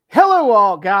Hello,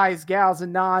 all guys, gals,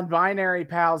 and non-binary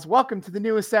pals. Welcome to the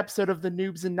newest episode of the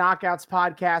Noobs and Knockouts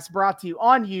Podcast, brought to you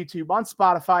on YouTube, on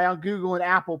Spotify, on Google, and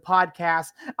Apple Podcasts.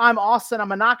 I'm Austin.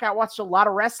 I'm a knockout. Watched a lot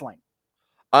of wrestling.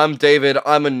 I'm David.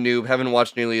 I'm a noob. Haven't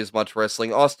watched nearly as much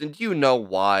wrestling. Austin, do you know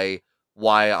why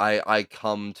I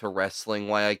come to wrestling?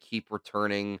 Why I keep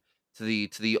returning to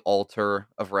the altar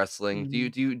of wrestling? Do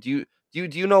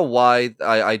you know why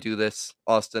I do this,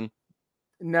 Austin?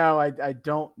 No, I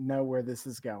don't know where this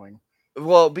is going.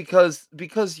 Well, because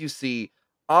you see,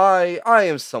 I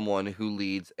am someone who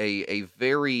leads a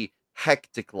very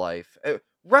hectic life.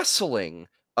 Wrestling,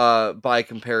 by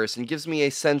comparison, gives me a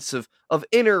sense of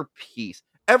inner peace.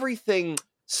 Everything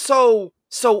so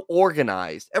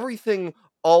organized. Everything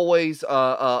always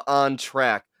on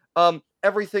track.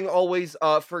 Everything always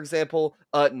for example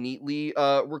neatly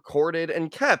recorded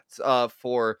and kept uh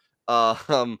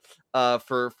um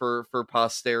for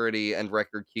posterity and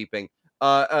record keeping.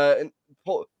 And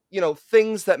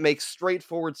things that make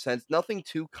straightforward sense, nothing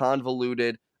too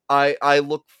convoluted. I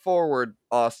look forward,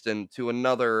 Austin, to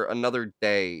another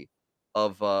day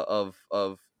of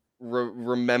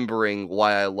remembering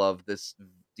why I love this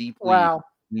deeply Wow.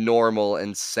 normal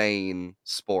and sane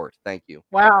sport. Thank you.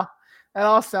 Wow. That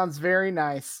all sounds very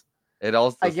nice. It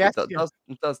also I does, guess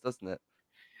doesn't it?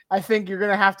 I think you're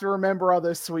going to have to remember all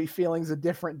those sweet feelings a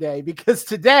different day, because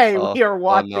today Oh, we are oh no.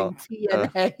 watching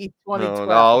TNA No, 2012.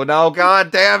 no, no,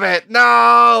 god damn it.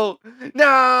 No!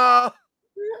 No!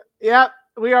 Yep,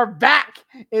 we are back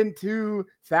in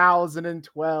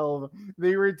 2012.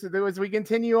 As we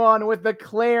continue on with the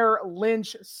Claire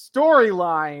Lynch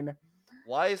storyline.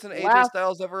 Why isn't AJ Last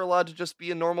Styles ever allowed to just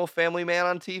be a normal family man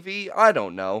on TV? I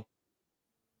don't know.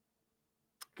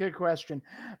 Good question.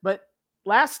 But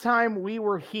last time we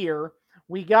were here,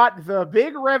 we got the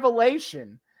big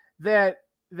revelation that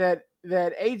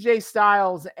AJ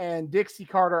Styles and Dixie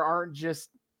Carter aren't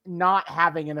just not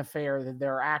having an affair, that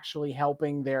they're actually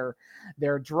helping their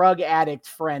drug addict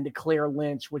friend Claire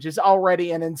Lynch, which is already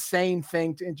an insane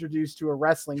thing to introduce to a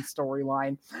wrestling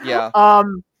storyline. Yeah.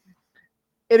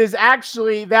 It is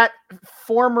actually that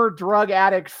former drug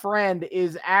addict friend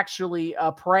is actually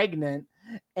pregnant,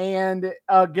 and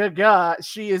Gaga,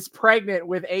 she is pregnant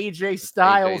with AJ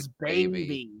Styles' AJ's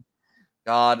baby.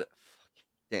 God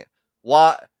damn.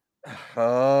 What?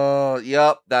 Oh,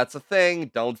 yep, that's a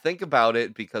thing. Don't think about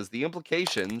it because the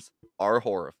implications are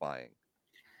horrifying.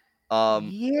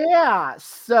 Yeah,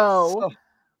 so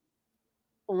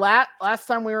So, last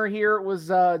time we were here, it was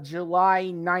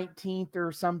July 19th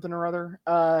or something or other.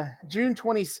 June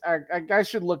 20. I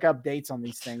should look up dates on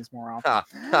these things more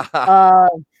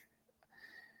often.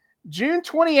 June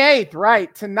 28th,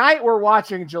 right? Tonight we're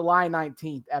watching July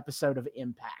 19th episode of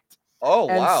Impact. oh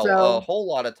And wow, so, a whole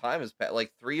lot of time has passed,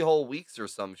 like 3 whole weeks or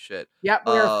some shit. yep,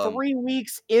 we are 3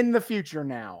 weeks in the future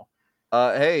now.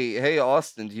 Hey,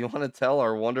 Austin, do you want to tell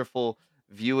our wonderful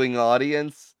viewing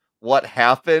audience what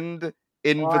happened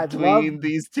in Well, between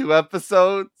these 2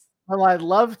 episodes? I'd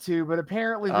love to, but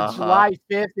apparently the Uh-huh. July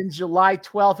 5th and July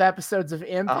 12th episodes of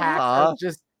Impact are Uh-huh.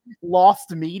 just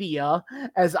lost media,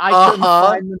 as I couldn't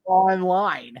Uh-huh. find them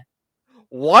online.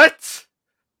 What?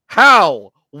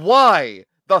 How? Why?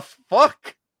 The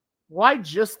fuck? Why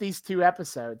just these 2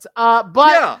 episodes?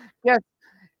 Yeah. Yes,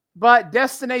 but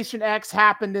Destination X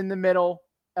happened in the middle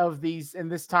of in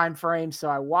this time frame, so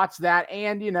I watched that,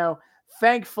 and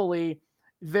thankfully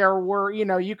there were,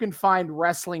 you can find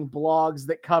wrestling blogs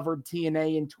that covered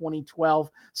TNA in 2012,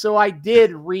 so I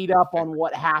did read up on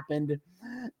what happened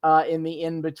in the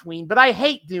in between. But I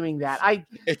hate doing that.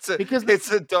 It's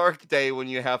a dark day when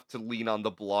you have to lean on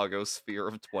the blogosphere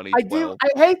of 2012.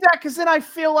 I hate that, because then I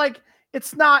feel like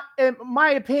it's not my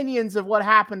opinions of what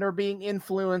happened are being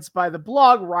influenced by the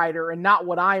blog writer and not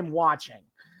what I'm watching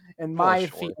and my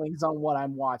feelings on what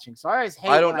I'm watching. So I always hate.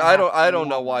 I don't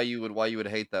know why you would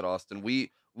hate that, Austin.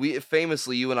 We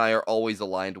famously, you and I are always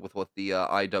aligned with what the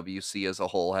IWC as a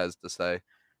whole has to say.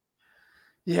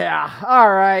 Yeah.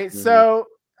 All right. Mm-hmm. So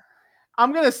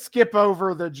I'm gonna skip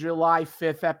over the July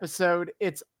 5th episode.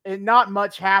 Not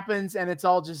much happens, and it's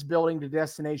all just building to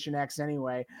Destination X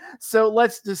anyway. So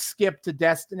let's just skip to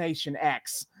Destination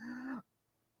X.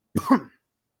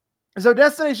 So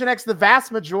Destination X, the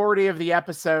vast majority of the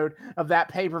episode of that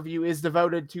pay-per-view is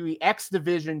devoted to the X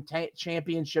Division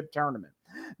Championship Tournament.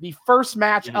 The first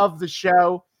match of the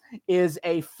show is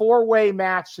a 4-way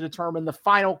match to determine the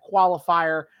final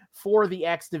qualifier for the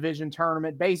X Division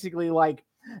tournament. Basically, like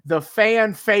the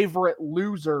fan favorite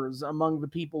losers among the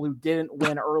people who didn't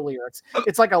win earlier.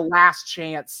 It's like a last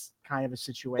chance kind of a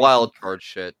situation. Wild card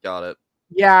shit. Got it.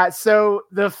 Yeah. So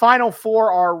the final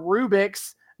 4 are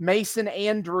Rubik's, Mason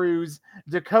Andrews,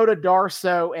 Dakota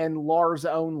Darso, and Lars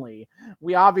Only.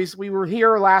 We were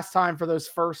here last time for those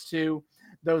first two.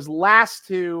 Those last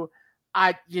two,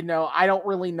 I don't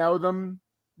really know them.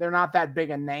 They're not that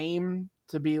big a name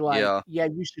to be like, yeah,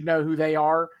 you should know who they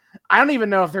are. I don't even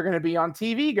know if they're going to be on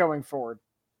TV going forward.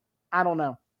 I don't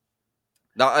know.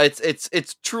 No,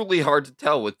 it's truly hard to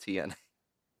tell with TNA.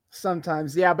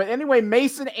 Sometimes, yeah. But anyway,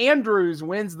 Mason Andrews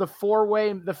wins the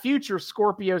four-way, the future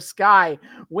Scorpio Sky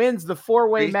wins the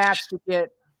four-way match to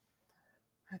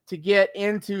get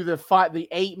into the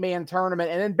 8-man tournament.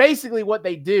 And then basically what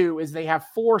they do is they have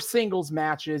 4 singles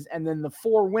matches, and then the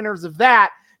 4 winners of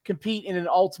that compete in an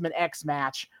Ultimate X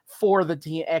match for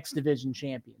the X Division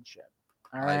Championship.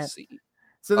 All right. I see.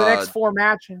 So the next 4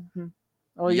 matches.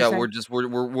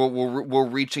 We're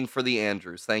reaching for the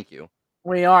Andrews. Thank you.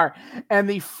 We are. And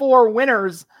the 4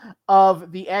 winners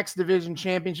of the X Division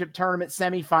Championship Tournament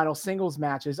semifinal singles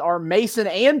matches are Mason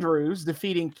Andrews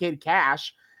defeating Kid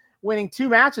Cash, winning 2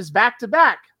 matches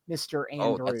back-to-back, Mr.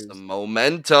 Andrews. Oh, that's the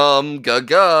momentum.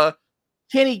 Gaga.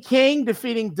 Kenny King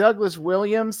defeating Douglas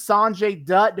Williams, Sanjay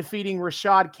Dutt defeating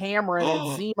Rashad Cameron,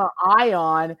 and Zema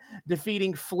Ion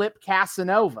defeating Flip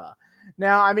Casanova.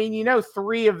 Now, I mean,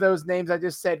 3 of those names I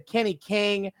just said. Kenny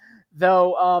King,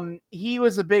 though, he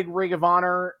was a big Ring of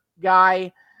Honor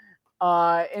guy,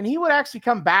 and he would actually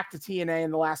come back to TNA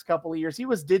in the last couple of years. He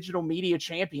was digital media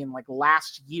champion like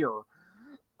last year,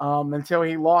 until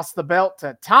he lost the belt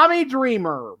to Tommy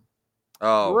Dreamer.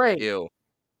 Oh, great. Ew.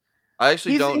 I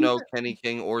actually don't know Kenny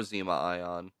King or Zema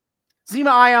Ion. Zema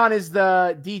Ion is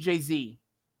the DJZ.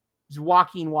 He's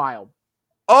Joaquin Wild.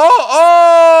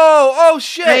 Oh,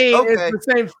 shit. Okay. It's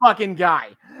the same fucking guy.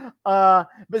 But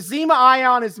Zema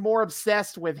Ion is more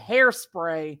obsessed with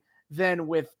hairspray than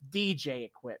with DJ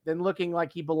equipment, than looking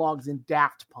like he belongs in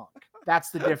Daft Punk.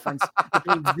 That's the difference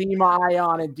between Zema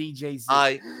Ion and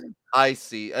DJZ. I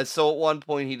see. And so at one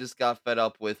point he just got fed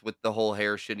up with the whole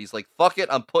hair shit. He's like, fuck it,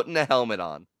 I'm putting a helmet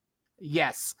on.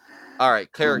 Yes. All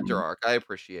right, character arc. I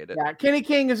appreciate it. Yeah, Kenny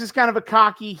King is just kind of a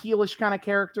cocky, heelish kind of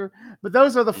character. But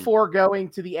those are the 4 going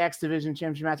to the X Division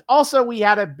Championship match. Also, we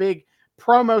had a big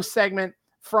promo segment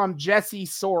from Jesse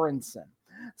Sorensen.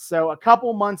 So a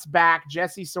couple months back,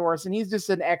 Jesse Sorensen, he's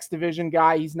just an X Division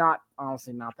guy. He's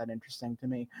honestly not that interesting to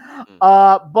me.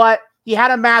 But he had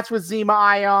a match with Zema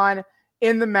Ion.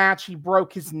 In the match, he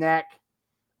broke his neck.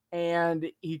 And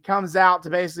he comes out to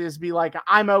basically just be like,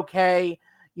 I'm okay.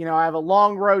 I have a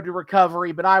long road to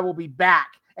recovery, but I will be back.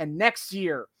 And next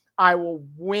year, I will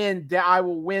win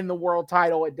the world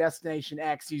title at Destination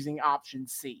X using Option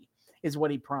C, is what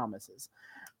he promises.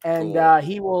 And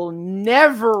he will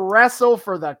never wrestle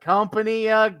for the company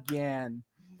again.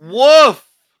 Woof!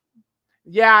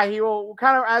 Yeah, he will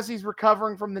kind of, as he's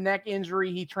recovering from the neck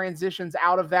injury, he transitions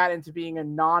out of that into being a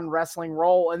non-wrestling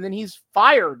role. And then he's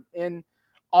fired in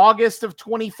August of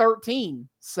 2013.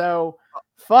 So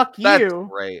fuck you. That's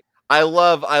great. I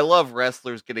love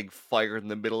wrestlers getting fired in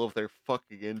the middle of their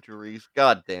fucking injuries.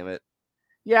 God damn it.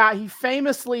 Yeah, he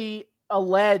famously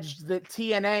alleged that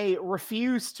TNA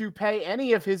refused to pay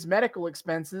any of his medical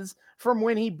expenses from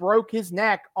when he broke his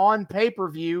neck on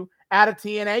pay-per-view at a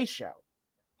TNA show.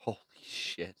 Holy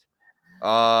shit.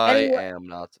 I am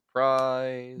not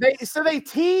surprised. They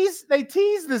tease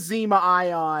the Zema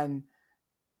Ion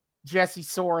Jesse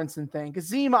Sorensen thing,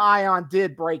 because Zema Ion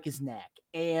did break his neck,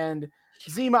 and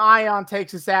Zema Ion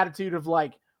takes this attitude of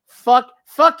like, fuck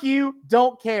you,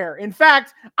 don't care. In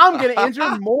fact, I'm going to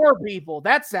injure more people.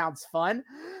 That sounds fun.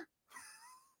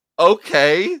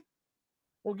 Okay.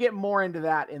 We'll get more into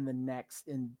that in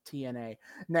TNA,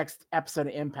 next episode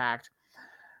of Impact.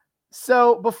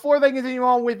 So before they continue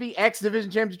on with the X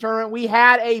Division Championship Tournament, we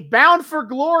had a Bound for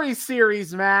Glory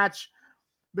series match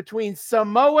between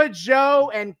Samoa Joe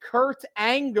and Kurt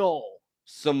Angle.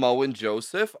 Samoan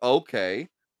Joseph? Okay.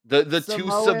 The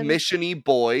two submission-y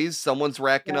boys. Someone's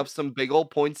racking up some big old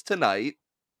points tonight.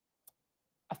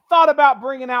 I thought about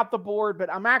bringing out the board,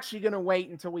 but I'm actually going to wait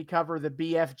until we cover the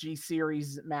BFG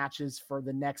series matches for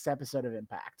the next episode of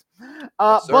Impact.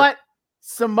 Yes, but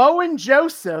Samoan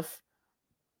Joseph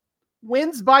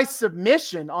wins by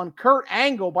submission on Kurt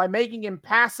Angle by making him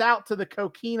pass out to the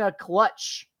Coquina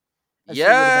Clutch.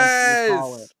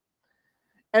 Yes!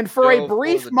 And for a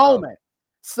brief moment,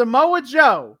 Samoa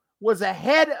Joe was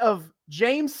ahead of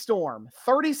James Storm,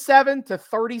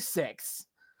 37-36.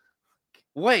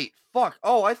 Wait, fuck.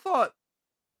 Oh, I thought...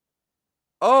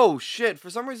 Oh, shit. For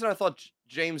some reason, I thought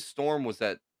James Storm was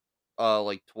at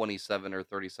like 27 or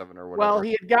 37 or Well, whatever.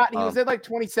 he was at like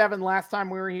 27 last time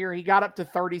we were here. He got up to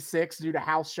 36 due to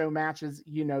house show matches.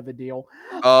 You know the deal.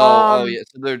 Oh yeah,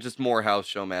 so there are just more house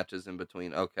show matches in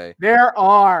between. Okay. There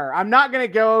are. I'm not going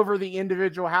to go over the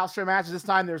individual house show matches this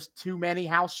time. There's too many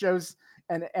house shows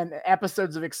and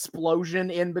episodes of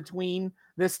explosion in between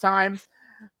this time.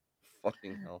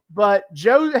 Fucking hell. But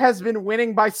Joe has been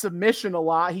winning by submission a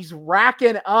lot. He's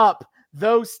racking up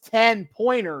those 10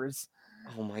 pointers.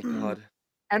 Oh my god.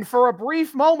 And for a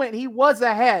brief moment, he was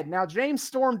ahead. Now, James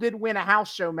Storm did win a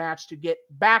house show match to get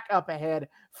back up ahead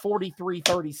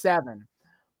 43-37.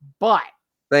 But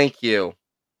thank you.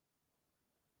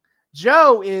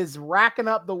 Joe is racking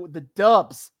up the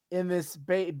dubs in this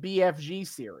BFG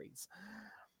series.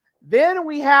 Then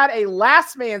we had a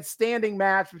last man standing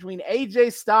match between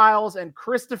AJ Styles and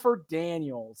Christopher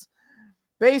Daniels.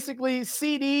 Basically,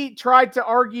 CD tried to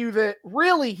argue that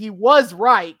really he was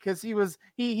right because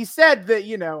he said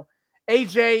that,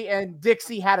 AJ and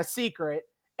Dixie had a secret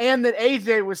and that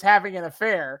AJ was having an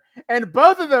affair. And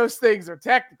both of those things are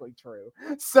technically true.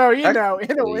 So, in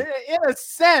a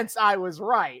sense, I was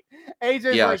right.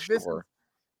 AJ's like, sure.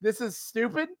 This is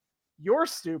stupid. You're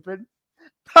stupid.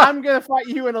 I'm gonna fight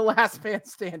you in a last man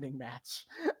standing match.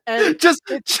 And just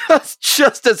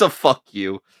as a fuck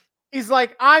you. He's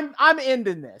like, I'm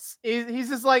ending this. He's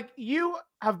just like, you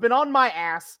have been on my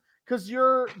ass because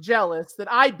you're jealous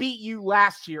that I beat you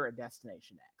last year at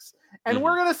Destination X. And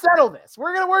we're gonna settle this.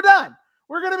 We're done.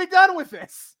 We're gonna be done with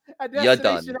this at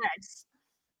Destination X.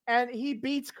 And he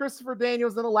beats Christopher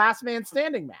Daniels in a last man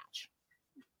standing match.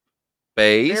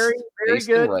 Very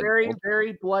good, very,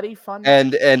 very bloody, fun.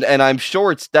 And I'm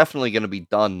sure it's definitely going to be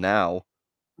done now.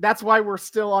 That's why we're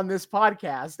still on this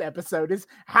podcast episode, is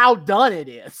how done it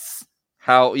is.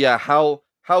 How are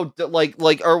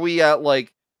we at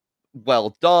like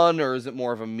well done, or is it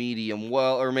more of a medium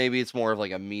well, or maybe it's more of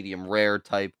like a medium rare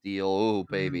type deal? Oh,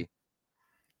 baby.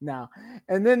 No.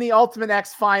 And then the Ultimate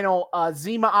X final,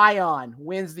 Zima Ion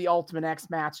wins the Ultimate X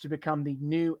match to become the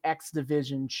new X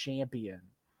Division champion.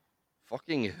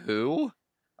 Fucking who?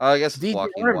 I guess it's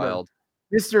Walking Wild.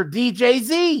 Mr.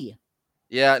 DJZ.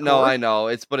 Yeah, no, I know.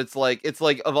 It's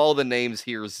like of all the names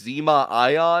here, Zima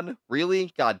Ion?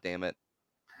 Really? God damn it.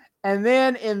 And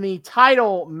then in the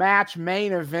title match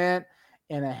main event,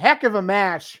 in a heck of a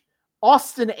match,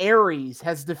 Austin Aries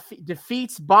has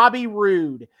defeats Bobby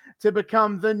Roode to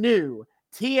become the new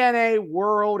TNA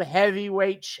World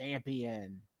Heavyweight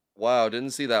Champion. Wow,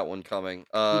 didn't see that one coming.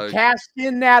 He cashed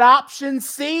in that option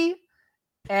C,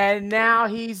 and now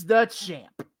he's the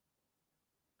champ.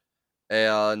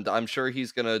 And I'm sure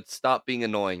he's gonna stop being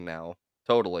annoying now.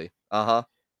 Totally.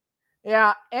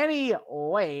 Yeah,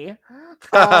 anyway,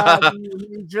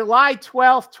 the July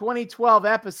 12th, 2012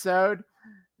 episode,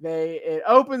 it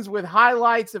opens with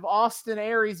highlights of Austin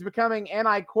Aries becoming, and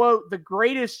I quote, the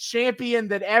greatest champion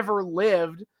that ever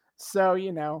lived. So,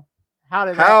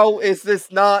 how is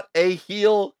this not a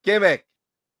heel gimmick?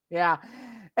 Yeah.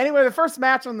 Anyway, the first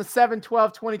match on the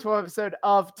 7/12/2012 episode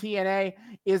of TNA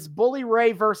is Bully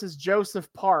Ray versus Joseph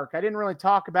Park. I didn't really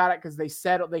talk about it because they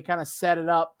kind of set it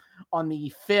up on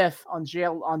the 5th on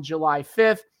July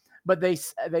 5th, but they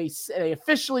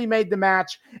officially made the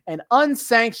match an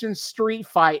unsanctioned street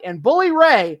fight, and Bully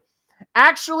Ray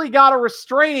actually got a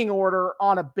restraining order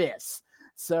on Abyss.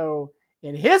 So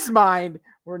in his mind,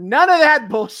 where none of that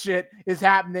bullshit is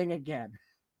happening again.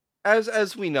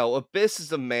 As we know, Abyss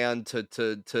is a man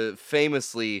to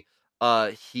famously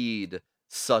heed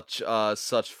such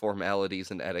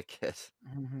formalities and etiquette.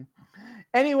 Mm-hmm.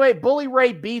 Anyway, Bully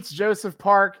Ray beats Joseph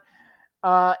Park,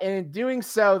 and in doing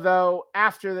so, though,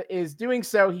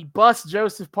 he busts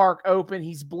Joseph Park open.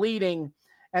 He's bleeding,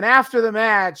 and after the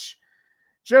match,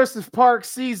 Joseph Park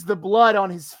sees the blood on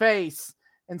his face,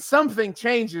 and something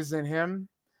changes in him.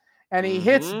 And he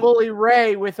hits Bully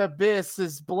Ray with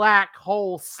Abyss's black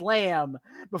hole slam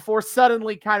before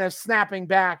suddenly kind of snapping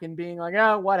back and being like,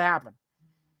 oh, what happened?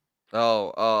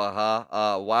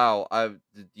 Wow.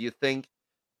 Do you think?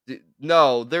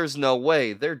 No, there's no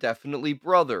way. They're definitely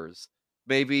brothers.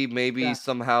 Maybe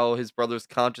somehow his brother's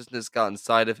consciousness got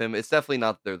inside of him. It's definitely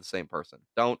not that they're the same person.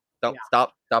 Don't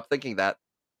stop thinking that.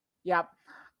 Yep.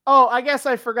 Oh, I guess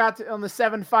I forgot to, on the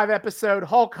 7/5 episode,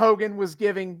 Hulk Hogan was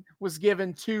given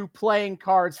 2 playing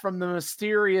cards from the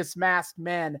mysterious masked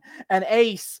men, an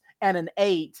ace and an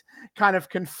 8, kind of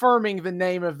confirming the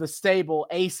name of the stable,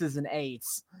 Aces and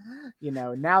Eights.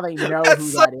 Now they know who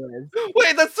that is.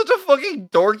 Wait, that's such a fucking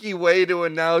dorky way to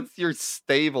announce your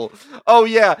stable. Oh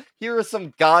yeah, here are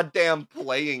some goddamn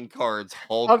playing cards,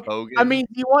 Hulk Hogan. I mean,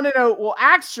 you want to know? Well,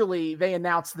 actually, they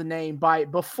announced the name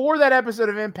before that episode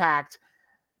of Impact.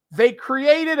 they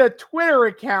created a Twitter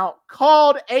account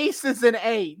called Aces and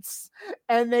Eights,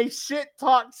 and they shit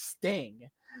talked Sting.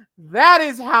 That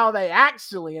is how they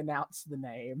actually announced the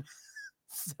name.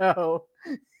 So,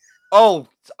 Oh,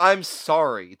 I'm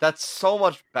sorry. That's so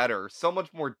much better, so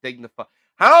much more dignified.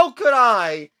 How could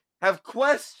I have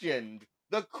questioned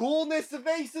the coolness of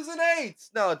Aces and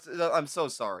Eights? No, I'm so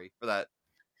sorry for that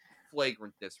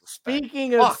flagrant disrespect.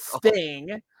 speaking of Fuck off.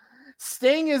 Sting,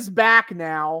 Sting is back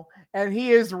now, and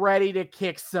he is ready to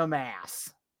kick some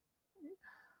ass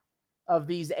of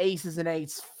these Aces and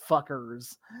Eights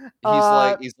fuckers.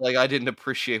 He's like, I didn't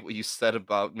appreciate what you said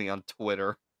about me on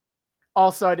Twitter.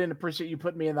 Also, I didn't appreciate you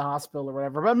putting me in the hospital or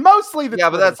whatever, but mostly the Yeah,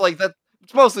 Twitter. but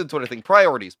it's mostly the Twitter thing.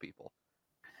 Priorities, people.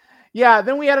 Yeah,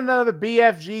 then we had another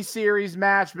BFG series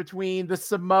match between the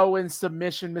Samoan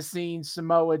submission machine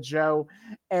Samoa Joe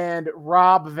and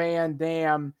Rob Van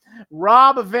Dam.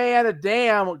 Rob Van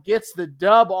Dam gets the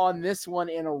dub on this one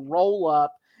in a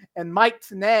roll-up, and Mike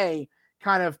Tenay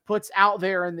kind of puts out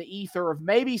there in the ether of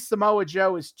maybe Samoa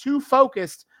Joe is too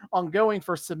focused on going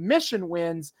for submission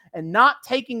wins and not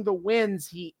taking the wins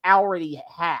he already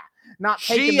had. Not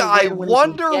taking the I win when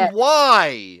wonder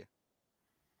why.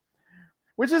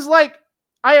 Which is like,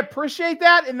 I appreciate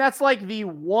that. And that's like the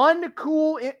one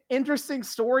cool, interesting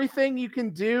story thing you can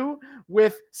do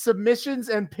with submissions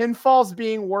and pinfalls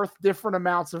being worth different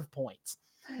amounts of points.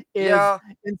 Is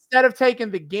instead of taking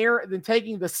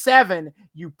the 7,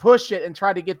 you push it and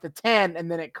try to get the 10, and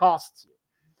then it costs you.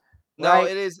 Right? No,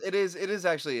 it is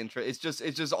actually interesting.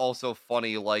 It's just also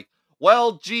funny, like,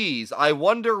 well, geez, I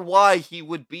wonder why he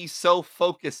would be so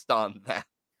focused on that.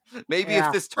 Maybe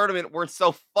if this tournament weren't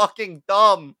so fucking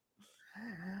dumb.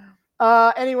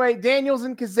 Anyway, Daniels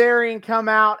and Kazarian come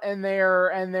out and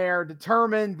they're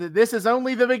determined that this is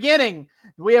only the beginning.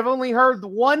 We have only heard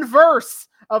one verse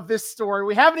of this story.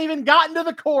 We haven't even gotten to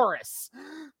the chorus.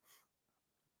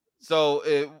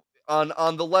 So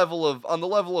on the level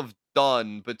of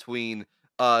done between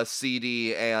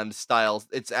CD and Styles,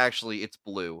 it's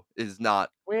blue. It is not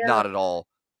at all.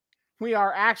 We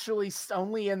are actually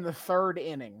only in the 3rd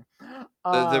inning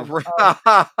of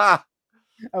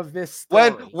this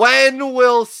story. When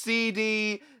will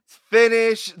CD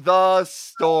finish the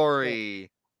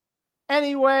story?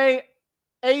 Anyway,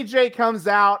 AJ comes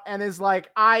out and is like,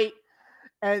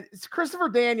 and Christopher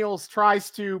Daniels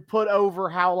tries to put over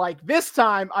how, like, this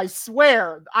time, I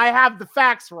swear, I have the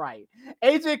facts right.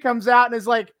 AJ comes out and is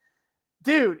like,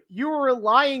 dude, you were a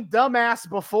lying dumbass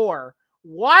before.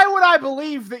 Why would I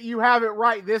believe that you have it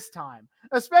right this time?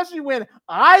 Especially when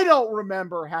I don't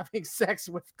remember having sex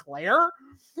with Claire.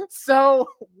 So,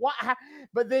 what?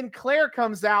 But then Claire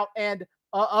comes out and,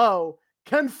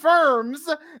 confirms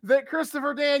that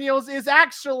Christopher Daniels is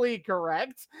actually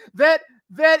correct. That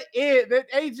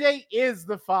AJ is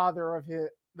the father of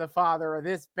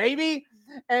this baby,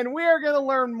 and we are going to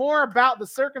learn more about the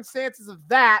circumstances of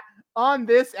that on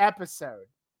this episode.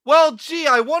 Well, gee,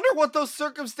 I wonder what those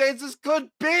circumstances could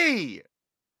be.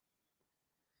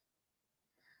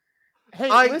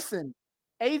 Hey, listen,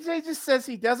 AJ just says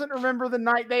he doesn't remember the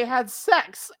night they had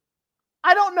sex.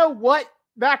 I don't know what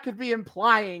that could be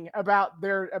implying about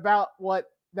what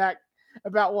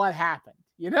happened.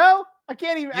 You know? I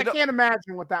can't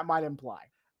imagine what that might imply.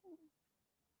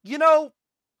 You know,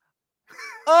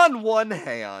 on one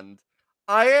hand,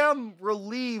 I am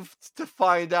relieved to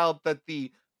find out that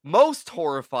the most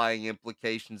horrifying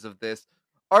implications of this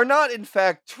are not in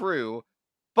fact true,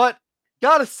 but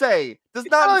gotta say, does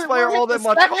not inspire all that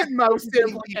much hope. Most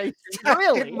implications,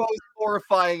 really. Most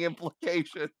horrifying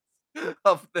implications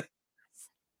of this.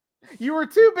 You were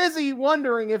too busy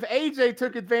wondering if AJ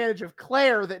took advantage of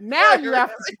Claire that now you have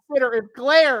to consider if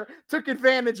Claire took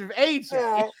advantage of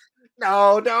AJ.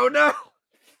 No.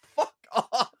 Fuck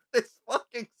off this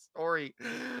fucking story.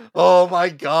 Oh my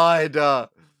god.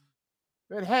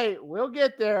 But hey, we'll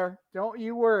get there. Don't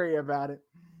you worry about it.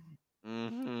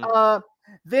 Mm-hmm.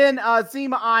 Then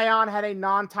Zema Ion had a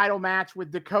non-title match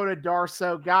with Dakota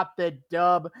Darso, got the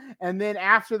dub, and then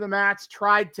after the match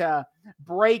tried to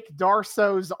break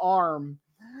Darso's arm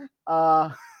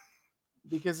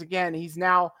because, again, he's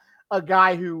now a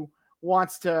guy who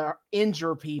wants to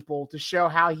injure people to show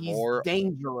how he's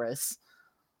dangerous.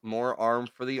 More arm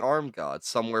for the arm god.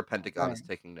 Somewhere Pentagon is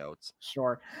taking notes.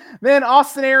 Sure. Then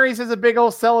Austin Aries has a big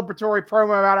old celebratory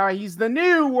promo about how he's the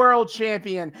new world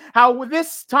champion. How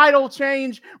this title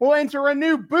change will enter a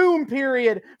new boom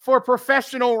period for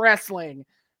professional wrestling.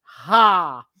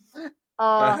 Ha.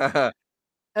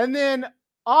 And then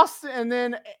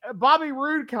Bobby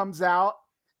Roode comes out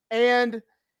and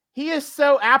he is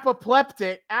so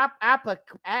apoplectic. You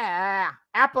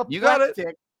got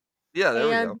it? Yeah, there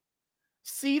we go.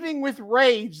 seething with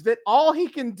rage that all he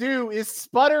can do is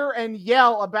sputter and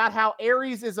yell about how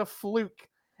Aries is a fluke,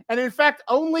 and in fact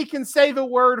only can say the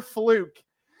word fluke.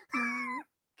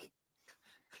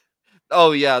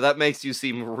 Oh yeah, that makes you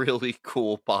seem really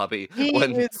cool, Bobby. He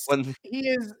When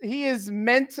is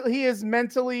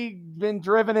mentally been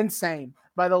driven insane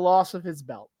by the loss of his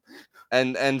belt.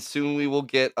 and soon we will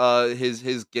get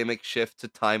his gimmick shift to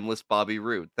timeless Bobby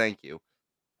Roode. Thank you.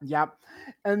 Yep.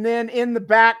 And then in the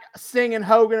back, Sting and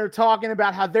Hogan are talking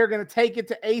about how they're going to take it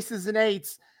to aces and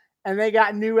eights, and they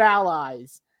got new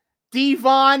allies,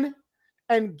 Devon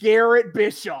and Garrett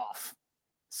Bischoff.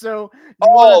 So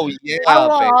Oh yeah,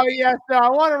 baby. so I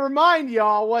want to remind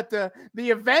y'all what the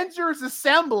Avengers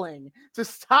assembling to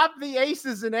stop the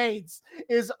aces and eights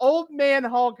is Old Man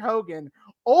Hulk Hogan,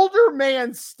 Older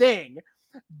Man Sting,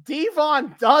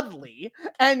 Devon Dudley,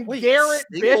 and Garrett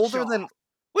Bischoff.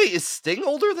 Is Sting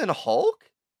older than Hulk?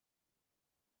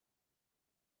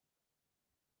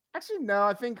 Actually, no,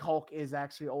 I think Hulk is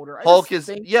actually older. Hulk is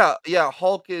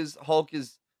Hulk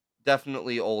is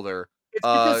definitely older. It's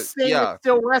because Sting is Yeah.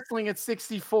 still wrestling at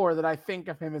 64 that I think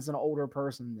of him as an older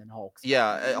person than Hulk.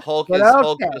 Yeah, Hulk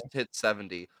Okay. just hit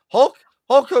 70. Hulk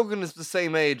Hogan is the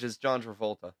same age as John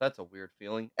Travolta. That's a weird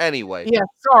feeling. Anyway. Yeah,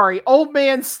 sorry. Old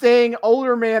Man Sting,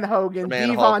 Older Man Hogan,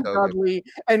 Devon Dudley,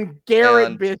 and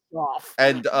Garrett Bischoff.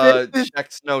 And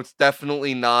checks notes,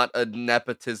 definitely not a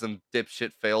nepotism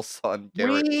dipshit fail son,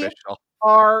 Garrett Bischoff.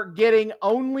 Are getting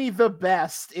only the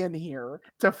best in here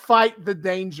to fight the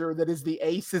danger that is the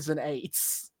aces and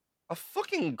eights. A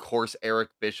fucking course Eric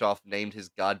Bischoff named his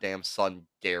goddamn son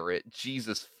Garrett.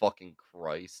 Jesus fucking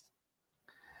Christ.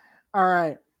 All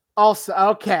right. Also,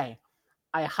 okay.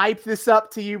 I hyped this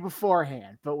up to you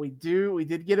beforehand, but we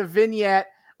did get a vignette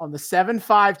on the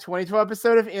 7/5/2012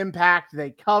 episode of Impact.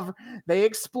 They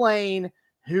explain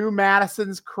who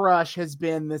Madison's crush has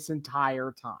been this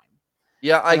entire time.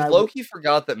 Yeah, I low-key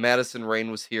forgot that Madison Rayne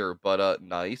was here, but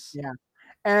nice. Yeah.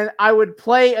 And I would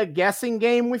play a guessing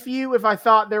game with you if I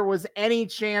thought there was any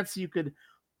chance you could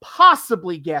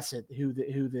possibly guess it who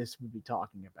this would be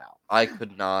talking about. I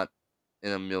could not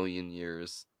in a million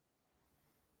years.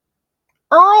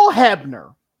 Earl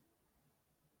Hebner.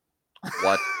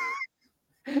 What?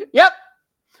 Yep.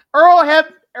 Earl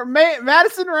Hebner,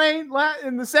 Madison Rayne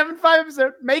in the 7/5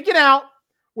 episode making out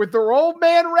with their old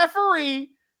man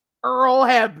referee, Earl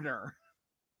Hebner.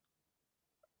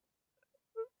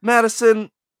 Madison,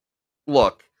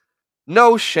 look,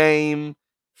 no shame.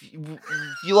 If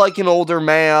you like an older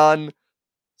man,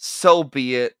 so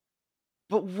be it.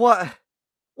 But what?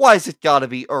 Why is it gotta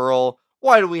be Earl?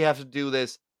 Why do we have to do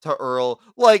this to Earl?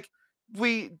 Like,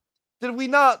 did we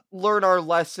not learn our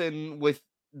lesson with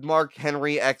Mark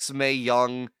Henry X Mae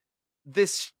Young?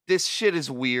 This shit is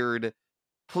weird.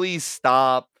 Please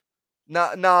stop.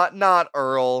 Not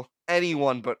Earl.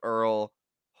 Anyone but Earl.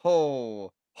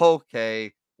 Oh,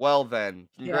 okay. Well then,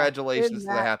 congratulations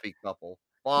to the happy couple.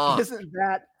 Isn't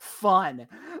that fun?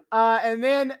 And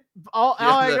then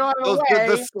I go out of the way.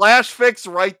 The slash fix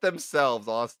write themselves,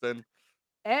 Austin.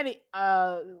 That's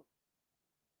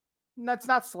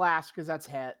not slash because that's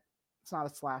het. It's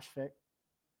not a slash fix.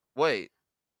 Wait,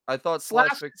 I thought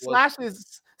slash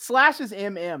is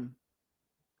MM.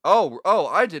 Oh,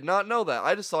 I did not know that.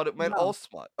 I just thought it meant all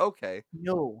smut. Okay.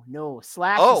 No.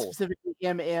 Slash is specifically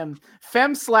MM.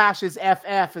 Fem slash is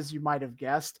FF, as you might have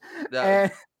guessed.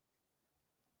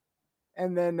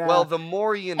 And then well, the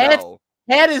more you know.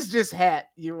 Het is just het.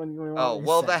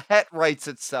 The het writes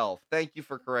itself. Thank you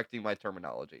for correcting my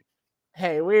terminology.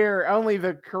 Hey, we're only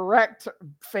the correct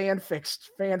fan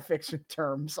fiction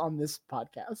terms on this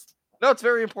podcast. No, it's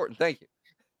very important. Thank you.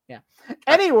 Yeah.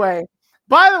 Anyway,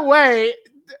 by the way,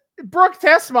 Brooke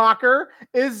Tessmacher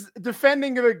is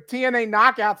defending the TNA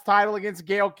Knockouts title against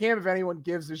Gail Kim, if anyone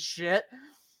gives a shit.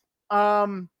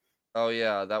 Oh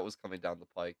yeah, that was coming down the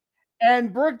pike.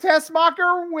 And Brooke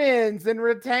Tessmacher wins and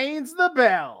retains the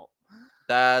belt.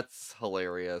 That's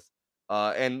hilarious.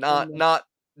 And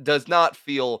does not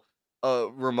feel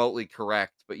remotely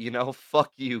correct, but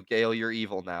fuck you, Gail, you're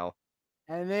evil now.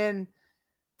 And then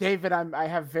David,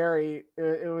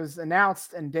 it was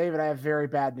announced, and David, I have very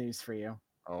bad news for you.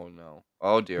 Oh no.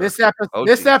 Oh dear. This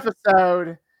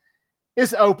episode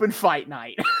is open fight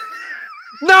night.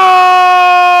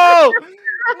 No!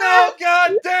 No,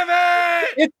 god damn it!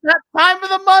 It's that time of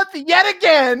the month yet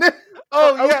again.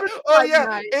 Oh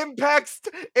yeah. Impact's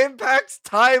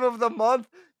time of the month.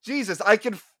 Jesus, I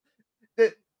can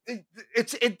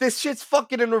this shit's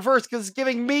fucking in reverse because it's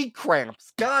giving me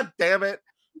cramps. God damn it.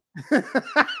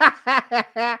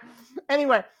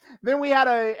 Anyway, then we had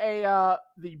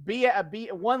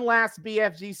one last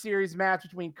BFG series match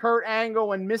between Kurt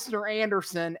Angle and Mr.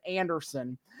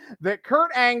 Anderson that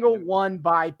Kurt Angle won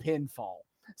by pinfall.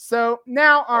 So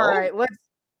now, all right,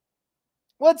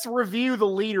 let's review the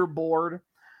leaderboard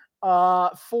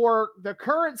for the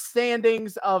current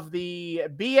standings of the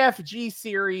BFG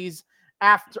series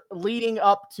after leading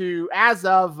up to as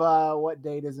of what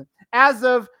date is it? As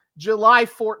of July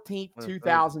 14th,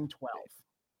 2012.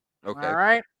 Okay. All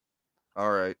right.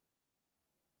 All right.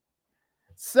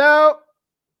 So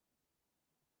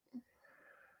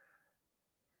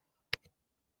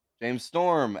James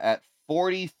Storm at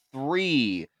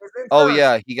 43. Oh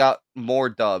yeah, he got more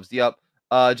dubs. Yep.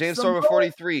 James Storm at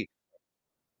 43.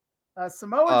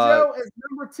 Samoa Joe is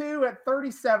number 2 at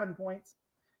 37 points.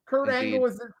 Kurt Indeed. Angle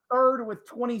is in third with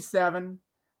 27.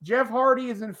 Jeff Hardy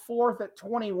is in fourth at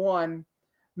 21.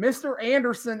 Mr.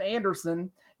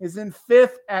 Anderson is in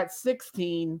fifth at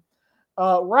 16.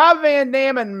 Rob Van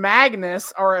Dam and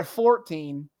Magnus are at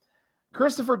 14.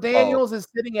 Christopher Daniels is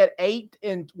sitting at 8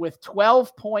 with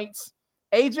 12 points.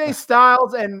 AJ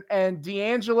Styles and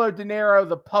D'Angelo De Niro,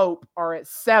 the Pope, are at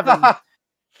 7.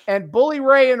 And Bully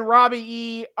Ray and Robbie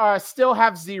E still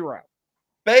have 0.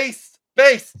 Based.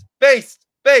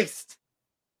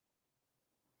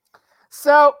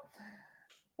 So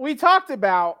we talked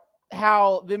about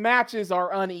how the matches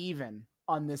are uneven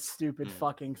on this stupid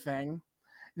fucking thing.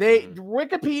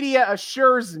 Wikipedia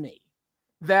assures me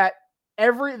that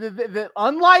that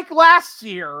unlike last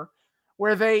year,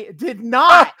 where they did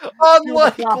not do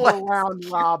a proper round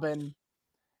robin.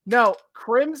 No,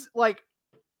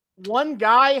 one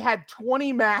guy had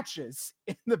 20 matches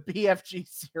in the BFG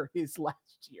series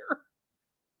last year.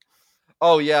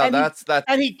 Oh yeah, that's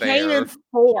and he fair. came in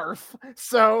fourth.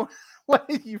 So what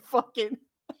did you fucking?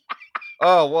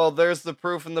 Oh well, there's the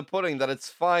proof in the pudding that it's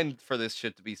fine for this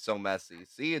shit to be so messy.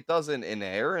 See, it doesn't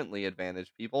inherently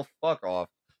advantage people. Fuck off.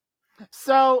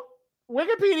 So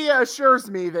Wikipedia assures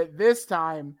me that this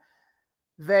time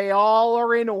they all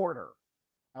are in order.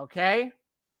 Okay?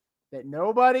 That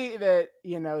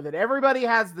that everybody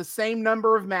has the same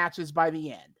number of matches by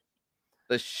the end.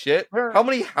 The shit? How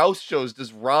many house shows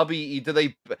does Robbie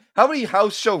E how many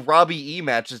house show Robbie E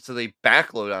matches do they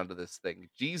backload onto this thing?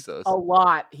 Jesus. A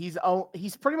lot. He's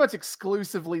pretty much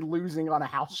exclusively losing on a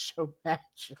house show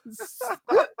matches.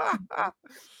 But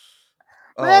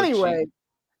anyway,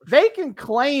 they can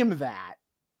claim that,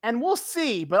 and we'll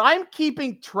see. But I'm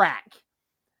keeping track,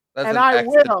 and I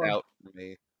will. Out for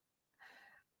me.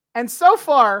 And so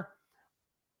far,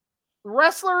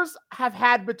 wrestlers have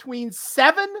had between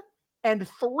 7 and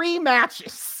 3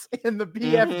 matches in the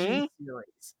BFG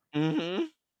series. The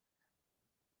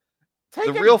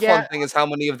real fun thing is how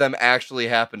many of them actually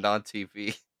happened on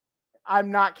TV.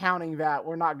 I'm not counting that.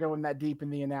 We're not going that deep in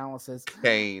the analysis.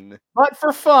 Kane. But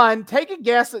for fun, take a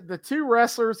guess at the 2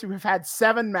 wrestlers who have had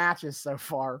 7 matches so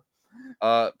far.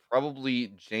 Probably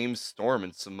James Storm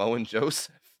and Samoan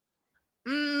Joseph.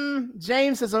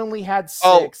 James has only had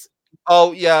 6.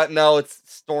 Oh yeah, no, it's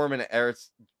Storm and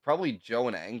Aries. Probably Joe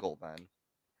and Angle then.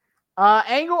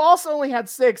 Angle also only had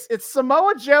 6. It's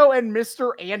Samoa Joe and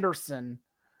Mr. Anderson.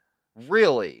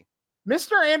 Really?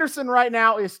 Mr. Anderson right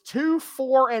now is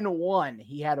 2-4-1.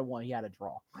 He had a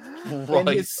draw in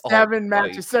his 7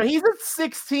 matches. So he's at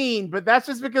 16, but that's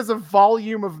just because of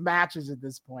volume of matches at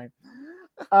this point.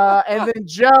 And then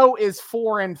Joe is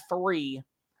 4-3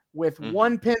 with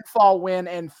 1 pinfall win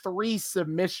and 3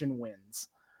 submission wins.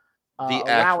 The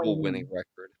actual winning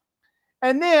record.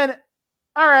 And then,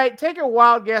 all right, take a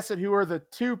wild guess at who are the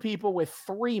 2 people with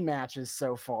 3 matches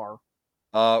so far.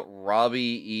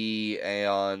 Robbie E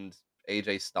and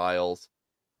AJ Styles.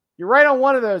 You're right on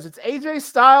one of those. It's AJ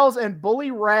Styles and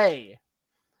Bully Ray.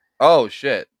 Oh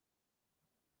shit.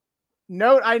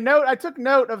 I took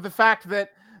note of the fact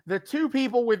that the 2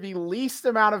 people with the least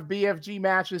amount of BFG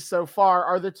matches so far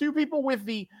are the 2 people with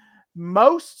the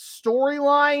most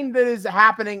storyline that is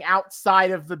happening outside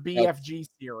of the BFG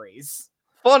series.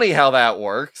 Funny how that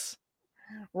works.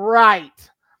 Right.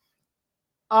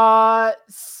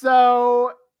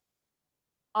 So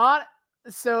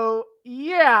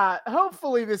yeah,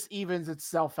 hopefully this evens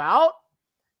itself out.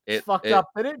 It's fucked up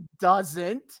that it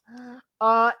doesn't.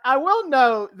 I will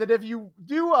note that if you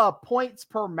do a points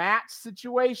per match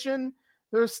situation,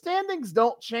 their standings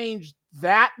don't change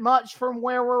that much from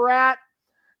where we're at.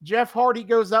 Jeff Hardy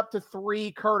goes up to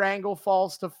 3. Kurt Angle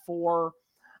falls to 4.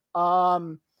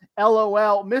 LOL.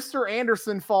 Mr.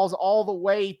 Anderson falls all the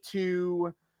way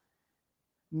to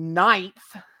 9th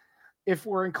if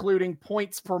we're including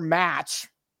points per match.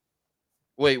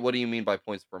 Wait, what do you mean by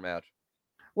points per match?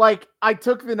 Like, I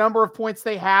took the number of points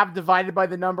they have divided by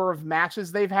the number of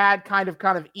matches they've had, kind of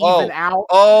even out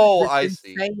Oh, this I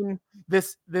see. insane,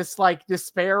 this like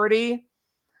disparity.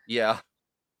 Yeah.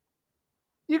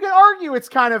 You can argue it's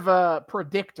kind of a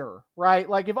predictor, right?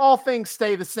 Like, if all things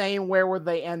stay the same, where would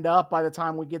they end up by the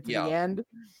time we get to the end?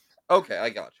 Okay, I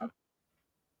gotcha.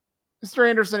 Mr.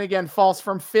 Anderson again falls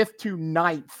from 5th to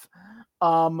 9th.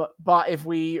 But if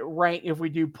we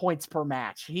do points per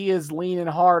match, he is leaning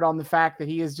hard on the fact that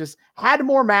he has just had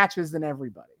more matches than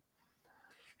everybody.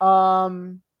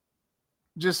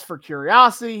 Just for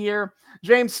curiosity here,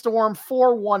 James Storm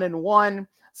 4-1-1.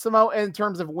 Samoa in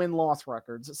terms of win-loss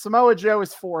records. Samoa Joe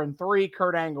is 4-3.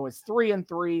 Kurt Angle is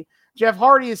 3-3. Jeff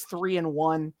Hardy is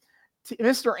 3-1.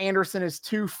 Mr. Anderson is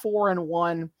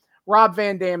 2-4-1. Rob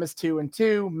Van Dam is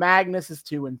 2-2. Magnus is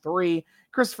 2-3.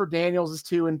 Christopher Daniels is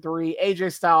 2-3.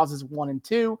 AJ Styles is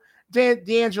 1-2.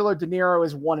 D'Angelo De Niro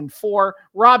is 1-4.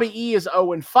 Robbie E is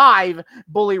 0-5.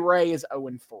 Bully Ray is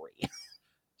 0-3.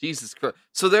 Jesus Christ.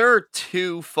 So there are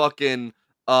two fucking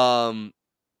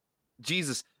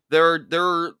Jesus. There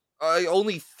are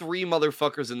only 3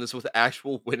 motherfuckers in this with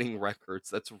actual winning records.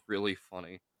 That's really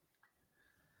funny.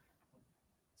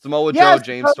 Samoa Joe,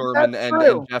 James Storm,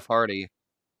 and Jeff Hardy.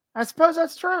 I suppose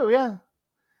that's true, yeah.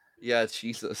 Yeah,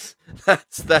 Jesus.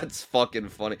 That's fucking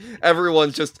funny.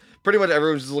 Everyone's just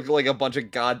looking like a bunch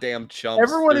of goddamn chumps.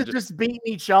 Everyone is just beating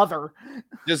each other.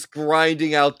 Just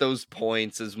grinding out those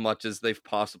points as much as they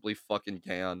possibly fucking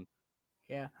can.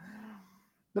 Yeah.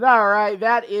 But all right,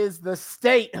 that is the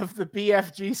state of the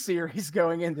PFG series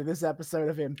going into this episode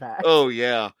of Impact. Oh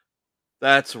yeah.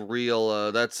 That's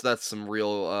real. That's some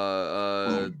real.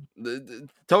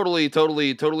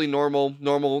 Totally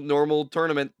normal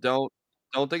tournament. Don't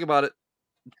think about it.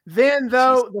 Then,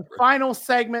 though, the final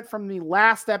segment from the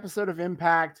last episode of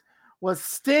Impact was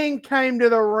Sting came to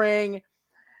the ring,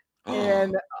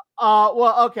 and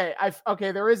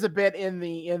there is a bit in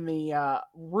the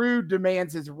Roode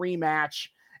demands his rematch,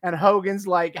 and Hogan's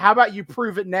like, "How about you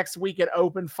prove it next week at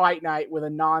Open Fight Night with a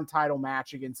non-title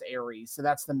match against Aries?" So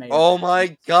that's the main. Oh event.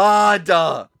 My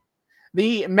God!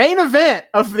 The main event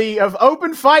of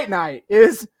Open Fight Night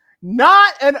is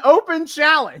not an open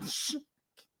challenge.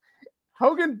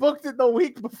 Hogan booked it the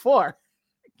week before.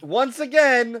 Once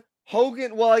again,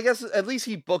 Hogan. Well, I guess at least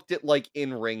he booked it like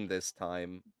in ring this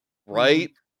time, right?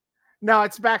 No,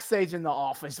 it's backstage in the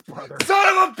office, brother. Son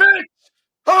of a bitch,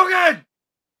 Hogan.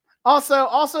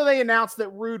 Also, they announced that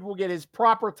Roode will get his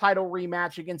proper title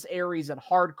rematch against Aries at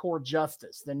Hardcore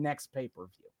Justice, the next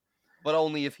pay-per-view. But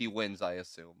only if he wins, I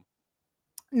assume.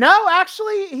 No,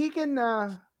 actually, he can.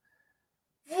 What?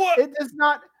 It does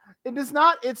not. He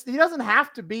doesn't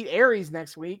have to beat Aries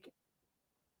next week.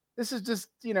 This is just,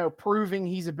 proving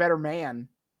he's a better man.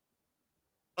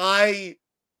 I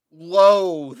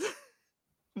loathe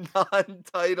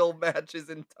non-title matches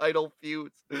and title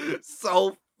feuds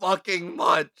so fucking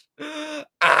much.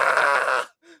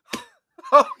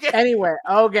 Okay. Anyway,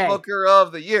 okay. Booker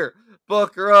of the year.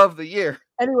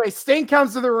 Anyway, Sting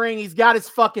comes to the ring. He's got his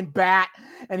fucking bat,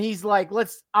 and he's like,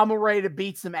 I'm ready to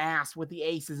beat some ass with the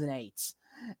aces and eights.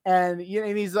 And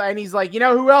he's like,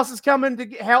 who else is coming to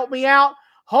help me out?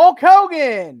 Hulk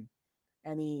Hogan.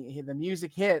 And the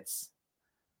music hits,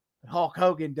 but Hulk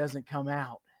Hogan doesn't come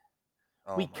out.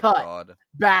 We cut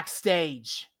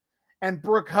backstage, and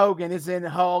Brooke Hogan is in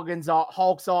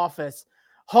Hulk's office.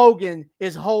 Hogan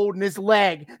is holding his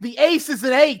leg. The aces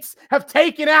and eights have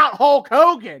taken out Hulk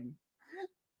Hogan.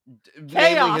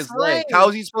 Namely his leg.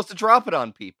 How's he supposed to drop it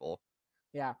on people?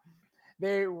 Yeah.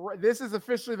 This is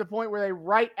officially the point where they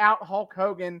write out Hulk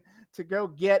Hogan to go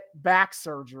get back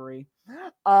surgery.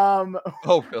 Really?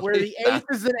 Where the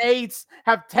aces and eights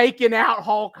have taken out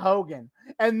Hulk Hogan.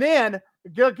 And then,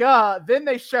 then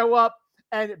they show up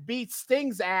and beat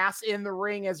Sting's ass in the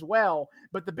ring as well.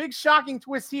 But the big shocking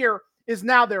twist here is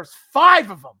now there's 5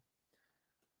 of them.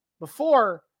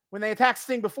 Before, when they attacked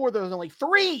Sting before, there was only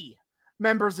 3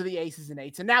 members of the aces and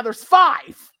eights. And now there's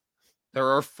 5. There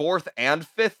are 4th and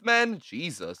 5th men?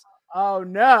 Jesus. Oh,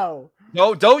 no.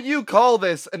 No, don't you call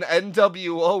this an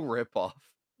NWO ripoff.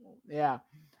 Yeah.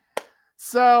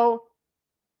 So,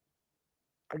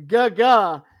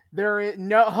 Hogan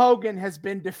has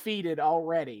been defeated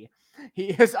already.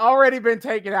 He has already been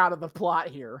taken out of the plot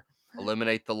here.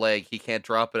 Eliminate the leg. He can't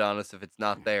drop it on us if it's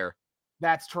not there.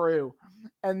 That's true.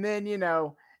 And then,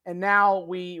 and now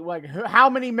how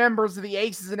many members of the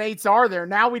aces and eights are there?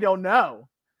 Now we don't know.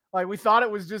 Like, we thought it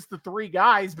was just the 3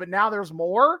 guys, but now there's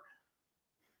more.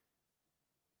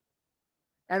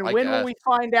 And when will we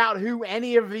find out who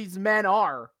any of these men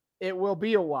are? It will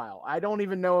be a while. I don't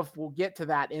even know if we'll get to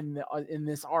that in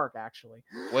this arc, actually.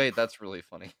 Wait, that's really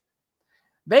funny.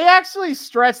 They actually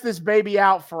stretched this baby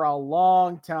out for a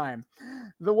long time.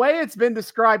 The way it's been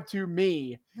described to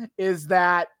me is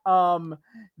that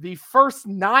the first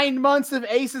 9 months of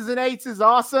Aces and Eights is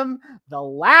awesome. The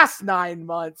last 9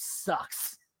 months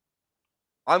sucks.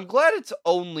 I'm glad it's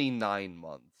only 9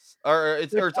 months. Or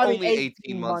it's only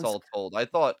 18 months all told. I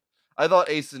thought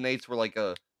Aces and Eights were like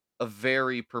a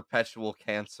very perpetual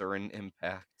cancer in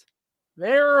Impact.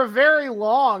 They're a very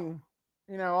long,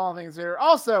 all things there.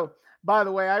 Also, by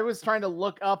the way, I was trying to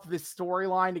look up this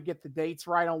storyline to get the dates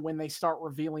right on when they start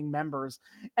revealing members.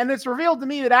 And it's revealed to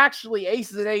me that actually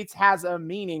Aces and Eights has a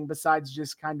meaning besides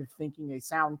just kind of thinking they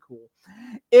sound cool.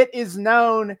 It is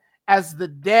known as the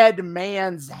dead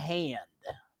man's hand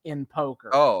in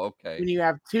poker. Oh, okay. When you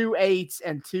have 2 8s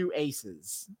and 2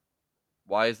 aces.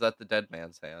 Why is that the dead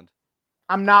man's hand?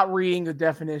 I'm not reading the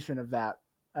definition of that.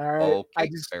 All right.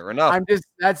 Okay, fair enough.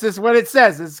 That's just what it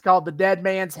says. It's called the dead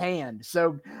man's hand.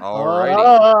 So, alrighty.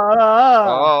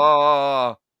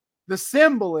 The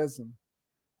symbolism.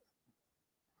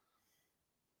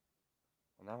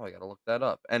 Well, now I gotta look that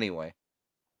up. Anyway.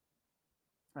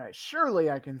 All right.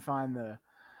 Surely I can find the,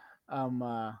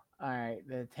 all right.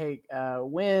 The take,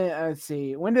 let's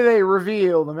see. When do they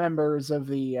reveal the members of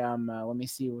the, let me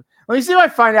see. Let me see if I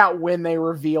find out when they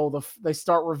they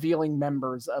start revealing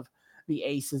members of the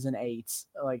Aces and Eights,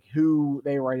 like who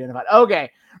they were identified.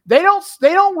 Okay, they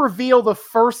don't reveal the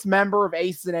first member of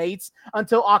Aces and Eights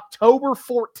until October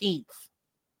 14th.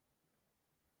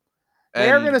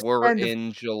 And we're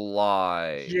in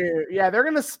July. Yeah, they're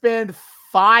gonna spend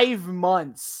 5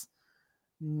 months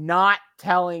not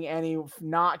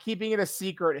keeping it a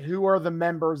secret who are the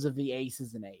members of the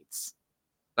Aces and Eights.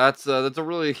 That's a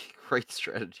really great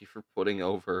strategy for putting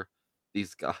over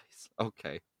these guys.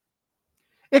 Okay.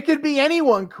 It could be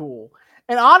anyone cool.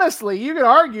 And honestly, you could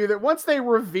argue that once they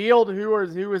revealed who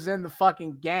was in the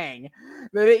fucking gang,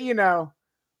 that it,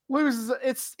 loses.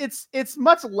 It's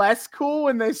much less cool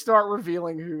when they start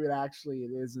revealing who it actually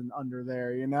is under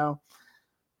there,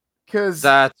 because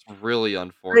that's really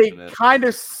unfortunate. They kind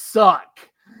of suck.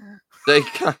 They're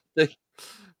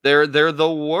the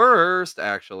worst,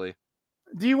 actually.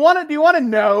 Do you want to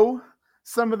know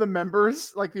some of the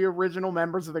members, like the original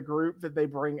members of the group that they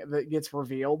bring that gets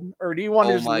revealed, or do you want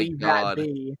to just leave that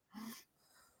be?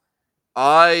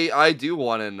 I do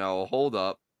want to know. Hold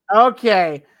up.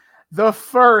 Okay, let's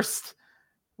start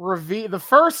with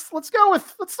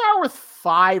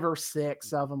 5 or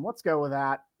 6 of them. Let's go with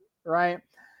that, right?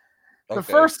 Okay. The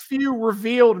first few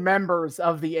revealed members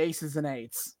of the Aces and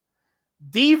Eights.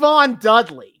 Devon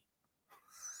Dudley.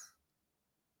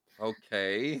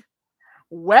 Okay.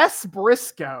 Wes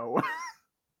Briscoe.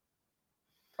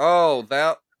 Oh,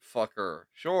 that fucker.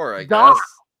 Sure, I guess.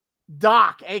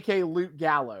 Doc, aka Luke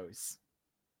Gallows.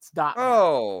 It's Doc.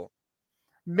 Oh.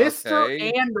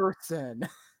 Mr. Anderson.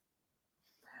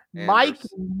 Mike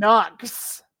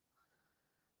Nux.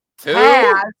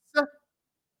 Taz.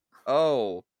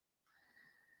 Oh.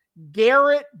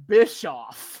 Garrett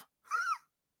Bischoff.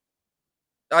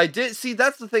 I did see.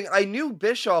 That's the thing. I knew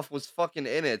Bischoff was fucking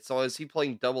in it. So is he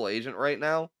playing double agent right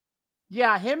now?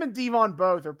 Yeah, him and Devon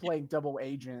both are playing double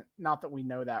agent. Not that we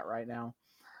know that right now.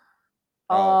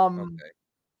 Okay.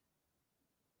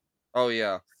 Oh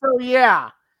yeah. So yeah.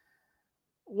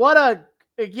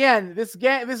 This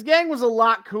gang was a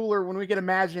lot cooler when we could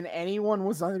imagine anyone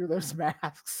was under those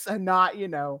masks and not,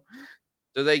 Do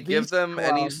they give them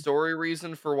any story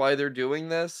reason for why they're doing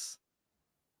this?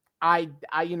 I've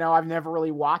never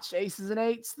really watched Aces and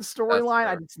Eights, the storyline.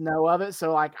 I just know of it.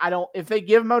 So if they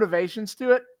give motivations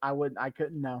to it, I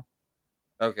couldn't know.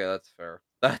 Okay, that's fair.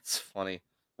 That's funny.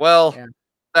 Well,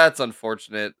 that's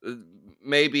unfortunate.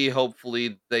 Maybe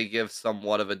hopefully they give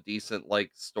somewhat of a decent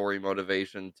story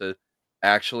motivation to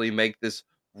actually make this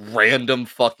random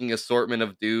fucking assortment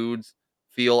of dudes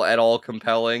feel at all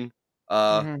compelling.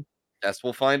 Guess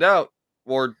we'll find out.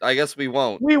 Or I guess we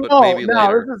won't. Maybe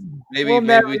later. Maybe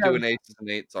we do an Aces and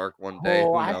Eights arc one day.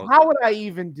 Who knows? How would I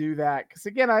even do that? Because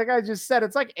again, like I just said,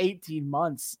 it's like 18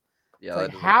 months. Yeah.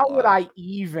 How would I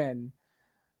even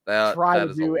try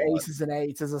to do Aces and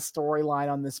Eights as a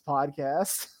storyline on this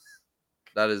podcast?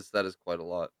 That is quite a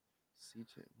lot.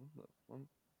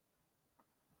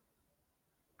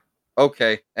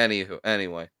 Okay.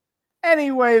 Anyway,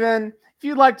 then, if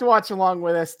you'd like to watch along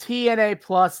with us, TNA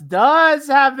Plus does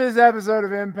have this episode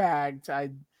of Impact.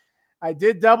 I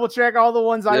did double check all the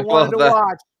ones I wanted to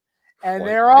watch, and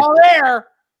they're all there.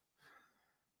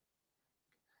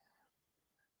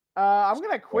 I'm going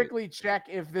to quickly check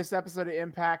if this episode of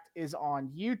Impact is on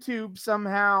YouTube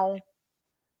somehow.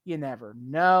 You never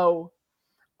know.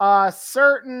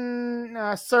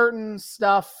 Certain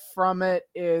stuff from it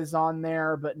is on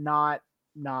there, but not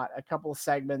a couple of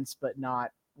segments, but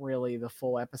not really the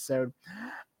full episode.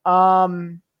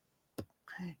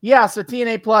 Yeah, so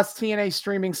TNA Plus, TNA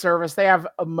streaming service, they have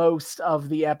most of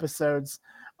the episodes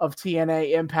of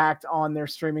TNA Impact on their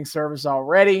streaming service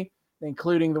already,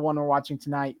 including the one we're watching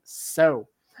tonight. So,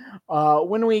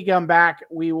 when we come back,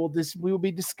 we will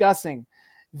be discussing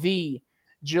the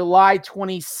July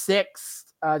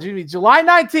 26th, July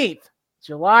 19th.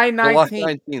 July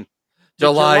 19th.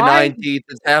 July 19th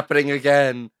is happening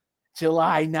again.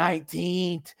 July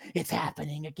 19th. It's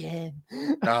happening again.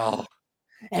 Oh.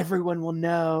 Everyone will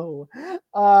know.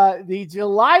 The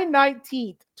July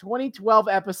 19th, 2012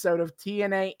 episode of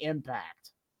TNA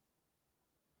Impact.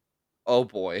 Oh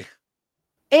boy.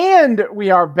 And we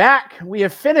are back. We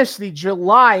have finished the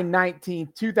July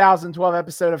 19th, 2012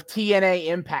 episode of TNA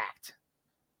Impact.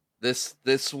 This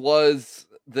was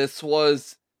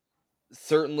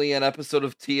certainly an episode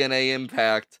of TNA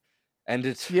Impact, and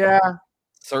it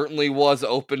certainly was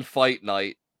open fight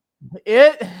night.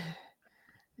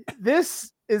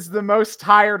 This is the most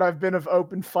tired I've been of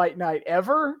open fight night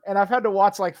ever, and I've had to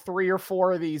watch like 3 or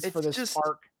 4 of these for this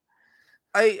arc.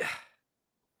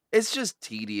 It's just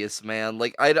tedious, man.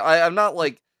 Like I'm not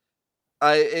like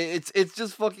it's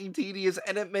just fucking tedious,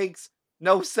 and it makes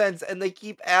no sense, and they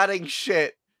keep adding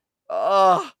shit.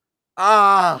 Yeah,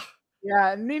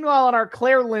 and meanwhile on our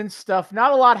Claire Lynch stuff,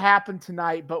 not a lot happened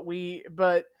tonight, but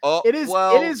it is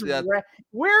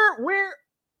where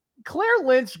Claire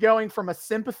Lynch going from a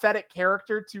sympathetic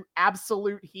character to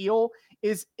absolute heel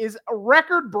is a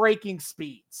record-breaking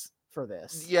speeds for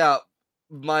this. Yeah,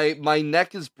 my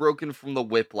neck is broken from the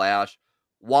whiplash.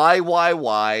 Why?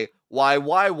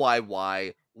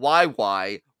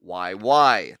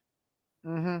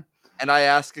 Mm-hmm. And I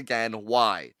ask again,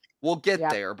 why? We'll get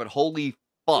there, but holy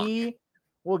fuck.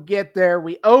 We'll get there.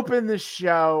 We open the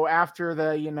show after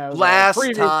the,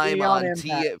 last time on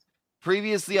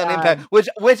previously on Impact,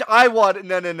 which I want.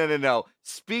 No.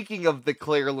 Speaking of the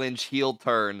Claire Lynch heel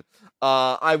turn,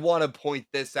 I want to point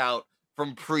this out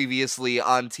from previously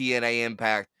on TNA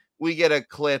Impact. We get a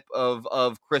clip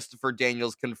of Christopher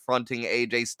Daniels confronting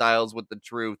AJ Styles with the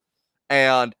truth,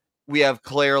 and we have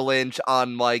Claire Lynch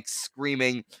on mic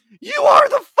screaming, "You are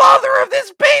the father of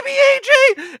this baby,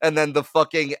 AJ!" And then the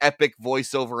fucking epic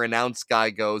voiceover announce guy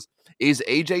goes, "Is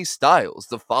AJ Styles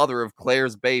the father of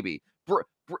Claire's baby?"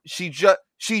 She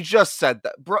just said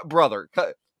that, brother.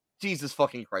 Jesus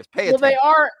fucking Christ, pay attention.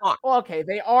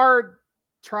 They are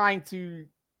trying to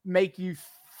make you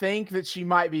think that she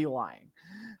might be lying,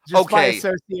 just by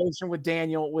association with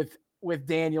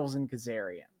Daniels and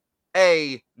Kazarian.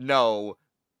 A, no.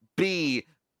 B,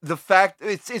 the fact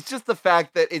it's just the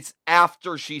fact that it's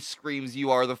after she screams, "You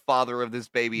are the father of this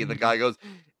baby," and the guy goes,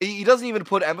 he doesn't even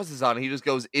put emphasis on it. He just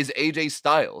goes, "Is AJ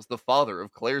Styles the father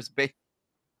of Claire's baby?"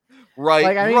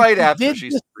 Right, right after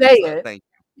she say it. Thank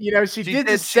you. She did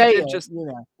just say it. Just,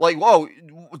 like, whoa,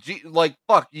 like,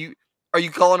 fuck you. Are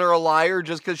you calling her a liar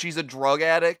just because she's a drug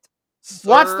addict? Sir?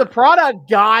 What's the product,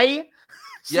 guy?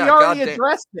 She already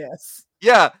addressed this.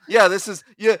 Yeah, this is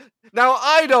Now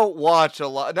I don't watch a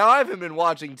lot. Now I haven't been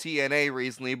watching TNA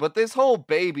recently, but this whole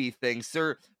baby thing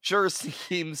sure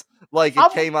seems like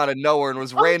it came out of nowhere and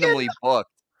was randomly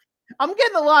booked. I'm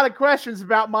getting a lot of questions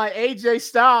about my AJ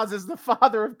Styles as the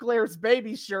father of Claire's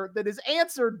baby shirt that is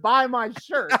answered by my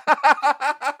shirt.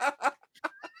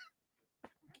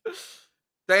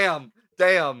 Damn.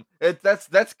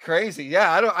 That's crazy.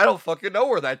 Yeah, I don't fucking know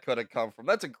where that could have come from.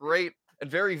 That's a great and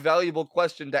very valuable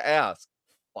question to ask.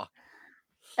 Fuck.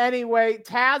 Anyway,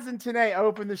 Taz and Tenay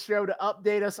opened the show to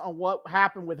update us on what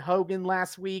happened with Hogan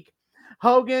last week.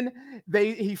 Hogan,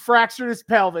 he fractured his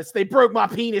pelvis. They broke my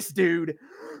penis, dude.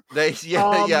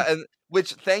 And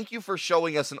which, thank you for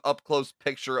showing us an up-close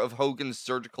picture of Hogan's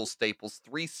surgical staples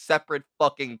 3 separate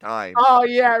fucking times. Oh,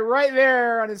 yeah, right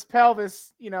there on his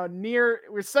pelvis,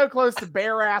 we're so close to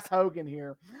bare-ass Hogan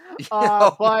here.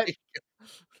 But,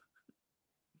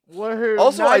 woohoo.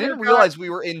 Also, I didn't realize we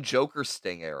were in Joker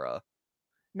Sting era.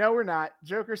 No, we're not.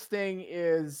 Joker Sting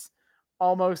is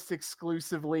almost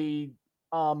exclusively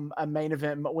a main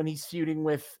event when he's feuding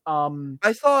with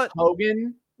I thought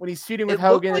Hogan. When he's feuding with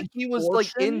Hogan, like he was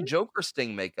like in Joker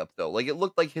Sting makeup though. Like it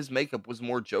looked like his makeup was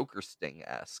more Joker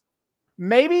Sting-esque.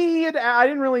 Maybe I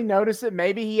didn't really notice it.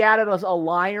 Maybe he added a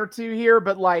line or two here,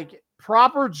 but like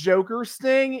proper Joker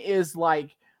Sting is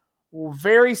like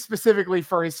very specifically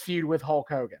for his feud with Hulk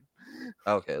Hogan.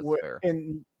 Okay, that's fair.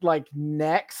 And like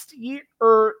next year,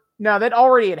 or no, that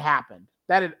already had happened.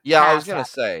 I was gonna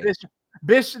say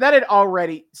Bish that had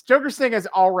already Joker Sting has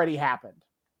already happened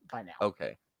by now.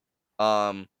 Okay.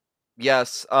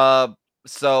 Yes.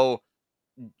 So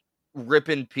rip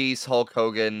in peace, Hulk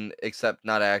Hogan. Except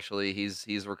not actually.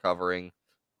 He's recovering.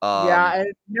 Yeah,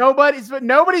 and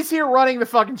nobody's here running the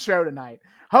fucking show tonight.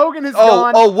 Hogan is Oh,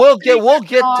 gone. oh, Sting we'll is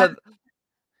get gone. to. Oh,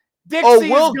 Dixie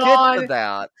is we'll get to gone.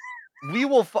 that. We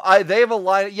will. They have a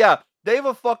line. Yeah, they have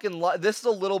a fucking line. This is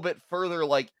a little bit further,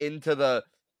 like into the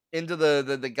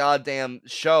goddamn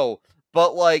show.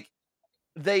 But like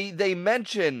they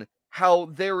mention how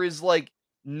there is like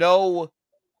no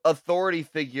authority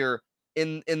figure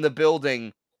in the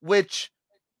building, which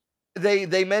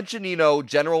they mention,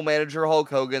 general manager Hulk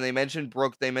Hogan, they mention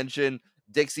Brooke, they mention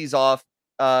Dixie's off,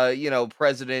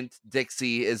 President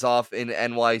Dixie is off in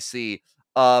NYC.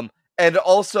 Um and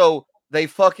also they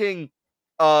fucking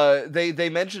they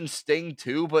mentioned Sting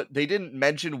too, but they didn't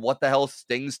mention what the hell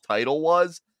Sting's title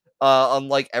was.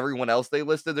 Unlike everyone else they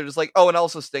listed, they're just like, "Oh, and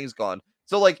also Sting's gone."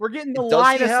 So like, We're getting the does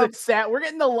line he of have success. We're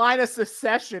getting the line of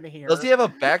secession does he here. have a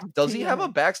back On does he have a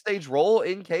TNA. backstage role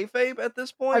in kayfabe at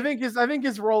this I point? think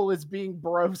his role is being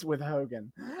bros with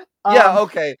Hogan. Yeah, Um,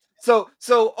 okay. So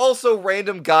also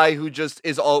random guy who just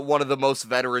is one of the most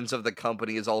veterans of the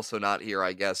company is also not here,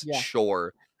 I guess. yeah.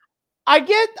 Sure. I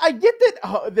get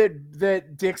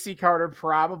that Dixie Carter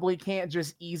probably can't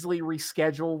just easily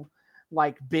reschedule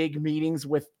like big meetings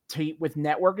with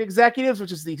network executives,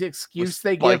 which is the With excuse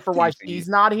they give Spike for why TV. she's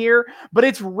not here. But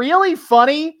it's really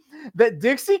funny that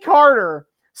Dixie Carter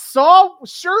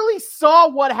surely saw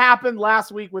what happened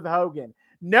last week with Hogan.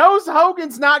 Knows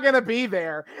Hogan's not going to be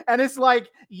there, and it's like,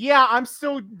 yeah, I'm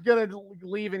still going to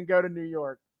leave and go to New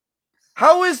York.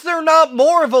 How is there not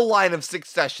more of a line of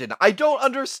succession? I don't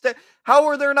understand. How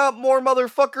are there not more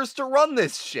motherfuckers to run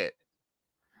this shit?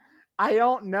 I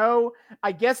don't know.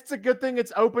 I guess it's a good thing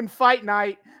it's open fight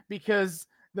night because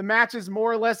the matches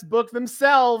more or less book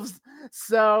themselves.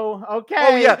 So, Oh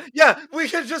okay. yeah, we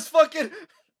can just fucking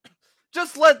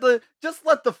just let the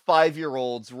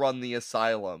 5-year-olds run the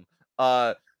asylum.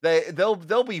 Uh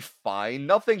they'll be fine.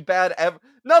 Nothing bad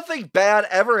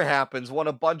ever happens when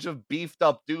a bunch of beefed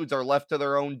up dudes are left to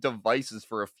their own devices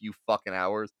for a few fucking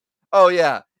hours. Oh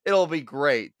yeah, it'll be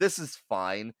great. This is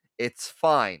fine. It's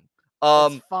fine.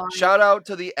 It's fine. Shout out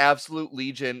to the Absolute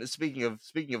Legion. Speaking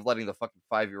of letting the fucking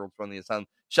 5-year-olds run the asylum.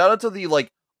 Shout out to the like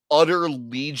utter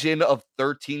legion of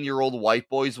 13-year-old white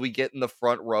boys we get in the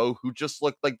front row who just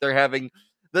look like they're having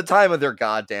the time of their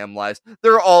goddamn lives.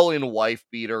 They're all in wife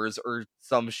beaters or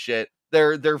some shit.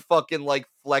 They're fucking like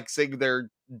flexing their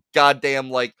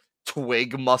goddamn like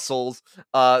twig muscles.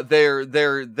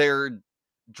 They're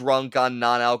drunk on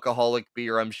non-alcoholic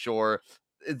beer, I'm sure.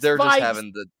 They're just Spike's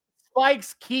having the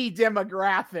Spike's key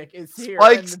demographic is here in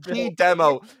Spike's the key building.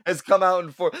 demo has come out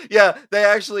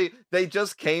they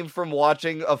just came from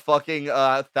watching a fucking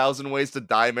 1,000 Ways to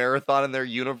Die marathon in their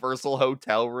Universal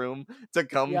hotel room to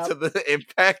come Yep. to the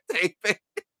Impact taping.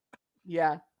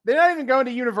 Yeah. They're not even going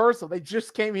to Universal. They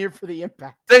just came here for the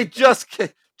Impact. They just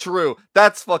true.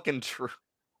 That's fucking true.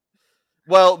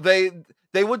 Well, they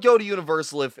would go to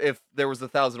Universal if there was a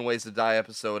 1,000 Ways to Die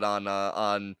episode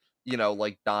on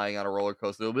like dying on a roller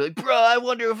coaster. They'll be like, bro, I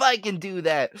wonder if I can do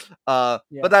that. Yeah.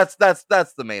 But that's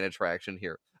the main attraction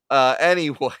here.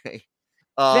 Anyway, James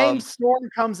um, Storm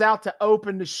comes out to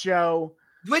open the show.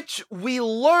 which we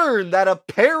learn that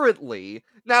apparently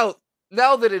now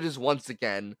that it is once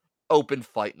again open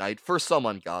fight night for some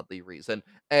ungodly reason,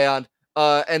 and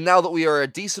now that we are a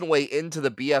decent way into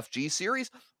the BFG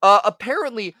series,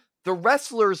 apparently the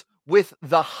wrestlers with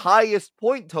the highest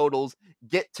point totals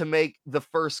get to make the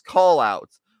first call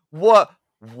outs. What?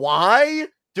 Why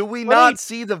do we Let me not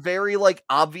see the very like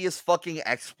obvious fucking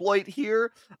exploit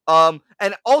here? And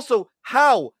also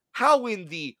how in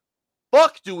the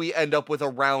fuck do we end up with a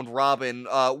round robin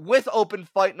with open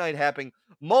fight night happening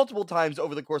multiple times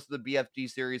over the course of the BFG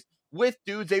series with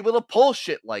dudes able to pull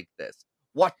shit like this?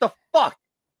 What the fuck?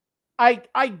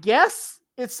 I guess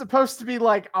it's supposed to be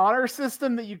like honor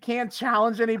system that you can't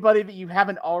challenge anybody that you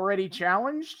haven't already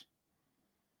challenged.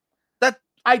 That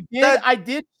I did that I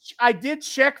did I did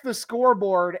check the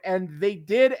scoreboard and they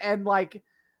did, and like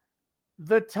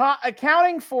the top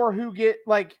accounting for who get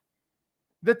like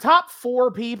the top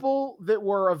 4 people that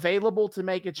were available to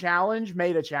make a challenge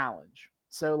made a challenge.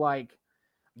 So like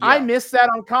I yeah. missed that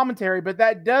on commentary, but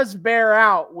that does bear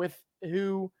out with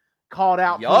who called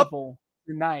out Yup. people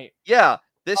tonight. Yeah.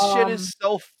 This shit Um is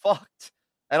so fucked.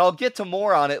 And I'll get to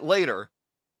more on it later.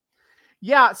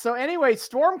 Yeah, so anyway,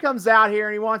 Storm comes out here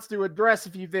and he wants to address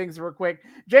a few things real quick.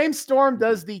 James Storm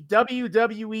does the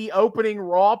WWE opening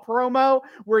Raw promo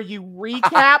where you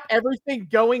recap everything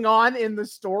going on in the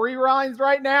storylines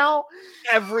right now.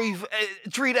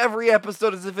 Treat every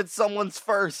episode as if it's someone's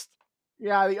first.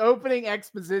 Yeah, the opening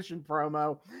exposition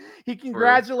promo. He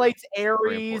congratulates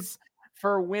Aries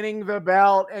for winning the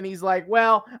belt, and he's like,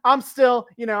 "Well, I'm still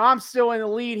in the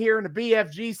lead here in the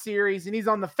BFG series, and he's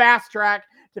on the fast track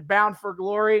to Bound for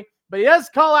Glory." But he does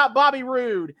call out Bobby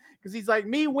Roode because he's like,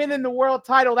 "Me winning the world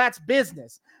title, that's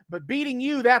business, but beating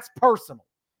you, that's personal."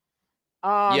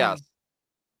 Yes.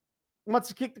 Wants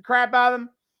to kick the crap out of him.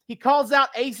 He calls out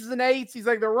aces and eights. He's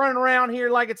like, they're running around here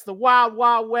like it's the Wild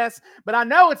Wild West. But I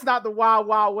know it's not the Wild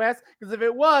Wild West, because if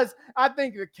it was, I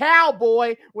think the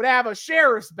cowboy would have a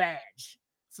sheriff's badge.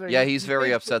 So yeah, he's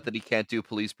very upset that he can't do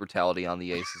police brutality on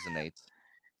the aces and eights.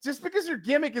 Just because your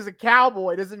gimmick is a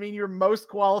cowboy doesn't mean you're most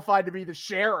qualified to be the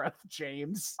sheriff,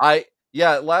 James.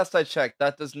 Last I checked,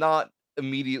 that does not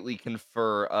immediately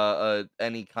confer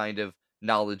any kind of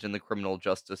knowledge in the criminal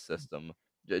justice system,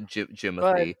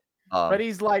 Jimothy. But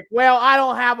he's like, well, I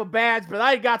don't have a badge, but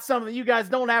I got something that you guys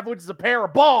don't have, which is a pair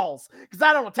of balls, because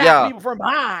I don't attack people from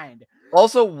behind.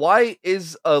 Also, why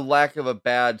is a lack of a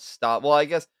badge stop? Well, I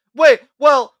guess.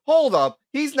 Hold up.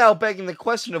 He's now begging the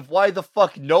question of why the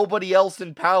fuck nobody else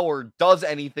in power does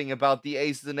anything about the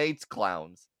aces and eights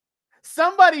clowns.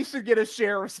 Somebody should get a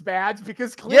sheriff's badge,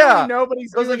 because clearly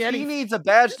nobody's doing anything. If he needs a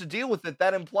badge to deal with it,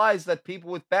 that implies that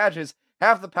people with badges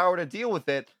have the power to deal with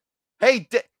it. Hey,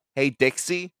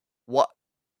 Dixie. What?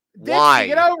 Dixie, why?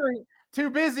 Get over here. Too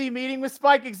busy meeting with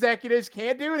Spike executives.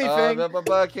 Can't do anything.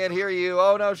 Can't hear you.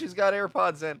 Oh no, she's got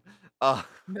AirPods in.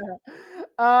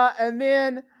 And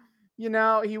then,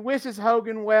 he wishes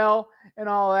Hogan well and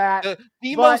all that.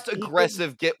 The most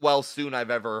aggressive get well soon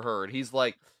I've ever heard. He's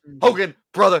like, Hogan,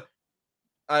 brother.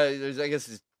 I guess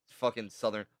he's fucking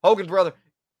Southern. Hogan, brother,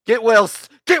 get well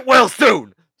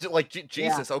soon. Like,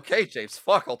 Jesus. Yeah. Okay, James.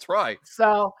 Fuck, I'll try.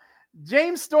 So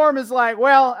James Storm is like,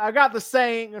 well, I got the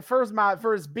saying for the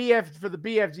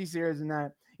BFG series, and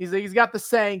that he's got the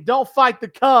saying, don't fight the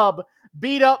cub,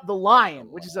 beat up the lion,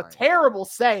 which is a terrible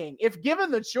saying. If given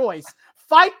the choice,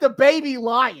 fight the baby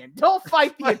lion. Don't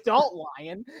fight the adult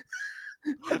lion.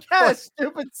 What kind of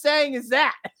stupid saying is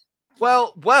that?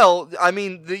 Well, I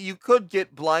mean, you could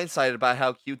get blindsided by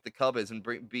how cute the cub is and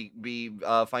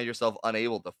find yourself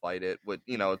unable to fight it. With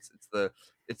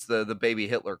it's the baby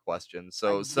Hitler question.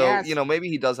 So maybe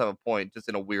he does have a point, just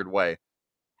in a weird way.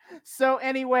 So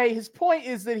anyway, his point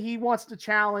is that he wants to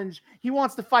challenge. He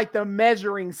wants to fight the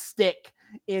measuring stick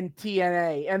in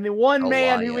TNA, and the one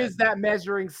man who is that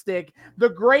measuring stick, the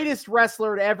greatest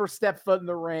wrestler to ever step foot in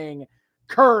the ring,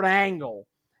 Kurt Angle.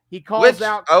 He calls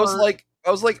out. I was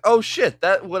like, oh shit,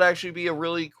 that would actually be a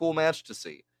really cool match to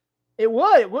see. It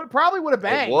would. Probably would have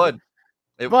banged.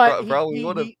 It would. Probably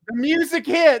would have. The music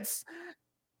hits,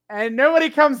 and nobody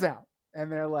comes out. And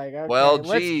they're like, okay, well,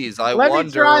 geez, I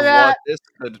wonder what this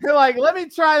could. They're like, let me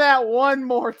try that one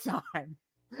more time.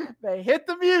 They hit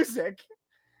the music,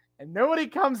 and nobody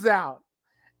comes out.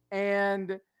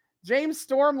 And James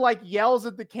Storm yells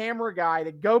at the camera guy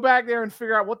to go back there and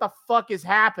figure out what the fuck is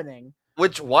happening.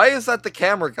 Why is that the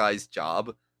camera guy's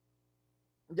job?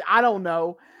 I don't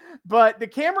know. But the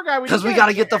camera guy... Because we got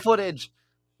to get the footage.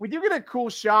 We do get a cool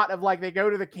shot of they go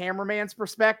to the cameraman's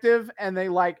perspective, and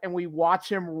and we watch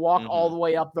him walk all the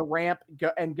way up the ramp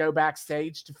and go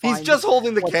backstage to find... He's just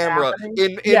holding the camera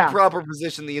in proper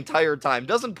position the entire time.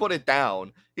 Doesn't put it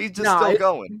down. He's just still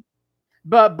going.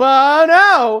 But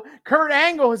no! Kurt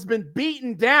Angle has been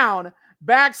beaten down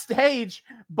backstage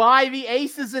by the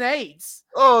aces and eights.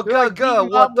 Oh, God,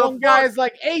 what the fuck? One guy's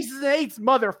like, aces and eights,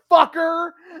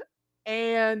 motherfucker!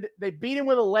 And they beat him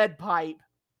with a lead pipe.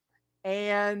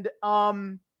 And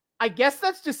I guess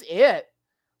that's just it.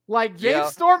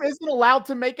 James Storm isn't allowed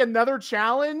to make another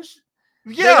challenge.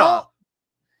 Yeah.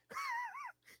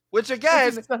 Which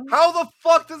again, how the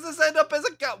fuck does this end up as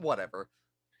a whatever?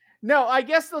 No, I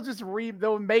guess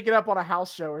they'll make it up on a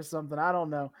house show or something. I don't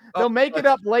know. They'll make it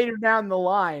up later down the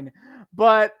line.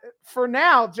 But for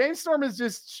now, James Storm is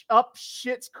just up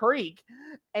Shit's Creek.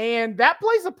 And that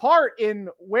plays a part in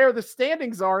where the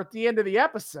standings are at the end of the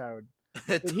episode.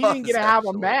 He didn't get to have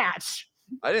a match.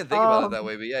 I didn't think about it that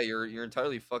way, but yeah, you're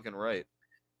entirely fucking right.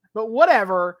 But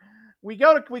whatever. We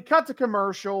cut to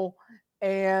commercial.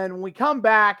 And when we come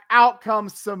back, out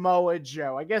comes Samoa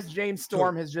Joe. I guess James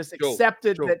Storm has just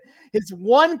accepted that his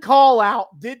one call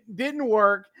out didn't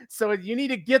work. So you need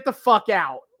to get the fuck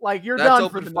out. You're done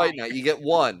for the fight night. You get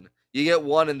one.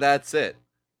 And that's it.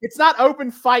 It's not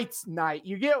open fights night.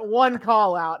 You get one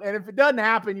call out. And if it doesn't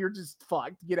happen, you're just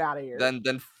fucked. Get out of here. Then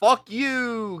fuck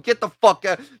you. Get the fuck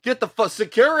out. Get the fuck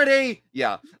security.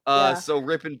 Yeah. So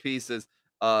rip in pieces.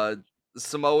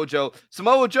 Samoa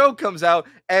Joe comes out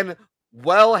and,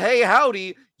 well, hey,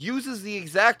 howdy, uses the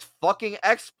exact fucking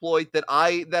exploit that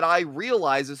I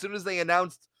realized as soon as they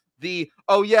announced the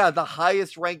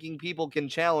highest ranking people can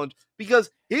challenge, because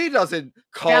he doesn't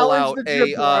call Challenge out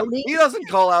the a jabroni. he doesn't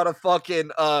call out a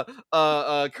fucking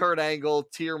Kurt Angle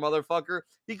tier motherfucker.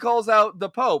 He calls out the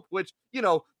Pope, which,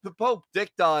 the Pope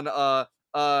dicked on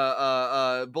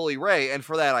Bully Ray, and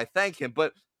for that I thank him.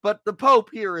 But the Pope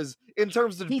here is, in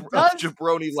terms of, He does.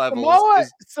 jabroni levels,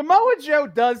 is Samoa Joe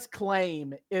does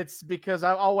claim it's because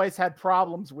I've always had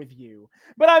problems with you.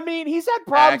 But I mean, he's had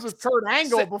problems with X. Kurt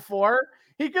Angle before.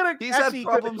 He could have He's had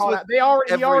problems called with out. He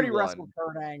already everyone. wrestled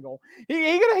Kurt Angle.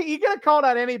 He could have called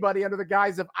out anybody under the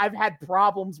guise of I've had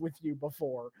problems with you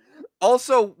before.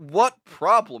 Also, what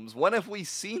problems? When have we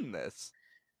seen this?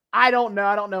 I don't know.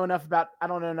 I don't know enough about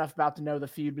to know the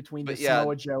feud between But the yeah.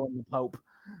 Samoa Joe and the Pope.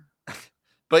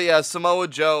 But yeah, Samoa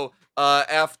Joe,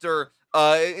 after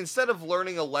instead of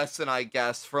learning a lesson, I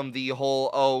guess, from the whole,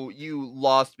 oh, you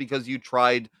lost because you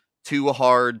tried too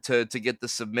hard to get the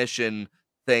submission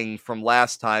thing from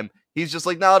last time, he's just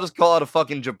like, no, I'll just call out a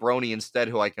fucking jabroni instead,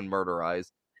 who I can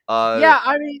murderize. Yeah,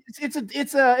 I mean,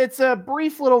 it's a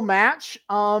brief little match.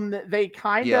 They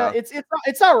kind of Yeah.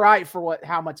 it's all right for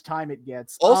how much time it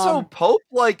gets. Also, Pope,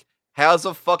 has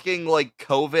a fucking,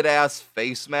 COVID ass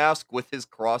face mask with his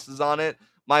crosses on it.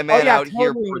 My man out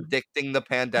here predicting the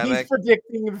pandemic. He's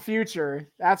predicting the future.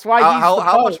 That's why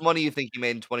How much money do you think he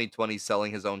made in 2020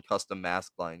 selling his own custom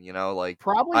mask line?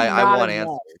 Probably I not want enough.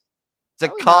 answers. It's a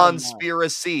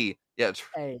conspiracy. Yeah.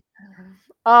 Hey.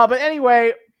 But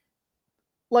anyway,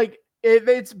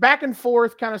 it's back and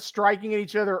forth, kind of striking at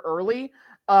each other early.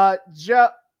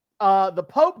 The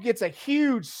Pope gets a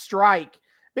huge strike,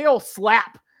 big old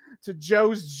slap to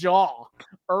Joe's jaw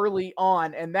early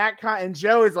on, and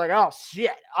Joe is like, "Oh shit!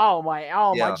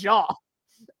 My jaw,"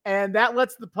 and that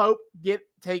lets the Pope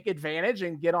take advantage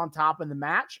and get on top in the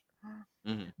match.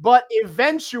 Mm-hmm. But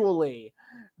eventually,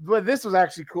 this was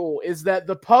actually cool, is that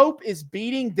the Pope is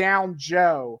beating down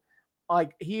Joe.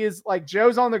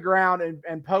 Joe's on the ground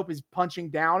and Pope is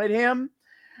punching down at him.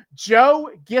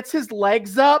 Joe gets his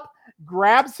legs up,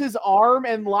 grabs his arm,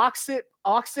 and locks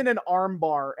in an arm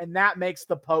bar, and that makes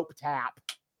the Pope tap.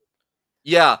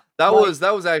 Yeah, that was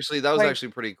actually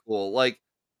pretty cool.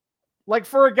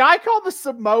 For a guy called the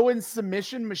Samoan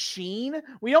Submission Machine,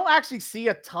 we don't actually see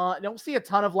a ton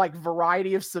of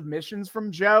variety of submissions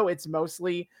from Joe. It's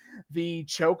mostly the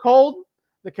chokehold,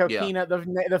 the Coquina,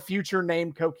 the future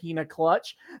named Coquina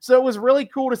clutch. So it was really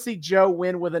cool to see Joe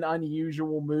win with an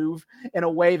unusual move in a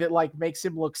way that makes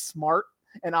him look smart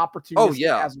and opportunistic. Oh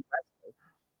yeah, as a wrestler.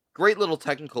 Great little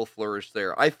technical flourish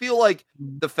there. I feel like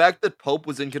the fact that Pope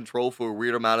was in control for a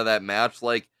weird amount of that match,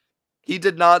 he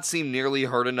did not seem nearly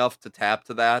hurt enough to tap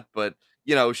to that, but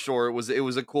sure, it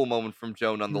was a cool moment from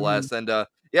Joe nonetheless. Mm-hmm. And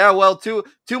yeah, well, too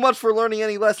much for learning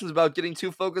any lessons about getting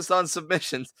too focused on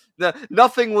submissions.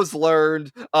 Nothing was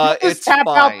learned. It's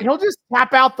fine. He'll just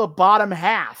tap out the bottom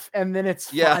half, and then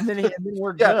it's yeah, fine. And then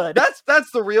we're good.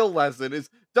 That's the real lesson: is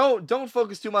don't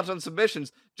focus too much on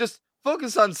submissions. Just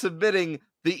focus on submitting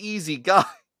the easy guy.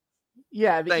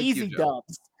 Yeah, the easy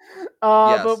dubs.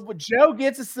 Yes. But Joe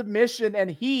gets a submission,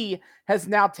 and he has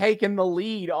now taken the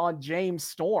lead on James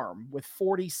Storm with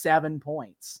 47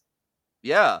 points.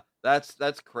 Yeah, that's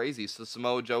crazy. So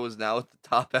Samoa Joe is now at the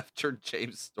top after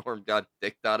James Storm got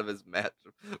dicked out of his match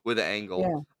with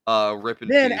Angle. Yeah. Rip in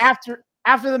then peace.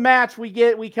 After the match,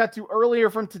 we cut to earlier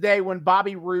from today when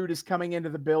Bobby Roode is coming into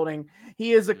the building.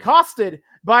 He is accosted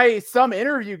by some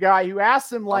interview guy who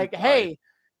asks him, "Hey,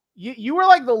 you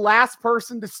were the last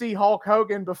person to see Hulk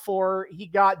Hogan before he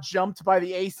got jumped by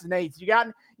the Aces and Eights. You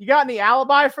got any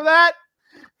alibi for that?"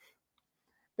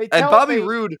 Bobby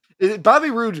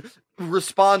Roode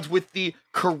responds with the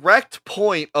correct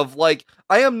point of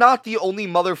I am not the only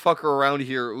motherfucker around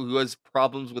here who has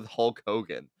problems with Hulk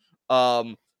Hogan.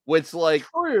 Which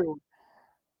true.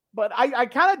 But I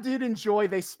kind of did enjoy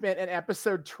they spent an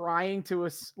episode trying to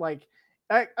it's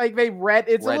a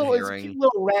cute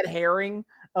little red herring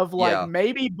of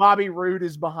maybe Bobby Roode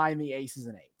is behind the Aces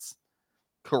and Eights.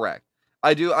 Correct.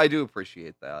 I do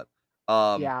appreciate that.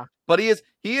 Yeah. But he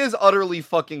is utterly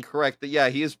fucking correct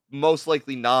that he is most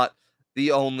likely not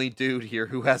the only dude here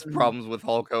who has problems with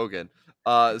Hulk Hogan.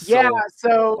 Why are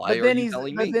you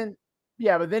telling me?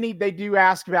 But then they do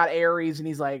ask about Aries, and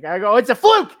he's like, I go, "It's a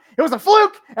fluke. It was a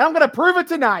fluke, and I'm gonna prove it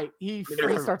tonight." He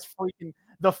starts freaking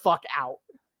the fuck out.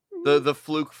 The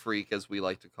fluke freak, as we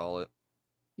like to call it.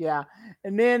 Yeah.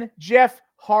 And then Jeff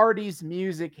Hardy's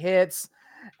music hits.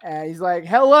 And he's like,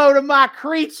 "Hello to my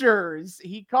creatures."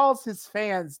 He calls his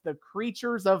fans the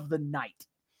creatures of the night.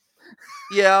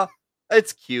 Yeah,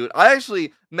 it's cute. I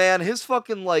actually, man, his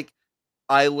fucking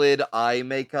eyelid eye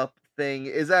makeup thing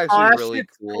is actually really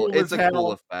cool. It's a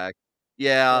cool effect.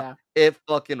 Yeah, it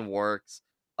fucking works.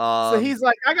 So he's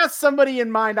like, I got somebody in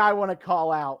mind I want to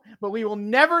call out, but we will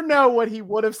never know what he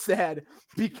would have said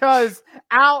because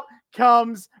out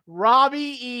comes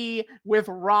Robbie E with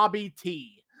Robbie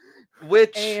T.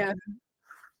 Which And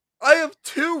I have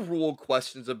two rule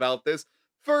questions about this.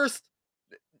 First,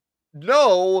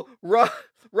 no,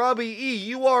 Robbie E,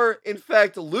 you are in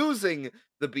fact losing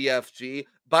the BFG.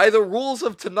 By the rules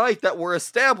of tonight that were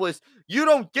established, you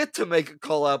don't get to make a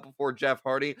call out before Jeff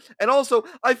Hardy. And also,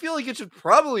 I feel like it should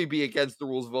probably be against the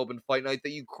rules of open fight night that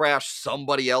you crash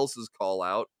somebody else's call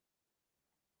out.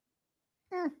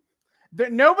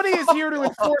 Nobody is here to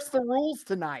enforce the rules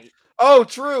tonight. Oh,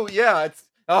 true. Yeah,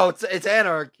 it's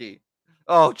anarchy.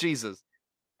 Oh, Jesus.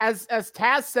 As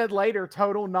Taz said later,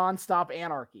 total nonstop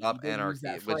anarchy. Stop He did use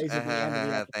that which phrase at the end of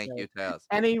the episode. thank you, Taz.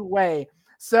 Anyway,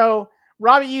 so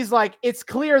Robbie E's like, it's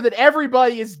clear that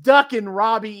everybody is ducking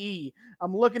Robbie E.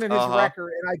 I'm looking at his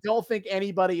record, and I don't think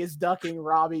anybody is ducking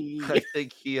Robbie E. I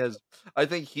think he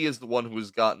is the one who's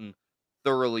gotten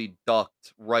thoroughly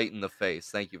ducked right in the face.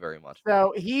 Thank you very much.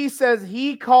 So he says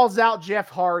he calls out Jeff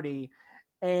Hardy,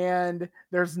 and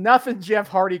there's nothing Jeff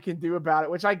Hardy can do about it,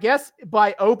 which I guess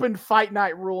by open fight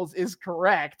night rules is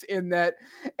correct in that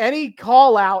any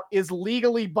call out is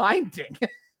legally binding.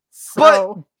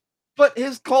 But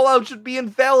his call out should be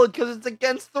invalid because it's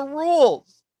against the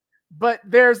rules. But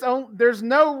there's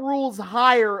no rules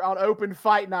higher on open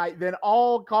fight night than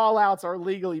all call outs are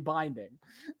legally binding.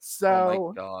 So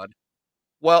oh my God.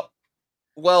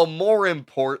 Well, more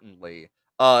importantly,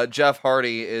 Jeff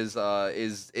Hardy is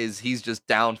he's just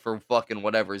down for fucking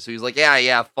whatever. So he's like,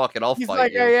 yeah, fuck it, I'll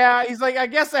fight you. He's like, I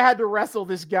guess I had to wrestle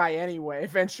this guy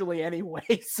eventually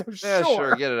anyway. So yeah,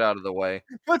 sure, get it out of the way.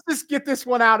 Let's just get this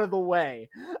one out of the way.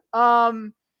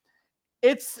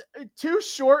 It's too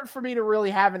short for me to really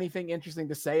have anything interesting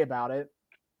to say about it.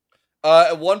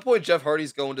 At one point, Jeff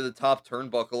Hardy's going to the top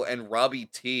turnbuckle, and Robbie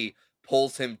T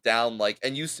pulls him down,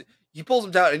 he pulls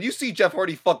him down, and you see Jeff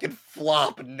Hardy fucking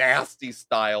flop nasty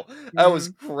style. That was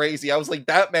crazy. I was like,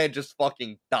 that man just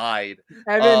fucking died.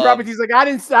 And then Robbie T's like, I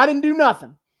didn't do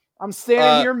nothing. I'm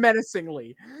standing here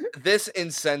menacingly. This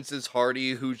incenses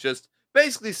Hardy, who just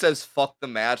basically says fuck the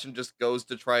match and just goes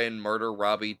to try and murder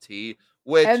Robbie T.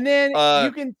 And then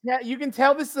you can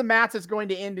tell this is a match that's going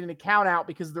to end in a count out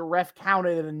because the ref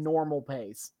counted at a normal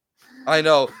pace. I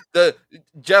know. The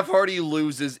Jeff Hardy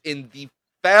loses in the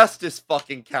fastest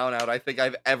fucking count out I think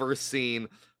I've ever seen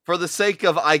for the sake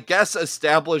of, I guess,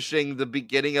 establishing the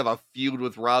beginning of a feud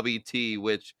with Robbie T,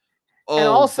 which and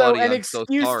also an excuse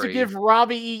to give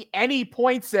Robbie E any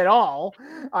points at all,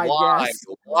 I guess.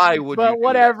 Why would you? But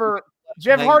whatever.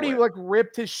 Jeff Hardy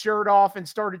ripped his shirt off and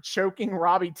started choking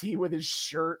Robbie T with his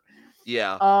shirt.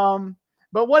 Yeah.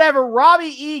 But whatever.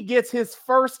 Robbie E gets his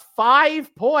first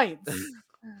 5 points.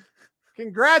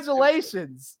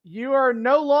 Congratulations. You are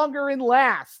no longer in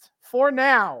last for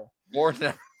now.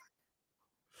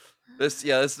 This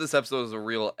episode is a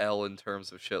real L in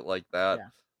terms of shit like that. Yeah.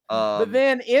 But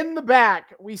then in the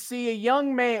back, we see a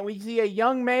young man,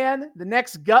 the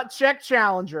next gut check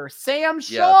challenger, Sam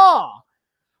Shaw.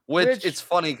 Which it's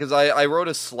funny because I wrote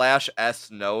a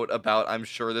 /S note about I'm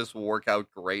sure this will work out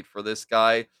great for this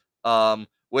guy,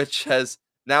 which has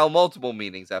now multiple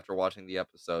meanings after watching the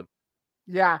episode.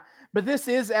 Yeah, but this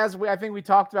is, I think we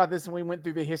talked about this when we went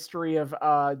through the history of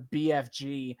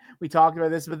BFG. We talked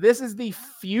about this, but this is the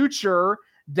future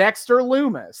Dexter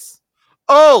Lumis.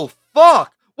 Oh,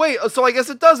 fuck! Wait, so I guess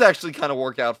it does actually kind of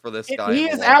work out for this guy. He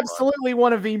is absolutely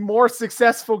one of the more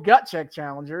successful gut check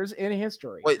challengers in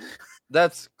history. Wait,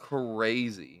 that's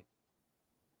crazy.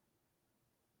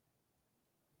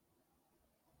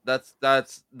 It's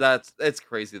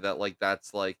crazy that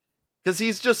that's because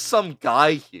he's just some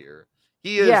guy here.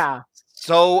 He is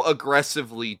so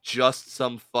aggressively just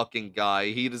some fucking guy.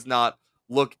 He does not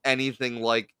look anything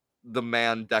like the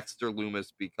man Dexter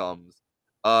Lumis becomes.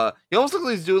 He almost looks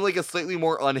like he's doing a slightly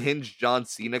more unhinged John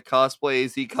Cena cosplay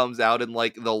as he comes out in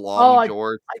the long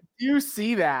jorts. I do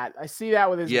see that. I see that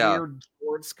with his weird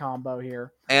jorts combo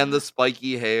here. And the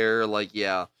spiky hair,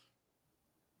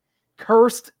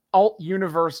 Cursed alt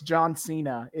universe John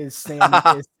Cena is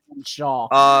Sam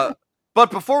Shaw. But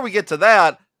before we get to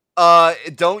that,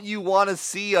 don't you want to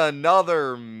see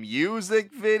another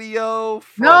music video?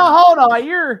 No, hold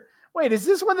on. Wait, is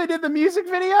this when they did the music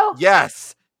video?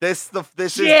 Yes. This is the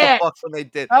fuck when they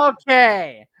did.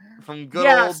 Okay. From good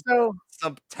old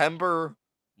September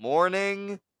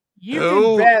morning. You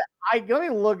can bet. Let me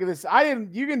look at this.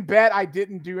 You can bet I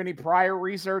didn't do any prior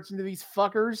research into these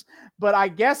fuckers, but I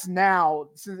guess now,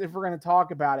 since if we're going to talk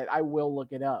about it, I will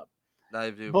look it up. I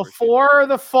do. Before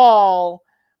the Fall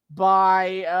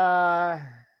by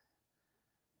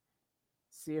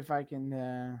see if I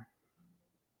can.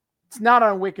 It's not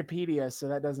on Wikipedia, so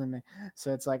that doesn't.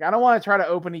 So it's like I don't want to try to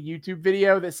open a YouTube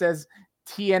video that says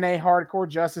TNA Hardcore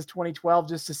Justice 2012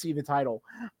 just to see the title.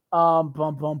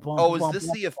 Is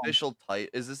this the official title?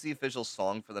 Is this the official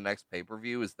song for the next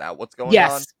pay-per-view? Is that what's going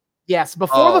on? Yes.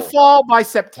 Before the fall by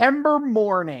September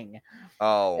morning.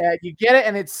 You get it,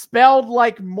 and it's spelled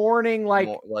like morning, like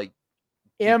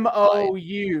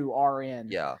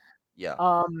MOURN. Yeah.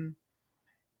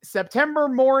 September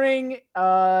morning.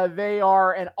 They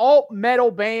are an alt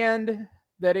metal band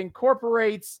that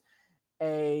incorporates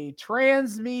a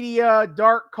transmedia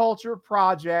dark culture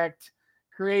project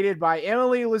created by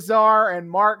Emily Lazar and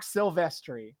Mark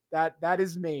Silvestri. That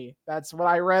is me. That's what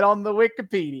I read on the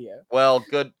Wikipedia. Well,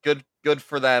 good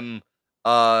for them.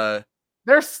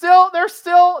 They still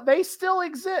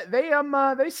exist.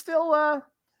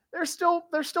 They're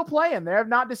still playing. They have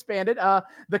not disbanded.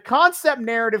 The concept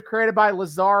narrative created by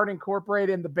Lazard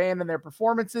incorporated in the band and their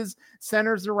performances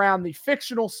centers around the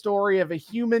fictional story of a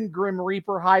human Grim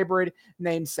Reaper hybrid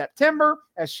named September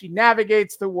as she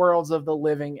navigates the worlds of the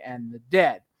living and the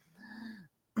dead.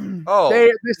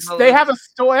 They have a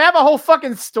story. They have a whole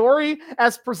fucking story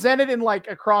as presented in like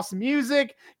across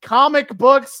music, comic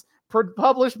books,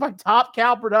 published by Top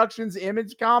Cow Productions,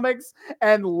 Image Comics,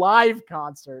 and live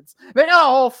concerts. They got a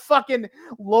whole fucking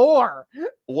lore.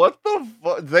 What the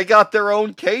fuck? They got their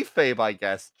own kayfabe, I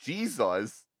guess.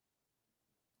 Jesus.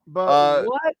 But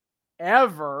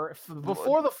whatever.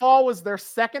 Before the Fall was their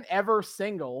second ever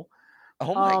single.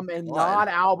 And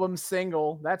non-album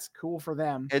single. That's cool for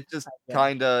them. But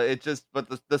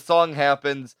the song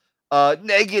happens.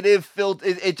 Negative filter.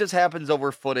 It just happens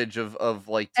over footage of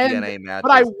like TNA matches.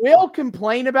 But I will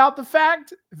complain about the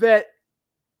fact that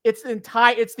it's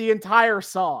the entire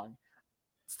song.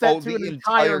 Set to an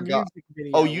entire music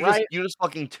video. You just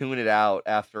fucking tune it out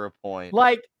after a point.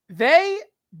 Like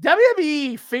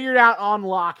WWE figured out on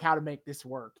lock how to make this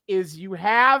work. Is you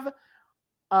have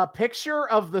a picture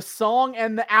of the song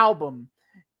and the album,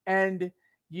 and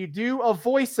you do a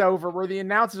voiceover where the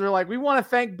announcers are like, we want to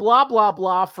thank blah, blah,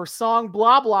 blah for song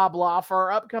blah, blah, blah for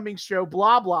our upcoming show,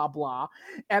 blah, blah, blah.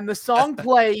 And the song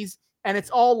plays, and it's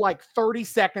all like 30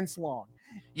 seconds long.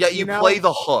 Yeah, you play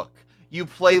the hook. You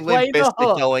play Limp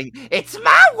Bizkit going, it's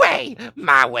my way,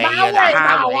 my way,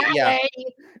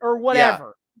 or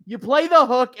whatever. Yeah. You play the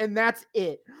hook, and that's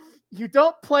it. You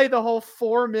don't play the whole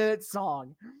 4-minute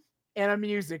song in a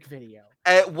music video.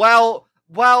 While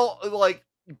like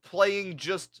playing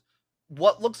just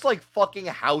what looks like fucking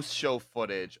house show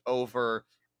footage over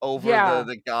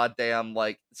the goddamn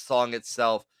like song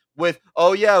itself with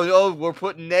we're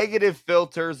putting negative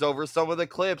filters over some of the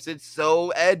clips. It's so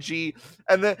edgy.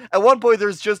 And then at one point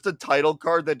there's just a title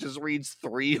card that just reads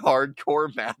 3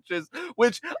 hardcore matches,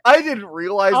 which I didn't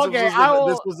realize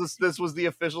this was the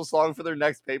official song for their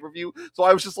next pay-per-view. So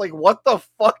I was just like, what the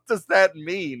fuck does that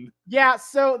mean? Yeah,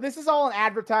 so this is all an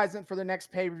advertisement for the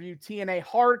next pay-per-view, TNA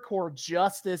Hardcore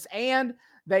Justice, and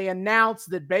they announced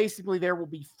that basically there will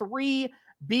be 3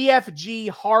 BFG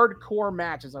hardcore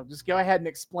matches. I'll just go ahead and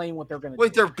explain what they're going to do.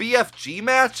 Wait, they're BFG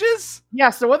matches?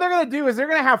 Yeah, so what they're going to do is they're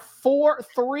going to have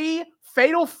 3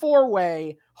 fatal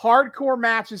 4-way hardcore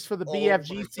matches for the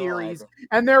BFG series,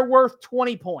 and they're worth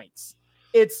 20 points.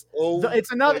 It's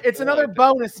another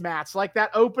bonus match like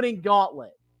that opening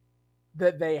gauntlet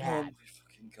that they had. Oh my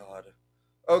fucking god.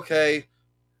 Okay.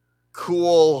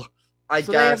 Cool. I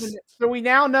guess. So we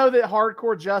now know that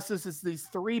Hardcore Justice is these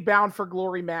 3 Bound for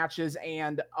Glory matches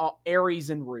and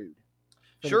Aries and Roode.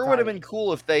 Sure would have been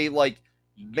cool if they like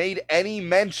made any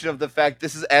mention of the fact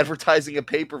this is advertising a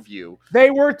pay-per-view.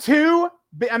 They were 2.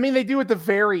 I mean, they do at the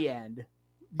very end.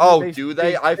 Do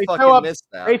they? I fucking missed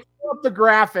that. They threw up the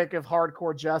graphic of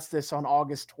Hardcore Justice on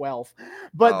August 12th,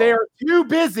 but they are too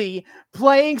busy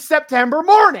playing September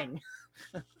morning.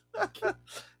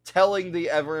 Telling the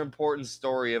ever-important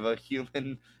story of a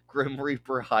human Grim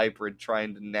Reaper hybrid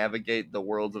trying to navigate the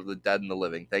worlds of the dead and the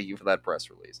living. Thank you for that press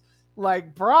release.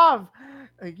 Like, bruv,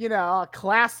 a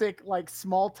classic, like,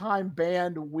 small-time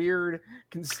band, weird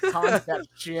concept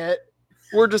shit.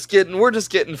 We're just getting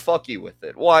fucky with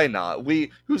it. Why not?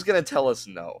 Who's gonna tell us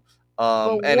no?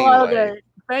 Anyway.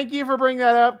 Thank you for bringing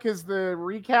that up, because the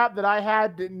recap that I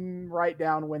had didn't write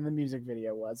down when the music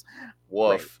video was.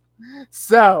 Woof. Great.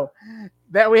 So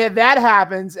that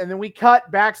happens, and then we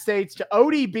cut backstage to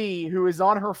ODB, who is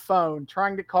on her phone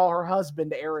trying to call her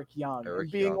husband Eric Young,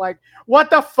 like,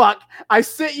 "What the fuck? I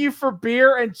sent you for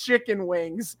beer and chicken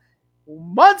wings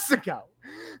months ago.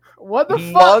 What the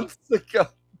fuck?" Months ago.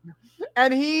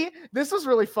 And this was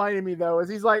really funny to me though, is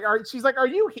she's like, are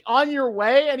you on your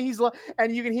way? And he's like,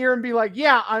 and you can hear him be like,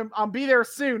 yeah, I'll be there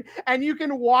soon. And you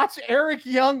can watch Eric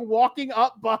Young walking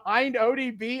up behind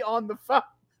ODB on the phone.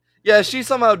 Yeah, she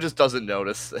somehow just doesn't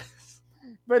notice this.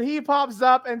 But he pops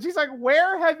up and she's like,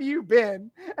 where have you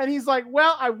been? And he's like,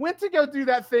 well, I went to go do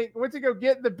that thing, went to go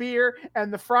get the beer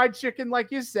and the fried chicken,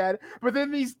 like you said. But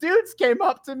then these dudes came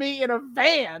up to me in a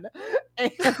van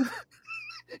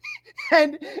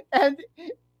and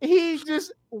he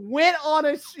just went on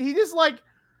he just like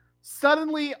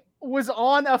suddenly was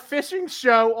on a fishing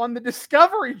show on the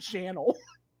Discovery Channel.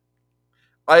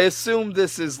 I assume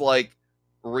this is like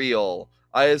real.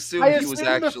 I assume he was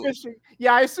actually.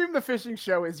 I assume the fishing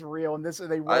show is real, and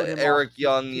they wrote him Eric off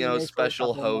Young, TNA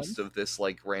special host of this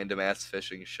like random ass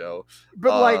fishing show.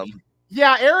 But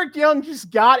Eric Young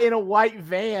just got in a white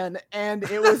van, and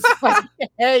it was like,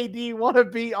 hey, do you want to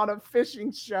be on a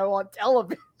fishing show on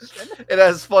television? It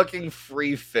has fucking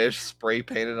free fish spray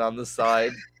painted on the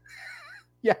side.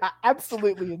 Yeah,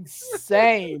 absolutely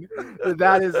insane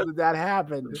that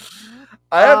happened.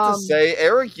 I have to say,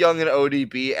 Eric Young and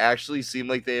ODB actually seem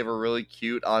like they have a really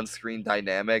cute on-screen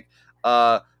dynamic,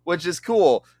 which is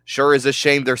cool. Sure is a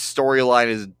shame their storyline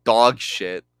is dog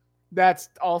shit. That's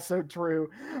also true.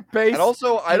 And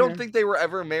also, I don't think they were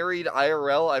ever married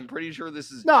IRL. I'm pretty sure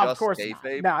this is just of course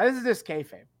kayfabe. No, this is just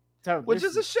kayfabe. Totally. Which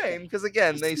is a shame, because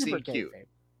again, they seem cute.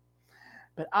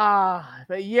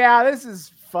 But yeah, this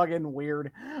is fucking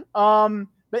weird.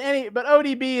 But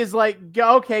ODB is like,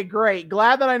 okay, great.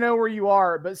 Glad that I know where you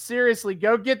are, but seriously,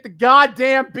 go get the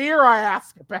goddamn beer I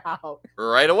asked about.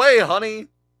 Right away, honey.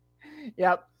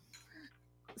 Yep.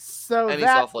 So and he's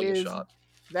off like a shot.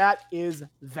 That is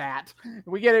that.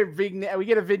 We get a vignette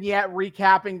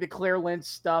recapping the Claire Lynch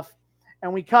stuff,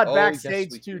 and we cut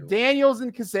backstage to Daniels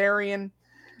and Kazarian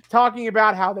talking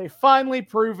about how they finally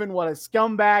proven what a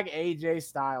scumbag AJ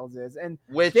Styles is, and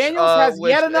Daniels has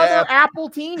yet another apple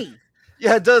teeny.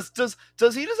 Yeah, does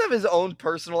he just have his own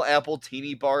personal apple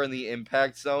teeny bar in the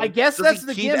Impact Zone? I guess that's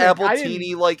the gimmick. Keep apple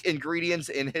teeny like ingredients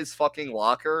in his fucking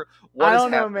locker. I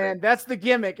don't know, man. That's the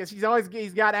gimmick. Is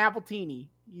he's got apple teeny.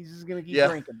 He's just gonna keep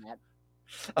drinking that.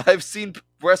 I've seen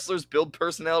wrestlers build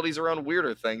personalities around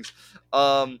weirder things.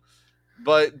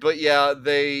 But yeah,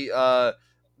 they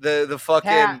the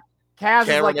fucking Kaz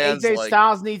is like AJ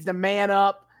Styles needs to man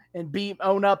up and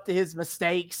own up to his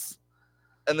mistakes.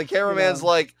 And the cameraman's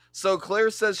like, so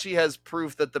Claire says she has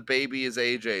proof that the baby is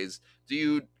AJ's. Do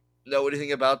you know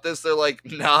anything about this? They're like,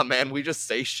 nah, man, we just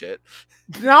say shit.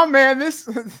 No, man,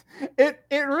 it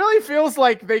really feels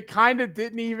like they kind of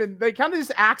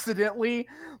just accidentally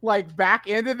like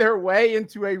back-ended their way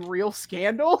into a real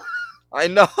scandal. I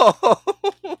know.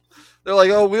 They're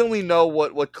like, oh, we only know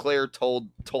what Claire told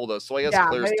us, so I guess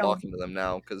Claire's talking to them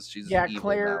now because she's evil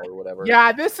Claire, now or whatever.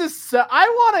 Yeah, this is so.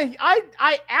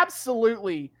 I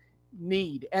absolutely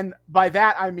need, and by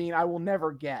that I mean I will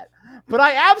never get, but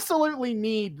I absolutely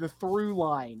need the through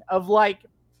line of like,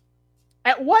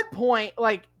 at what point,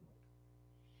 like,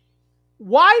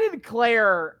 why did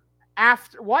Claire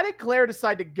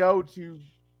decide to go to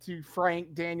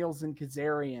Frank, Daniels, and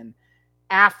Kazarian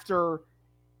after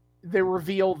the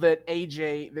reveal that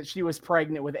she was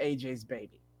pregnant with AJ's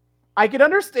baby? I could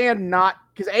understand not,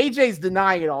 because AJ's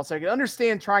denying it all, so I could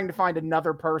understand trying to find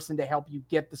another person to help you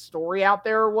get the story out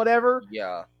there or whatever.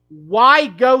 Yeah. Why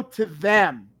go to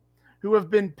them, who have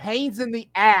been pains in the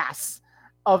ass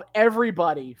of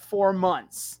everybody for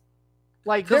months?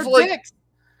 Like, they're dicks.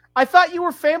 I thought you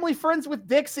were family friends with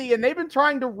Dixie, and they've been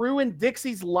trying to ruin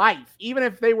Dixie's life, even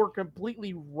if they were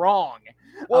completely wrong.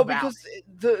 Well, because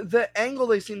the angle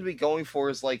they seem to be going for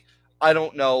is like, I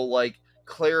don't know, like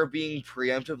Claire being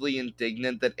preemptively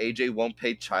indignant that AJ won't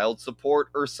pay child support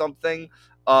or something.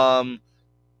 But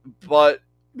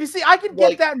you see, I could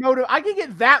get that motive. I could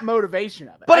get that motivation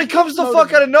of it. But it comes the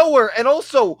fuck out of nowhere. And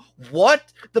also,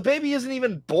 what? The baby isn't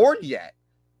even born yet.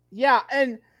 Yeah,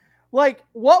 and like,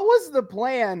 what was the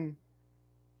plan?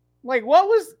 Like,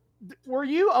 were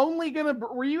you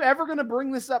ever gonna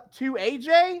bring this up to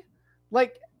AJ?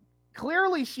 Like,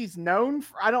 clearly she's known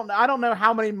for, I don't know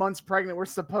how many months pregnant we're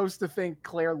supposed to think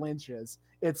Claire Lynch is.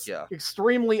 It's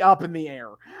extremely up in the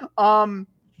air.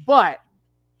 But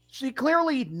she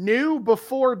clearly knew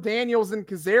before Daniels and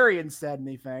Kazarian said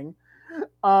anything.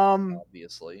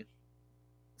 Obviously.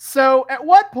 So at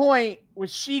what point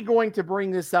was she going to bring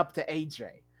this up to AJ?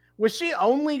 Was she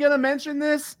only going to mention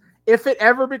this if it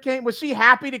ever became, was she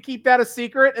happy to keep that a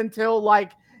secret until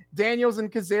like Daniels and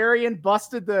Kazarian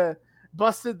busted the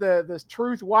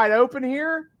truth wide open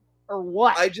here, or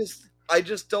what? I just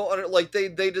don't like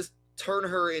they just turn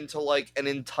her into like an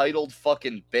entitled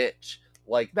fucking bitch.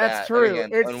 like That's that. true.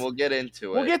 And again, and we'll get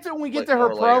into it. We'll get to when we get to her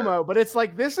promo, but it's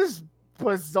like this is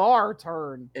bizarre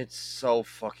turn. It's so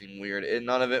fucking weird.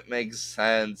 None of it makes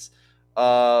sense.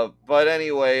 But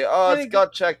anyway, it's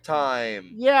gut check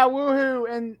time. Yeah, woohoo!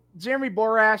 And Jeremy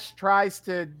Borash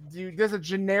does a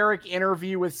generic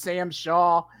interview with Sam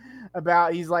Shaw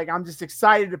about he's like, I'm just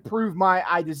excited to prove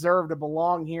I deserve to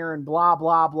belong here and blah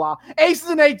blah blah. Aces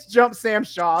and Eights jump Sam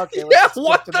Shaw. Okay, yeah,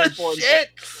 what the shit?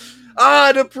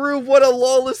 To prove what a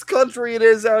lawless country it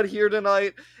is out here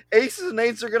tonight. Aces and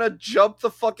Eights are gonna jump the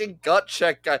fucking gut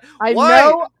check guy.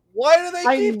 Why do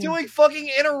they keep doing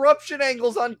fucking interruption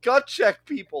angles on gut check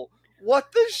people? What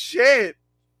the shit?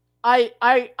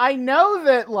 I know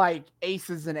that like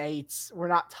Aces and Eights, we're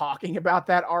not talking about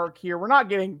that arc here. We're not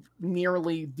getting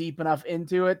nearly deep enough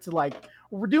into it to like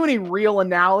we're doing any real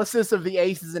analysis of the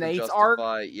Aces and Eights arc.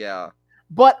 Yeah.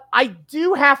 But I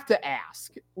do have to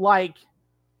ask, like,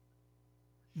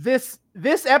 this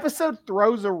episode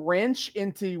throws a wrench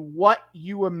into what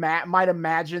you might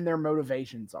imagine their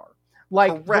motivations are.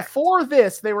 Like, before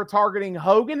this, they were targeting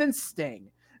Hogan and Sting,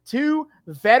 two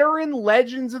veteran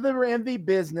legends of the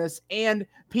business and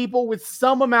people with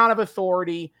some amount of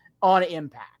authority on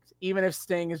Impact, even if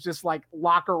Sting is just like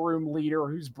locker room leader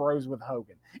who's bros with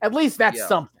Hogan. At least that's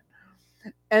something.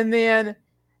 And then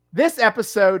this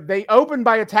episode, they open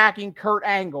by attacking Kurt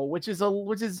Angle, which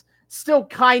is still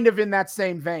kind of in that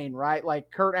same vein, right? Like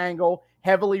Kurt Angle,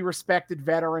 heavily respected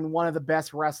veteran, one of the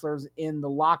best wrestlers in the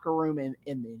locker room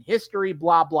in history,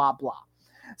 blah, blah, blah.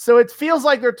 So it feels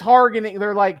like they're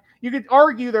you could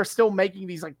argue they're still making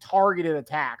these like targeted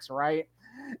attacks, right?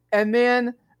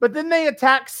 But then they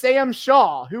attack Sam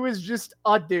Shaw, who is just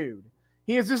a dude.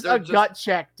 He is just gut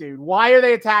check dude. Why are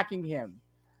they attacking him?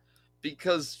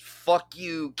 Because fuck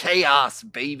you, chaos,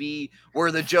 baby. We're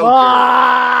the Joker.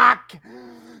 Fuck!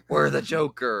 We're the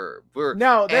Joker. We're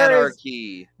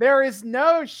anarchy. There is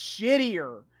no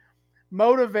shittier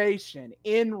motivation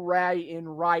in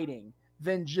writing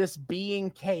than just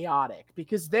being chaotic,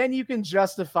 because then you can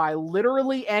justify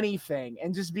literally anything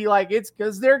and just be like, it's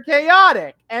because they're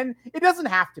chaotic. And it doesn't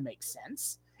have to make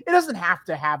sense. It doesn't have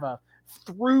to have a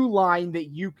through line that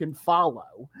you can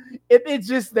follow. They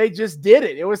just did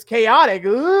it. It was chaotic.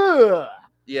 Ugh.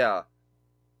 Yeah.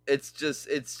 It's just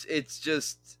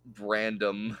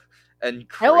random and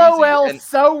crazy. LOL,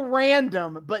 so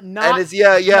random, but not. And it's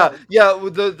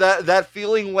that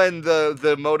feeling when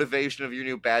the motivation of your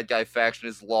new bad guy faction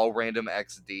is lol random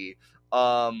XD.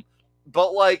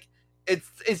 But like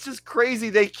it's just crazy.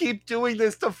 They keep doing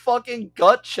this to fucking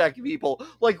gut check people.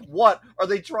 Like, what are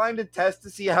they trying to test to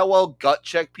see how well gut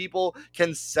check people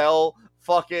can sell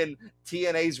fucking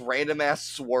TNA's random ass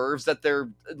swerves that they're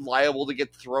liable to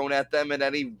get thrown at them at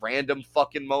any random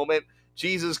fucking moment?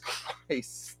 Jesus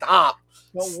Christ, stop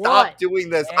doing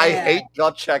this. Yeah. I hate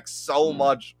gut checks so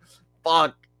much.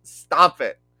 Fuck, stop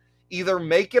it. Either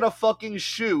make it a fucking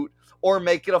shoot or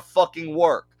make it a fucking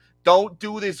work. Don't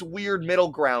do this weird middle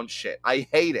ground shit. I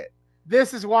hate it.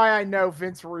 This is why I know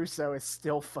Vince Russo is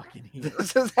still fucking here.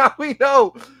 This is how we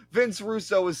know Vince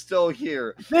Russo is still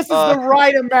here. This is the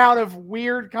right amount of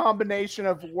weird combination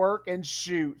of work and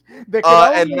shoot.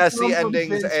 And messy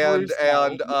endings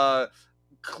and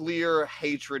clear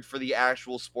hatred for the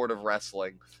actual sport of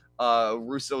wrestling.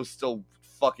 Russo's still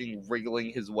fucking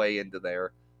wriggling his way into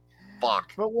there.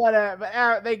 Fuck. But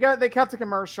whatever. They cut the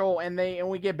commercial, and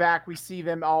we get back. We see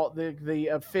them all, the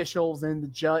officials and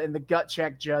the gut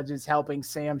check judges helping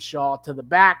Sam Shaw to the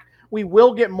back. We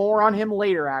will get more on him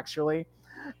later, actually.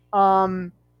 Oh,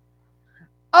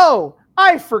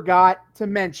 I forgot to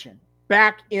mention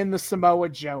back in the Samoa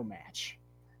Joe match,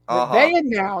 they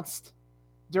announced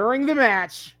during the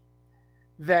match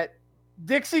that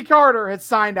Dixie Carter had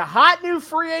signed a hot new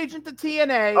free agent to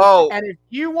TNA. Oh. And if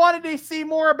you wanted to see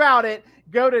more about it,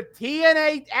 go to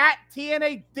TNA at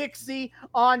TNA Dixie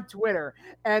on Twitter.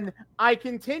 And I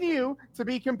continue to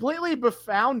be completely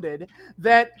befounded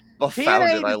that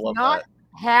TNA does not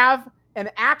have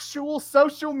an actual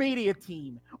social media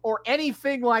team or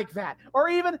anything like that, or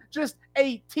even just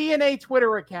a TNA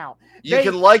Twitter account. You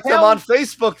can like them on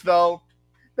Facebook, though.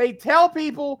 They tell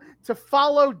people to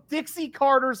follow Dixie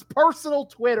Carter's personal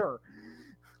Twitter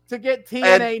to get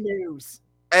TNA news.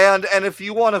 And if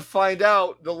you want to find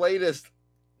out the latest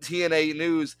TNA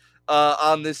news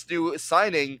on this new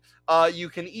signing, you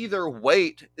can either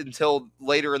wait until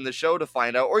later in the show to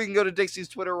find out, or you can go to Dixie's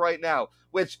Twitter right now,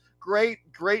 which great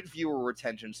viewer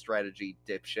retention strategy,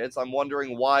 dipshits. I'm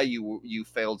wondering why you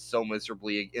failed so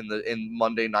miserably in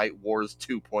Monday Night Wars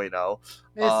 2.0.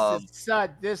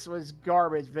 This was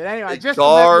garbage. But anyway, I just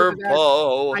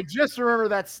remember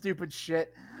that stupid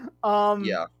shit.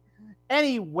 Yeah.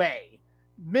 Anyway,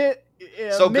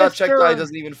 So gut check guy Mr.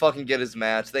 doesn't even fucking get his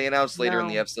match. They announced later in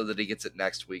the No. episode that he gets it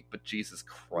next week, but Jesus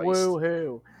Christ.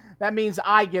 Woohoo. That means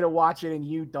I get to watch it and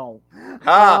you don't.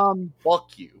 Ha!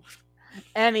 Fuck you.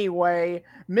 Anyway,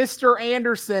 Mr.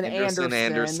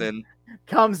 Anderson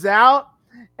comes out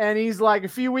and he's like, a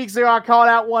few weeks ago, I called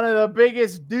out one of the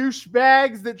biggest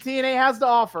douchebags that TNA has to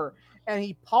offer. And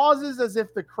he pauses as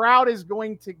if the crowd is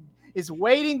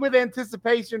waiting with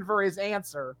anticipation for his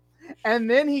answer. And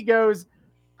then he goes,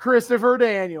 Christopher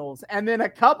Daniels. And then a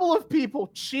couple of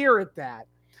people cheer at that.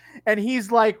 And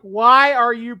he's like, why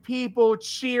are you people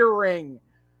cheering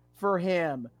for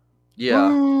him? Yeah.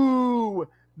 Boo!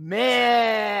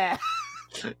 Meh.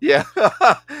 Yeah.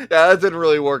 That didn't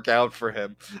really work out for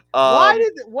him. I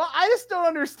just don't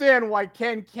understand why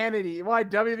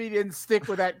WWE didn't stick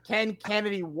with that Ken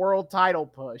Kennedy world title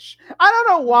push. I don't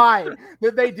know why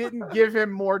that they didn't give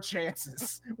him more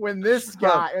chances when this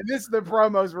guy, and this is the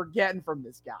promos we're getting from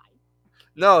this guy.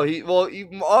 No,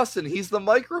 Austin, he's the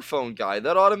microphone guy.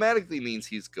 That automatically means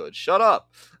he's good. Shut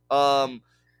up.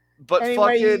 But anyway,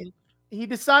 fucking... He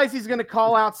decides he's going to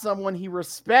call out someone he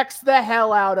respects the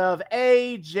hell out of,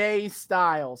 AJ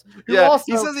Styles. He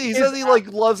says he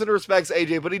like loves and respects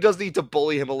AJ, but he does need to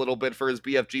bully him a little bit for his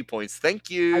BFG points. Thank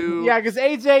you. Because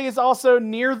AJ is also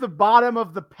near the bottom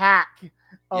of the pack.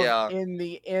 Again,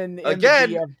 the hitting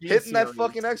series. that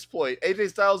fucking exploit. AJ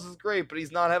Styles is great, but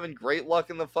he's not having great luck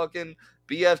in the fucking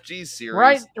BFG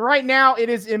series. Right now, it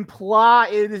is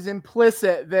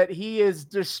implicit that he is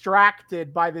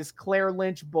distracted by this Claire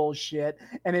Lynch bullshit,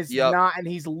 and and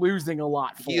he's losing a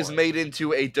lot. He is made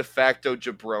into a de facto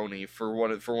jabroni for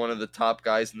one of the top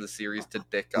guys in the series to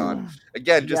dick on.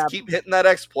 Again, just keep hitting that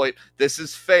exploit. This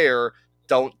is fair.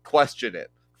 Don't question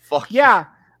it. Fuck yeah.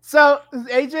 So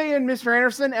AJ and Mr.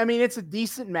 Anderson, I mean, it's a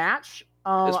decent match.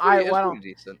 It's pretty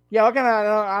decent. Yeah,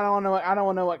 I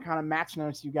don't know what kind of match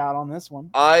notes you got on this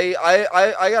one. I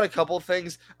got a couple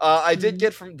things. I did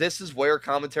get from this is where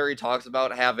commentary talks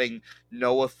about having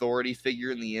no authority figure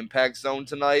in the Impact Zone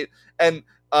tonight, and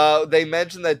they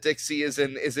mentioned that Dixie is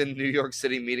in New York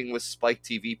City meeting with Spike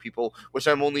TV people, which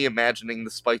I'm only imagining the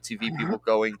Spike TV people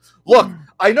going, look,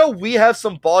 I know we have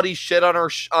some bawdy shit on our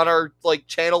like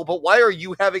channel, but why are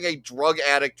you having a drug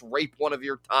addict rape one of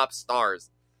your top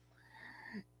stars?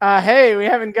 Hey, we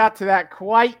haven't got to that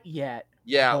quite yet.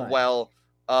 Yeah, well,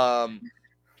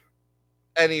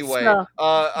 anyway,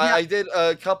 I did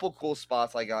a couple cool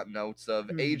spots I got notes of.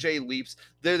 AJ leaps.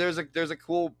 There's a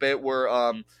cool bit where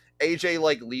AJ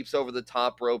like leaps over the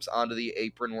top ropes onto the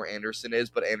apron where Anderson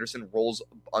is, but Anderson rolls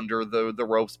under the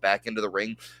ropes back into the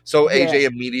ring. So AJ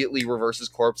immediately reverses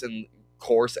course and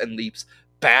leaps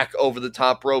back over the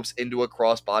top ropes into a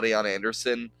crossbody on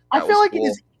Anderson. I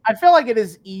feel like it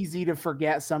is easy to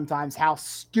forget sometimes how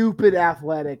stupid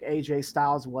athletic AJ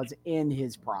Styles was in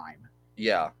his prime.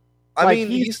 Yeah. I mean,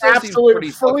 he's absolute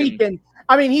freaking.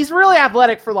 I mean, he's really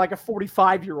athletic for like a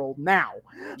 45-year-old now.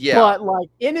 Yeah. But like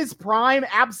in his prime,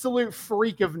 absolute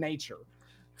freak of nature.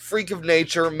 Freak of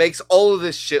nature makes all of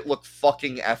this shit look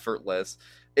fucking effortless.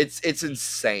 It's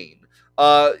insane.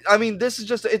 I mean, this is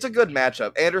it's a good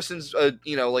matchup. Anderson's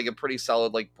like a pretty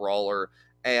solid like brawler.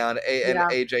 And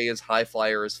AJ is high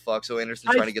flyer as fuck, so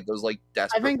Anderson's trying to get those like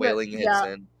desperate wailing hits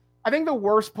in. I think the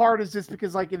worst part is just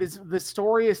because like the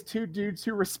story is two dudes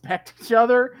who respect each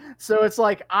other, so it's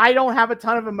like I don't have a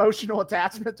ton of emotional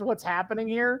attachment to what's happening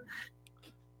here.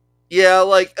 Yeah,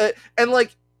 like and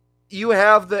like you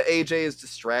have the AJ is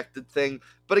distracted thing,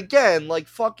 but again, like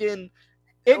fucking.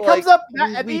 It comes up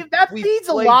that feeds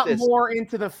a lot more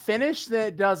into the finish than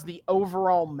it does the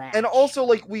overall match. And also,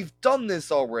 like, we've done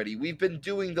this already. We've been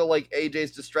doing the like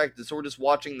AJ's distracted, so we're just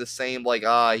watching the same like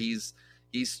he's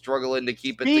struggling to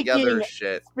keep it together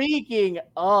shit. Speaking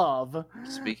of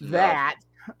that,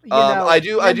 I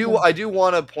do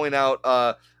want to point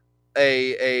out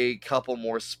a couple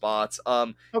more spots.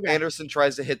 Okay. Anderson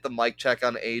tries to hit the mic check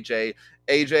on AJ.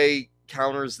 AJ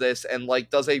counters this and like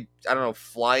does a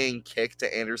flying kick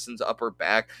to Anderson's upper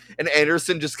back, and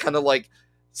Anderson just kind of like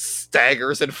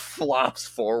staggers and flops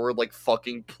forward like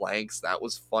fucking planks. That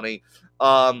was funny.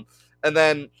 And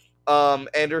then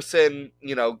Anderson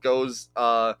goes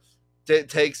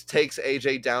takes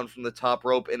AJ down from the top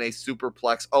rope in a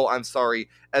superplex. Oh, I'm sorry,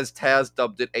 as Taz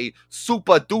dubbed it, a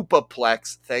super duper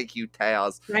plex. Thank you,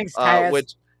 Taz. Thanks, Taz.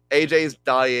 Which AJ's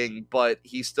dying, but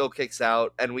he still kicks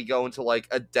out, and we go into like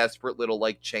a desperate little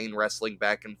like chain wrestling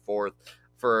back and forth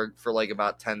for like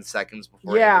about 10 seconds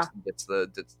before Anderson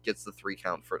gets the 3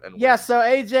 count for it. And wins. So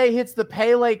AJ hits the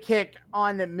Pele kick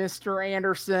on Mr.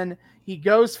 Anderson. He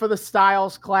goes for the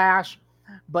Styles Clash,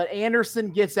 but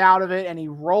Anderson gets out of it and he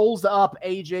rolls up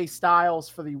AJ Styles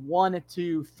for the 1,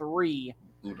 2, 3.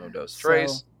 Uno, dos, So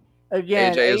tres.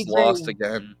 again, AJ is lost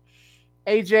again.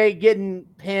 AJ getting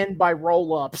pinned by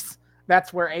roll-ups.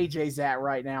 That's where AJ's at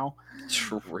right now.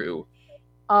 True.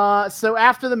 So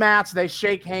after the match, they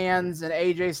shake hands, and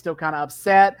AJ's still kind of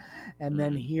upset. And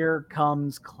then here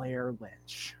comes Claire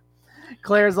Lynch.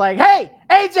 Claire's like, "Hey,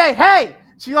 AJ, hey!"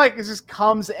 She like just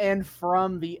comes in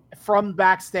from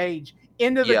backstage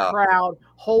into the crowd,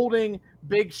 holding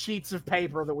big sheets of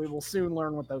paper that we will soon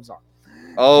learn what those are.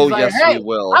 Oh, she's like, yes, "Hey, we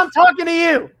will. I'm talking to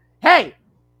you. Hey,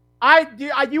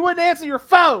 you wouldn't answer your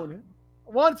phone.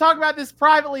 I want to talk about this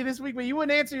privately this week, but you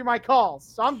wouldn't answer my calls,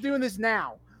 so I'm doing this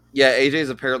now." Yeah, AJ's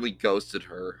apparently ghosted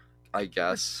her, I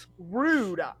guess.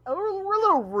 Rude. We're a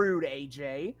little rude,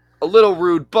 AJ. A little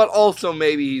rude, but also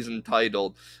maybe he's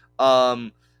entitled.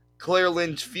 Claire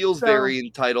Lynch feels very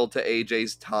entitled to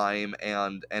AJ's time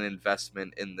and an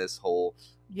investment in this whole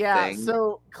thing.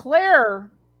 So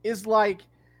Claire is like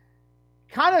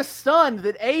kind of stunned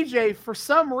that AJ, for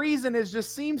some reason,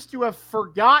 just seems to have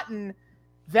forgotten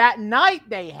that night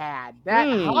they had. That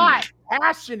hot,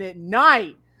 passionate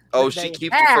night. Oh, she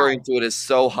keeps referring to it as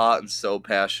so hot and so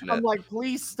passionate. I'm like,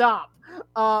 please stop.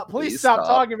 Please stop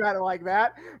talking about it like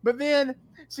that. But then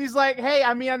she's like, "Hey,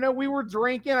 I mean, I know we were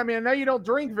drinking. I mean, I know you don't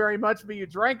drink very much, but you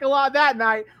drank a lot that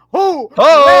night."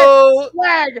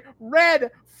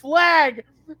 Red flag.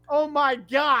 Oh my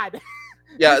God.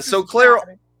 Yeah, so Claire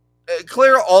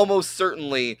almost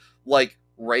certainly like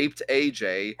raped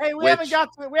AJ. Hey, we haven't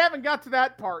got to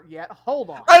that part yet.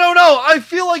 Hold on. I don't know. I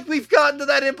feel like we've gotten to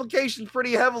that implication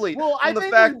pretty heavily. Well, I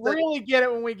think we really get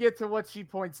it when we get to what she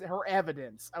points her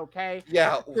evidence. Okay.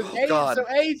 Yeah. God. So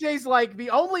AJ's like,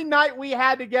 the only night we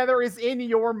had together is in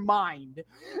your mind.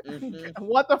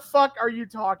 What the fuck are you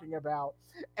talking about?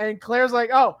 And Claire's like,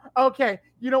 "Oh, okay.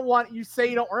 You say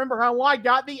you don't remember how I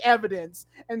got the evidence."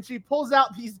 And she pulls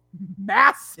out these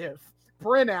massive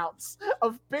printouts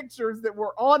of pictures that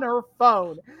were on her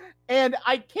phone. And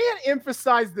I can't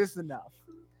emphasize this enough,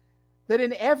 that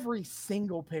in every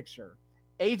single picture,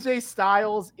 AJ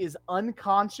Styles is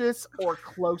unconscious or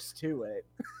close to it.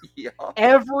 Yeah.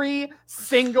 Every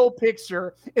single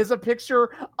picture is a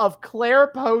picture of Claire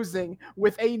posing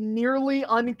with a nearly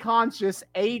unconscious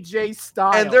AJ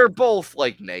Styles. And they're both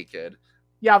like naked.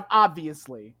 Yeah,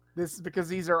 obviously. This is because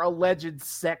these are alleged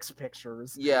sex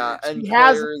pictures. Yeah, and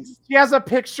she has a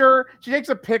picture. She takes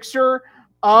a picture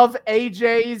of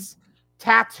AJ's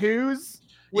tattoos.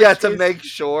 To make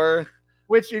sure.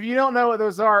 Which, if you don't know what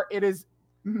those are, it is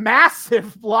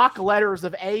massive block letters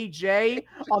of AJ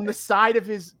on the side of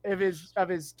his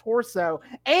torso,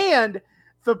 and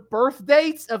the birth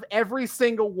dates of every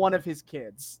single one of his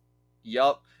kids.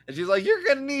 Yup. And she's like, "You're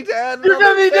gonna need to add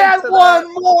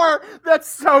one more." That's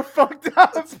so fucked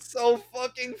up. That's so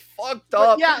fucking fucked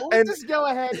up. But yeah, let's just go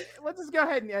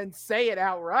ahead and say it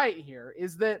outright here,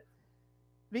 is that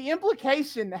the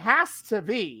implication has to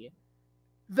be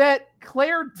that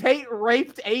Claire date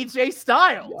raped AJ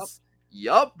Styles.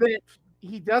 Yup. That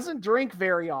he doesn't drink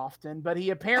very often, but he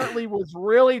apparently was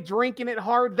really drinking it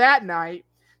hard that night.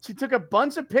 She took a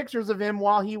bunch of pictures of him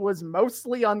while he was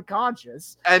mostly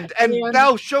unconscious. And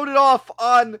now showed it off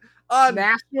on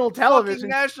national television.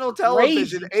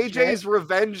 AJ's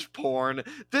revenge porn.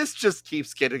 This just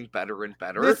keeps getting better and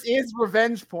better. This is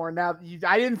revenge porn. Now,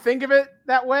 I didn't think of it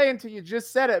that way until you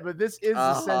just said it, but this is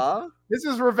this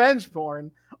is revenge porn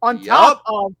on top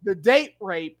of the date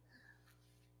rape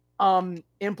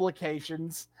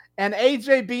implications, and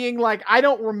AJ being like, "I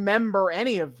don't remember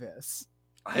any of this.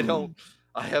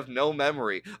 I have no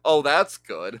memory." Oh, that's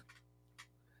good.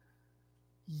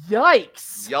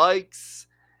 Yikes.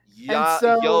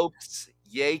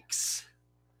 Yikes.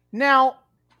 Now,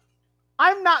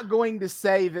 I'm not going to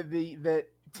say that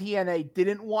TNA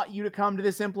didn't want you to come to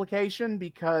this implication,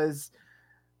 because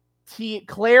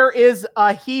Claire is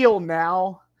a heel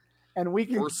now, and we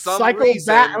can cycle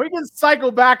back. We can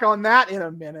cycle back on that in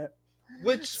a minute.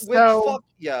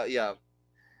 Yeah.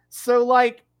 So,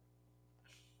 like,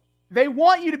 they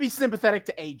want you to be sympathetic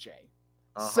to AJ.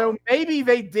 So maybe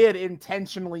they did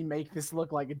intentionally make this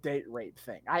look like a date rape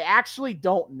thing. I actually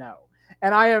don't know.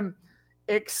 And I am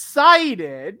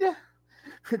excited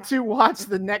to watch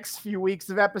the next few weeks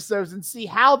of episodes and see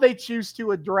how they choose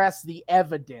to address the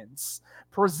evidence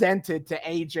presented to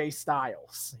AJ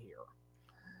Styles here.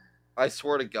 I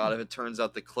swear to God, if it turns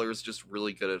out that Claire's just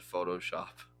really good at Photoshop.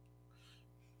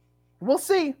 We'll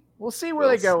see. We'll see where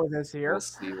they go with this here. We'll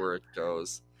see where it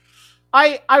goes.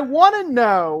 I want to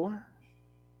know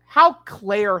how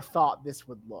Claire thought this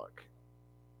would look.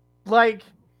 Like,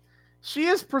 she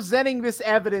is presenting this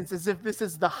evidence as if this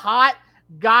is the hot,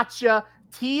 gotcha,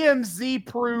 TMZ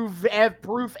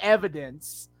proof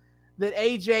evidence that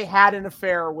AJ had an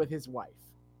affair with his wife,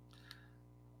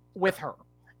 with her.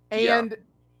 And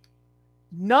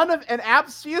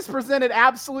she has presented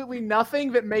absolutely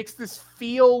nothing that makes this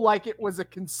feel like it was a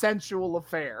consensual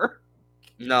affair.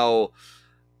 No.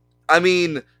 I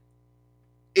mean,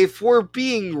 if we're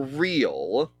being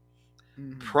real,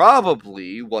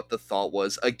 probably what the thought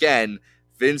was, again,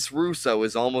 Vince Russo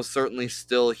is almost certainly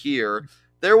still here.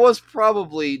 There was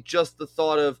probably just the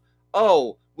thought of,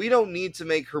 oh, we don't need to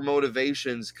make her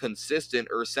motivations consistent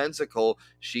or sensical.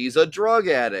 She's a drug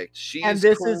addict. She's and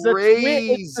this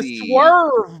crazy. It's the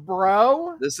swerve,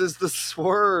 bro. This is the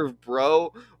swerve,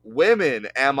 bro. Women,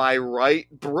 am I right,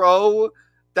 bro?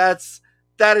 That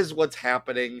is what's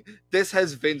happening. This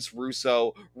has Vince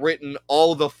Russo written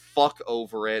all the fuck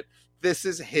over it. This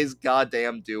is his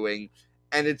goddamn doing,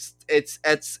 and it's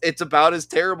about as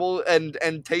terrible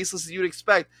and tasteless as you'd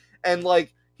expect. And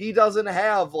like, he doesn't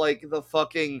have like the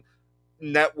fucking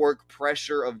network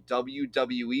pressure of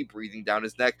WWE breathing down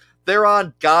his neck. They're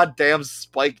on goddamn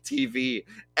Spike TV.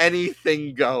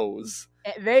 Anything goes.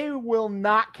 They will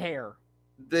not care.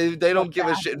 They don't give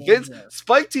a shit.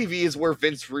 Spike TV is where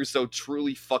Vince Russo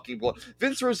truly fucking belongs.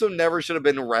 Vince Russo never should have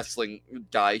been a wrestling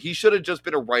guy. He should have just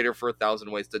been a writer for 1,000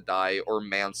 Ways to Die or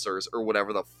Mansers or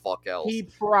whatever the fuck else. He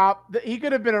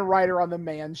could have been a writer on the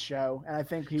Man Show, and I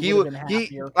think he would have been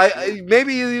happier.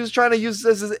 Maybe he was trying to use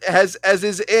this as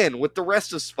his in with the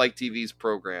rest of Spike TV's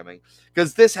programming,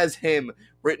 because this has him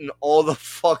written all the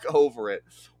fuck over it.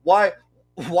 Why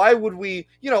would we?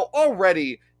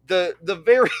 Already the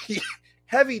very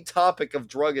heavy topic of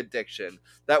drug addiction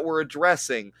that we're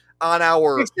addressing on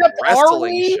our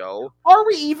wrestling show. Are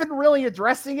we even really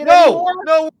addressing it anymore?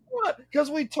 No, because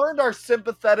we turned our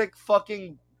sympathetic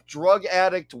fucking drug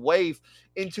addict waif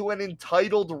into an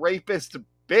entitled rapist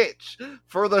bitch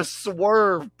for the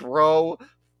swerve, bro.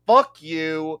 Fuck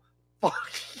you.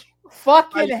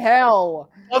 Fucking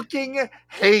hell. Fucking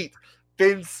hate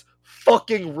Vince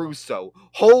fucking Russo.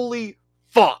 Holy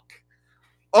fuck.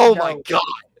 Oh my god.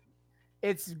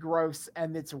 It's gross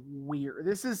and it's weird.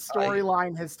 This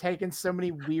storyline has taken so many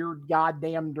weird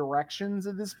goddamn directions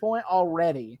at this point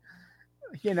already.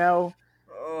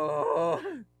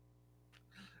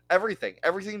 Everything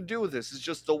to do with this is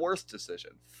just the worst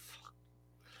decision.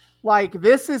 Like,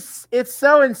 it's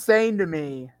so insane to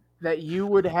me that you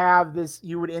would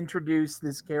introduce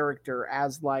this character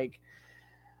as like,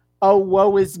 oh,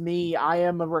 woe is me, I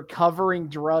am a recovering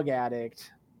drug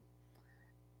addict.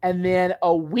 And then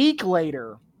a week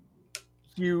later,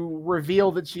 you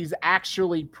reveal that she's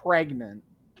actually pregnant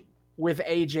with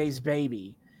AJ's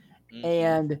baby. Mm-hmm.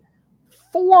 And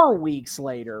 4 weeks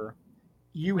later,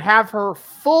 you have her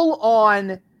full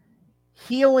on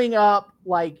healing up,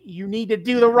 like, you need to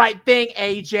do the right thing,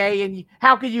 AJ. And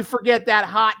how could you forget that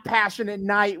hot, passionate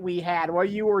night we had while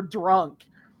you were drunk?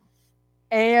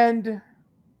 And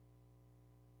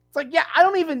it's like, yeah, I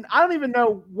don't even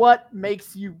know what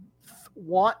makes you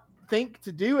think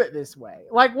to do it this way.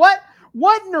 Like, what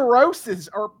neuroses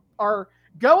are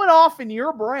going off in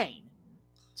your brain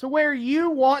to where you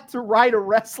want to write a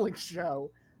wrestling show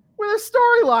with a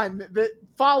storyline that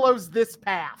follows this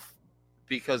path?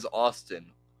 Because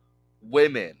Austin,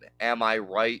 women, am I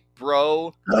right,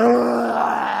 bro?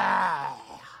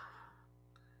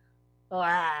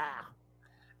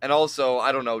 And also,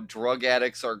 I don't know, drug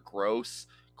addicts are gross? ?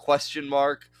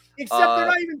 Except they're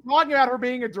not even talking about her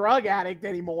being a drug addict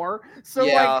anymore. So,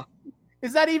 like,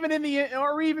 is that even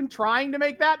are we even trying to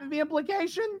make that the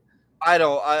implication? I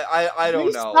don't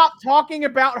know. Stop talking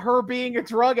about her being a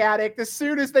drug addict as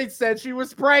soon as they said she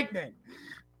was pregnant.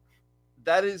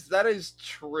 That is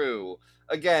true.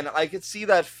 Again, I could see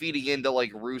that feeding into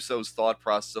like Russo's thought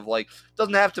process of like,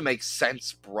 doesn't have to make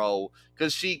sense, bro,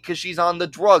 because she's on the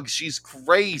drugs, she's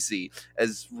crazy.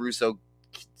 As Russo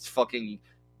fucking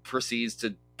proceeds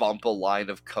to bump a line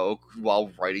of coke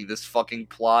while writing this fucking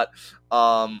plot.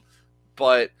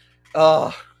 But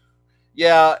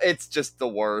yeah, it's just the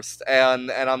worst,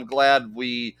 and I'm glad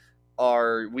we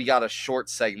got a short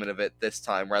segment of it this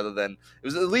time rather than it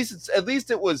was at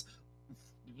least it was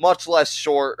much less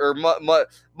short, or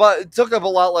it took up a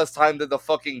lot less time than the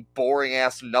fucking boring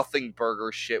ass nothing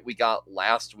burger shit we got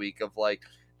last week of like,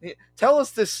 tell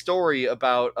us this story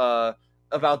about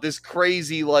this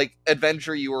crazy like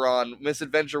adventure you were on,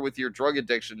 misadventure with your drug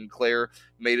addiction. Claire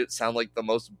made it sound like the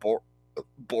most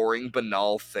boring,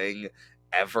 banal thing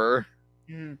ever.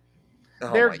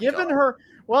 They're giving her,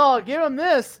 well, give them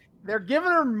this. They're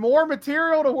giving her more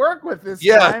material to work with this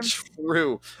time. Yeah,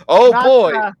 true. Oh,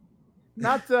 boy.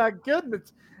 Not good,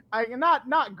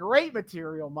 not great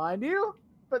material, mind you,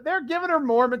 but they're giving her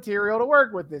more material to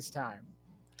work with this time.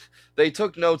 They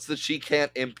took notes that she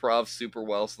can't improv super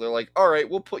well, so they're like, all right,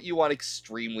 we'll put you on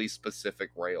extremely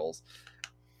specific rails.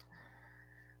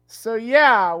 So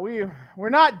yeah, we're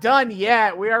not done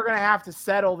yet. We are going to have to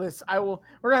settle this. We're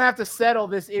going to have to settle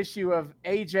this issue of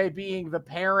AJ being the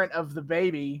parent of the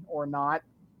baby or not.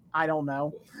 I don't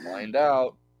know. We'll find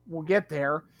out. We'll get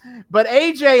there. But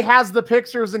AJ has the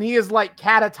pictures and he is like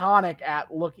catatonic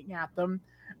at looking at them.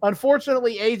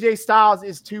 Unfortunately, AJ Styles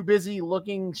is too busy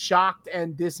looking shocked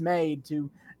and dismayed to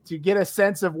get a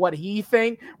sense of what he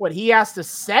has to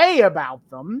say about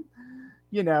them.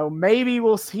 You know, maybe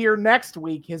we'll hear next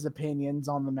week his opinions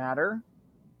on the matter.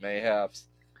 Mayhaps.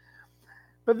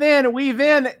 But then we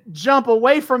jump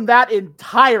away from that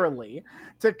entirely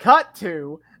to cut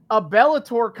to a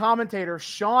Bellator commentator,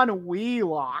 Sean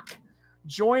Wheelock,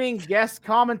 joining guest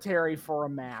commentary for a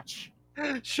match.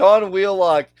 Sean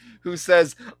Wheelock, who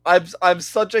says, I'm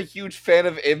such a huge fan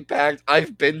of Impact.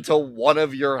 I've been to one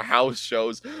of your house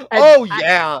shows.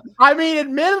 Yeah. I mean,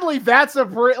 admittedly, that's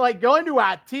like going to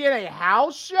a TNA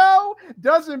house show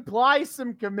does imply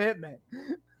some commitment.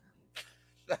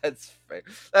 That's fair.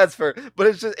 That's fair. But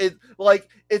it's just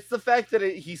it's the fact that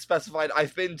he specified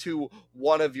I've been to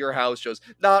one of your house shows.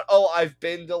 Not I've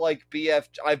been to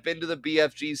I've been to the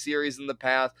BFG series in the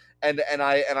past and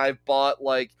I've bought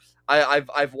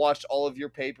I've watched all of your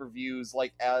pay-per-views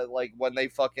like when they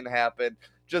fucking happen.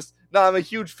 Just no, I'm a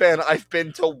huge fan. I've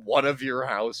been to one of your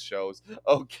house shows.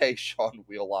 Okay, Sean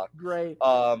Wheelock. Great.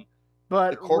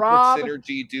 But the corporate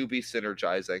synergy do be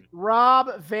synergizing.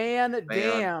 Rob Van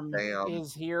Dam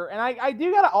is here. And I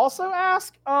do gotta also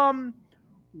ask,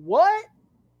 what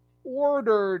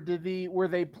order were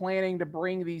they planning to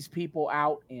bring these people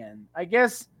out in? I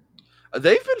guess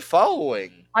they've been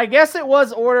following. I guess it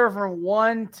was order from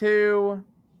 1, 2,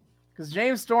 because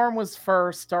James Storm was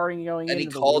first, going and he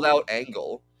called out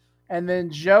Angle, and then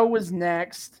Joe was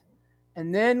next,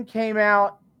 and then came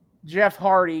out Jeff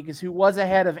Hardy, who was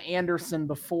ahead of Anderson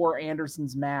before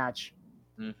Anderson's match.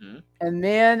 Mm-hmm. And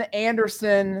then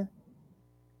Anderson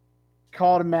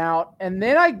called him out. And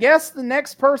then I guess the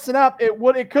next person up,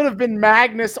 it could have been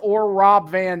Magnus or Rob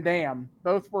Van Dam.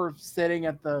 Both were sitting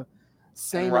at the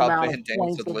same amount of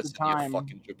points at the time. You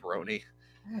fucking jabroni.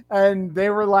 And they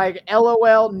were like,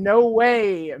 LOL, no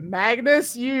way.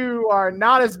 Magnus, you are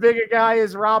not as big a guy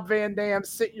as Rob Van Dam.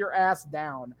 Sit your ass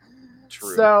down.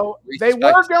 True. So they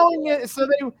were going in.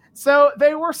 So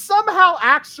they were somehow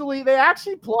they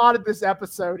actually plotted this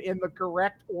episode in the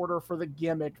correct order for the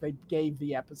gimmick they gave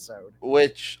the episode.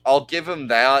 Which I'll give them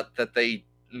that they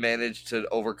managed to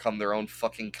overcome their own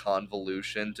fucking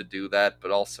convolution to do that, but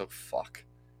also fuck.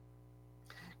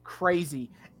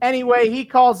 Crazy. Anyway, he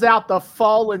calls out the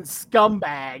fallen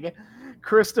scumbag,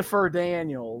 Christopher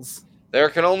Daniels. There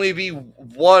can only be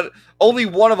one. Only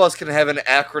one of us can have an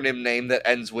acronym name that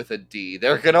ends with a D.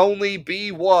 There can only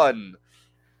be one.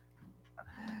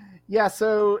 Yeah,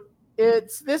 so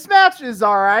this match is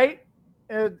all right.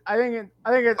 I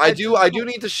do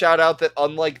need to shout out that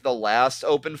unlike the last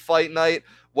open fight night,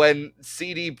 when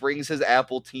CD brings his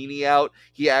Appletini out,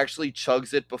 he actually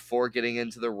chugs it before getting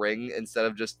into the ring instead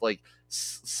of just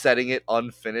setting it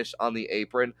unfinished on the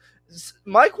apron.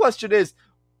 My question is,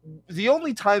 the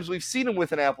only times we've seen him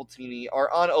with an Appletini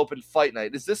are on open fight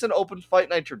night. Is this an open fight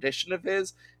night tradition of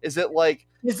his? Is it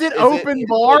open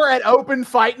bar at open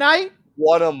fight night?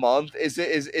 One a month? Is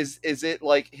it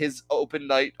like his open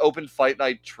fight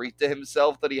night treat to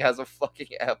himself that he has a fucking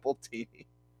Appletini?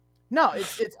 No,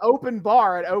 it's open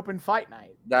bar at open fight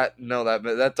night. That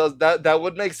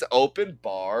would make open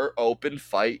bar, open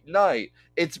fight night.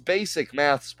 It's basic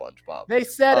math, SpongeBob. They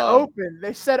said open.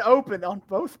 They said open on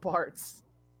both parts.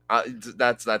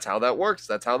 That's how that works.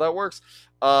 That's how that works.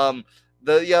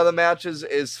 The match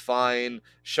is fine.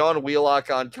 Sean Wheelock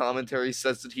on commentary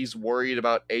says that he's worried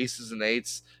about aces and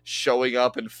eights showing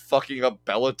up and fucking up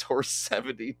Bellator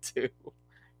 72.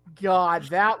 God,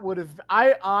 that would have.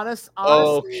 Honestly,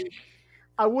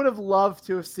 I would have loved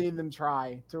to have seen them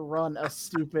try to run a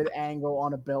stupid angle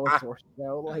on a Bellator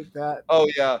show like that. Oh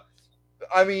yeah.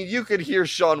 I mean, you could hear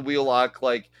Sean Wheelock,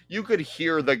 you could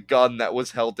hear the gun that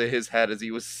was held to his head as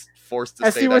he was forced to say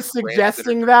that. As he was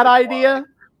suggesting that idea?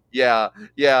 Yeah.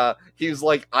 He was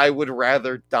like, I would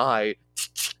rather die.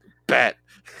 Bet.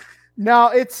 No,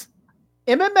 it's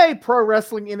MMA pro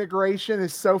wrestling integration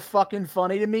is so fucking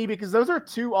funny to me because those are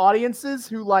two audiences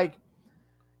who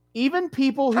even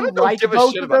people who like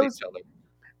both of those,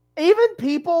 even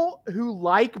people who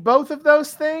like both of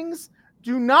those things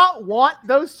do not want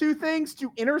those two things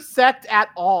to intersect at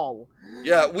all.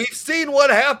 Yeah, we've seen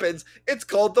what happens. It's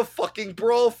called the fucking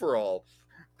brawl for all.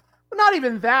 Not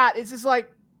even that. It's just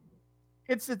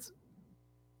it's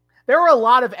there are a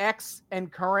lot of ex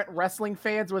and current wrestling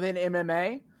fans within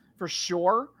MMA for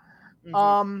sure.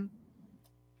 Mhm.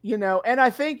 And I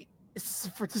think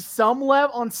to some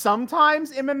level,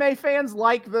 sometimes MMA fans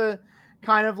like the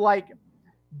kind of like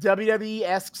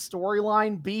WWE-esque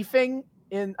storyline beefing.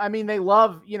 They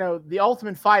love, The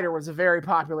Ultimate Fighter was a very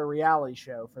popular reality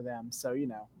show for them. So,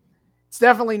 it's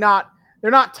definitely not, they're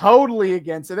not totally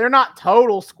against it. They're not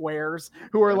total squares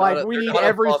who are like, we need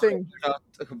everything. They're not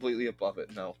completely above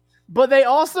it, no. But they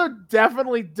also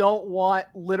definitely don't want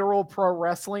literal pro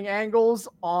wrestling angles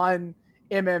on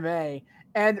MMA.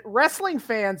 And wrestling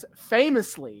fans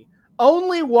famously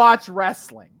only watch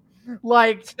wrestling.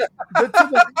 Like,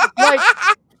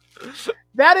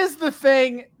 that is the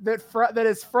thing that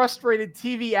has frustrated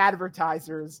TV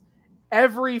advertisers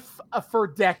for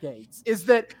decades, is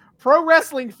that pro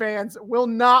wrestling fans will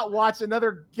not watch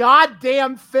another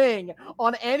goddamn thing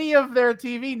on any of their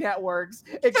TV networks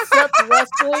except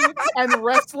wrestling and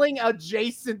wrestling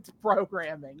adjacent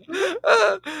programming.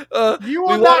 You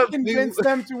will not convince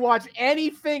them to watch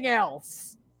anything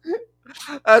else.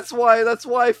 That's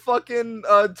why fucking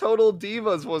Total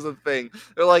Divas was a thing.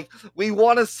 They're like, we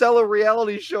want to sell a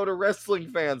reality show to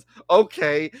wrestling fans.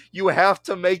 Okay, you have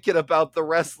to make it about the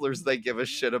wrestlers they give a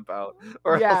shit about,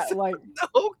 or else no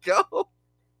go.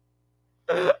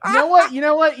 You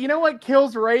know what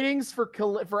kills ratings for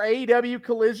AEW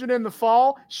Collision in the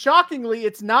fall? Shockingly,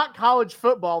 it's not college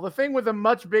football, the thing with a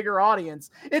much bigger audience.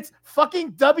 It's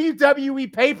fucking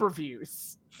WWE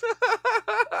pay-per-views.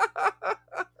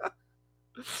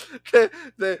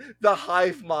 The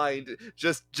hive mind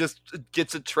just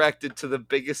gets attracted to the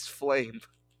biggest flame.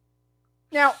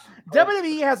 Now,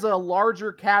 WWE has a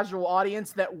larger casual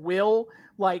audience that will,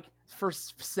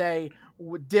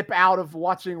 dip out of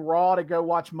watching Raw to go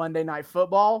watch Monday Night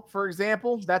Football, for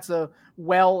example. That's a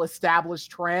well-established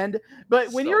trend.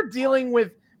 But when you're dealing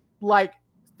with,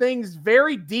 things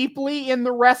very deeply in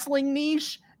the wrestling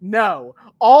niche, no.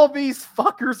 All these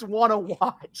fuckers want to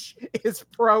watch is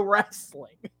pro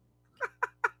wrestling.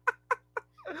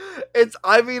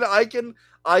 I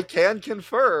can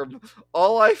confirm.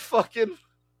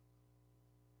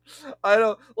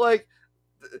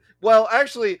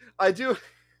 Actually, I do.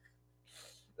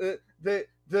 The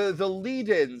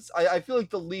lead-ins. I feel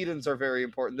like the lead-ins are very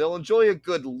important. They'll enjoy a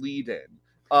good lead-in.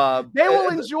 They will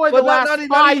enjoy the last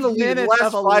 5 minutes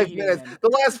of a lead-in. The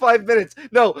last 5 minutes.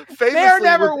 No,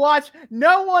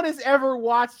 no one has ever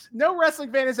watched. No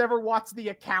wrestling fan has ever watched The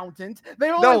Accountant.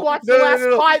 They've only watched the last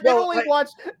 5.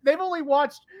 They've only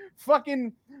watched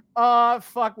fucking.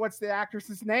 What's the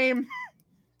actress's name?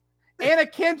 Anna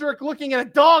Kendrick looking at a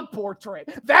dog portrait.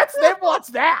 They've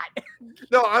watched that.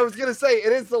 No, I was gonna say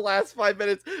it is the last 5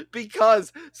 minutes,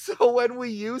 because when we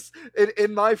used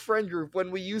in my friend group,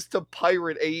 when we used to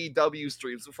pirate AEW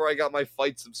streams before I got my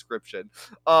Fight subscription,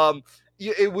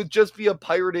 it would just be a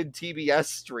pirated TBS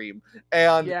stream,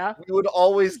 and we would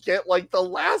always get the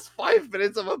last 5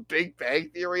 minutes of a Big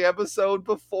Bang Theory episode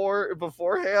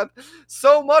beforehand.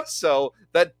 So much so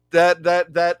that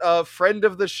friend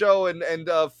of the show and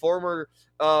former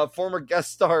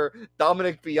guest star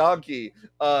Dominic Bianchi,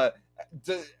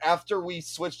 after we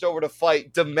switched over to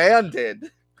Fight,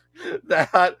 demanded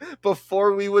that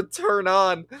before we would turn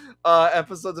on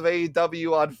episodes of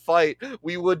AEW on Fight,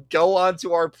 we would go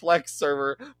onto our Plex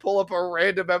server, pull up a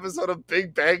random episode of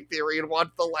Big Bang Theory, and watch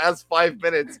the last 5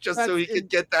 minutes so he could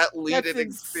get that lead-in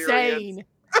experience.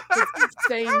 That's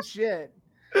insane shit.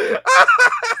 That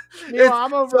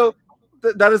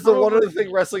is one of the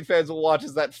things wrestling fans will watch,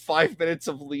 is that 5 minutes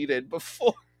of lead-in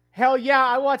before. Hell yeah,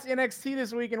 I watched NXT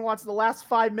this week and watched the last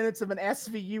 5 minutes of an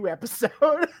SVU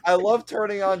episode. I love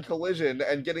turning on Collision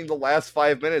and getting the last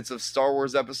 5 minutes of Star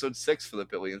Wars Episode 6 for the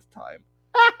billionth time.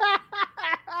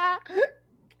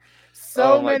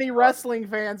 Many wrestling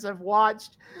fans have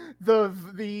watched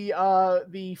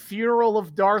the funeral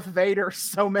of Darth Vader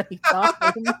so many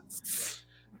times.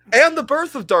 And the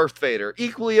birth of Darth Vader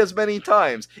equally as many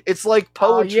times. It's like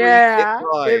poetry.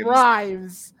 It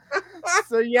rhymes.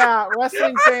 So yeah,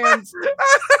 wrestling fans.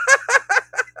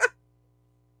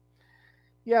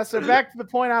 Yeah, so back to the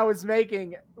point I was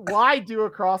making. Why do a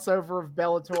crossover of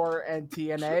Bellator and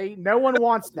TNA? No one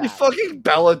wants that. Fucking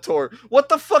Bellator. What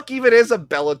the fuck even is a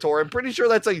Bellator? I'm pretty sure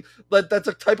that's a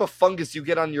type of fungus you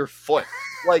get on your foot.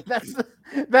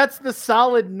 That's the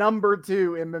solid number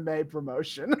 2 MMA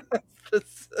promotion.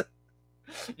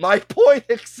 My point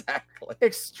exactly.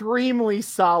 Extremely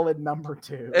solid number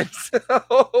 2.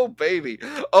 Oh baby.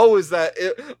 Is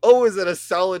it a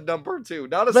solid number 2?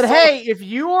 Hey, if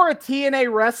you are a TNA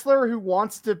wrestler who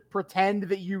wants to pretend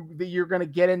that you're going to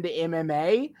get into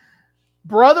MMA,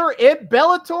 brother,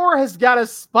 Bellator has got a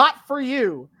spot for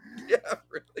you. Yeah,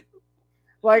 really.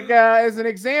 Like, as an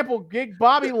example, Big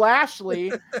Bobby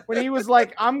Lashley, when he was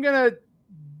like, I'm going to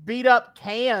beat up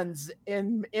cans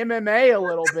in MMA a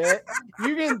little bit,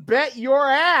 you can bet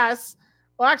your ass.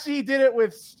 Well, actually, he did it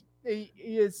with,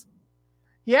 he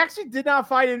actually did not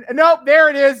fight in. Nope, there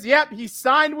it is. Yep, he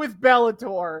signed with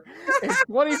Bellator in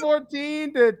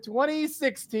 2014 to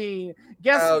 2016.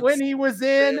 Guess when he was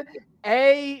in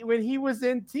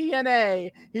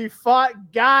TNA, he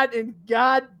fought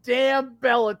goddamn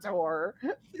Bellator.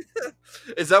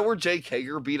 Is that where Jake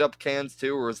Hager beat up cans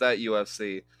too, or is that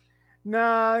UFC?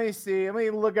 No, let me see. Let me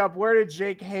look up, where did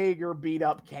Jake Hager beat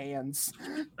up cans?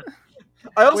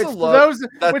 I also love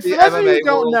that which the for those of you MMA who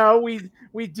don't world... know,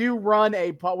 we do run a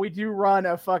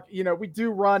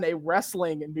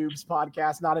wrestling noobs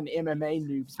podcast, not an MMA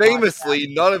noobs Famously,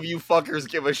 podcast. none of you fuckers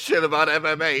give a shit about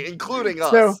MMA, including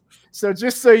So, us. so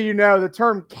just so you know, the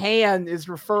term "can" is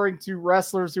referring to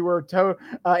wrestlers who are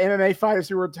MMA fighters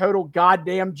who are total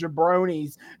goddamn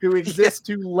jabronis who exist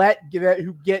to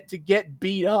get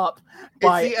beat up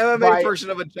by It's the MMA version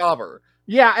of a jobber.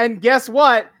 Yeah, and guess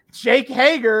what? Jake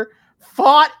Hager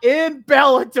fought in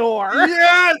Bellator.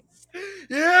 Yes!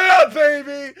 Yeah,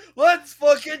 baby! Let's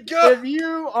fucking go! If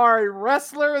you are a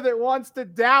wrestler that wants to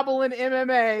dabble in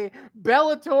MMA,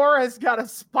 Bellator has got a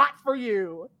spot for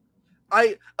you.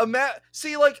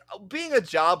 See, like, being a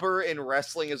jobber in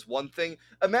wrestling is one thing.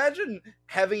 Imagine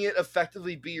having it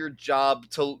effectively be your job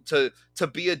to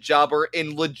be a jobber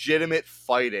in legitimate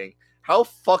fighting. How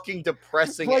fucking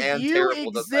depressing But and you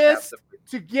terrible does that have exist to be?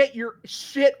 to get your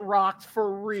shit rocked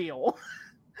for real.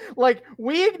 Like,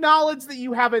 we acknowledge that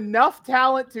you have enough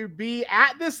talent to be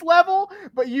at this level,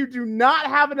 but you do not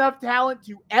have enough talent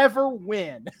to ever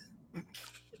win.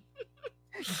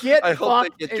 I hope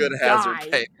they get good hazard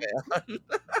pay, man.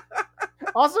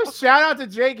 Also, shout out to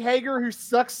Jake Hager, who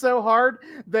sucks so hard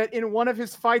that in one of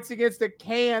his fights against a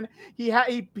can, he got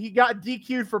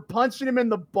DQ'd for punching him in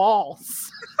the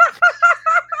balls.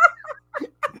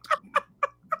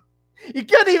 He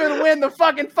couldn't even win the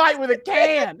fucking fight with a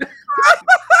can.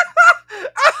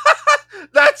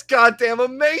 That's goddamn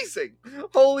amazing.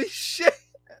 Holy shit.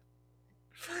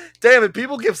 Damn it,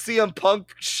 people give CM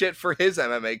Punk shit for his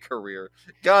MMA career.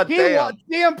 God damn.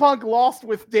 CM Punk lost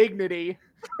with dignity.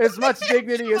 As much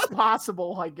dignity as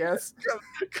possible, I guess.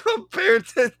 Compared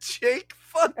to Jake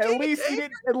fucking At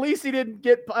least he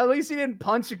didn't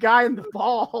punch a guy in the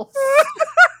balls.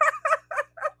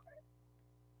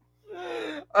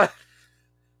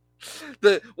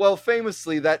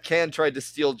 Famously, that can tried to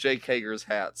steal Jake Hager's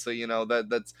hat, so you know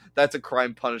that's a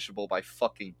crime punishable by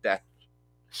fucking death.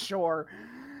 Sure.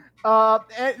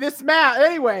 This match,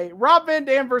 anyway, Rob Van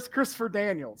Dam versus Christopher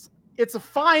Daniels. It's a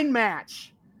fine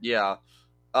match. Yeah.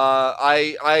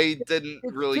 I didn't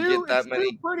really get that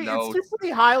many notes. It's two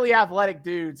pretty highly athletic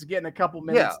dudes getting a couple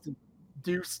minutes to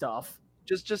do stuff.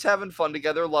 Just having fun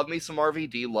together. Love me some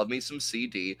RVD. Love me some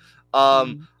CD.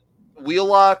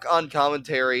 Wheelock on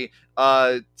commentary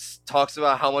talks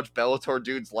about how much Bellator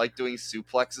dudes like doing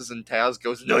suplexes, and Taz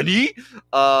goes "Nani?"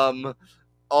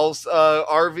 Also,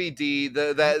 RVD.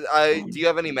 Do you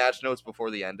have any match notes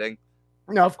before the ending?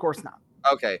 No, of course not.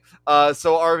 Okay.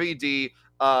 So RVD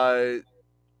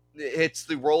hits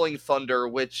the Rolling Thunder,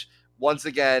 which once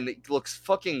again looks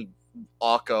fucking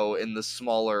awko in the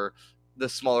smaller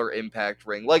Impact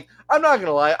ring. Like, I'm not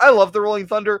gonna lie, I love the Rolling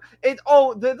Thunder.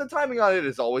 The timing on it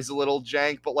is always a little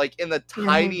jank, but like in the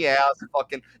tiny ass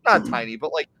fucking, not tiny,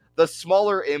 but like the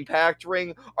smaller Impact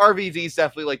ring, RVD's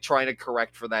definitely like trying to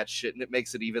correct for that shit, and it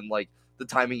makes it even like the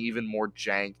timing even more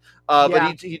jank.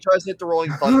 But he tries to hit the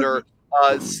Rolling Thunder.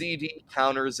 CD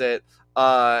counters it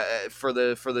for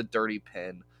the dirty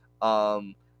pin.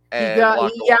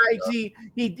 He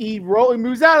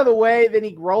moves out of the way, then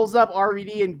he rolls up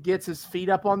RVD and gets his feet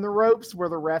up on the ropes where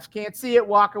the refs can't see it.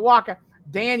 Waka waka.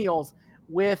 Daniels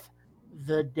with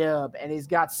the dub, and he's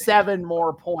got 7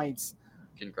 more points.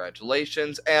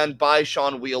 Congratulations, and bye,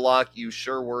 Sean Wheelock. You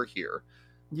sure were here.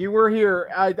 You were here.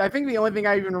 I think the only thing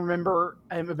I even remember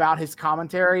about his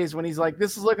commentary is when he's like,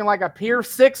 "This is looking like a Pier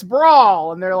 6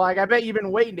 brawl," and they're like, "I bet you've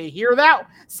been waiting to hear that.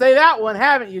 Say that one,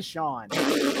 haven't you, Sean?"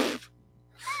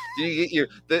 Did you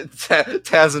get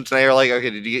Taz and Tanae are like, "Okay,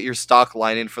 did you get your stock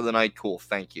line in for the night? Cool,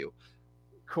 thank you."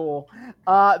 Cool.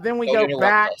 Then we go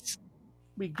back.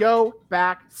 We go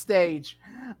backstage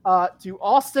to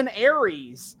Austin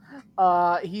Aries.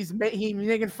 He's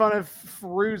making fun of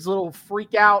Roode's little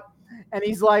freak out. And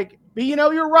he's like, "But you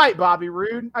know, you're right, Bobby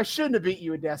Roode. I shouldn't have beat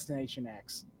you at Destination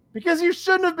X because you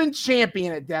shouldn't have been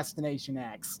champion at Destination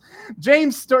X.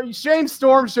 Shane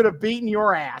Storm should have beaten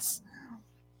your ass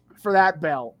for that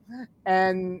belt."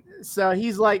 And so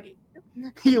he's like,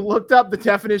 He looked up the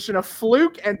definition of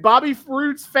fluke, and Bobby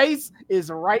Roode's face is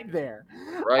right there.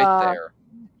 Right there.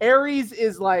 Aries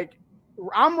is like,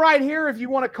 I'm right here if you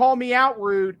want to call me out,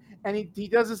 Roode. And he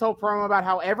does this whole promo about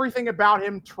how everything about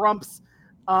him trumps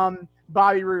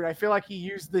Bobby Roode. I feel like he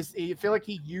used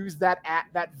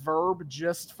that verb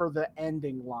just for the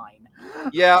ending line.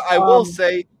 Yeah, I will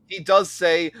say, he does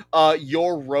say,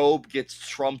 your robe gets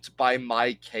trumped by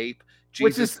my cape.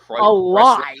 Which Jesus is Christ, a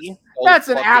lie. That's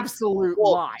an absolute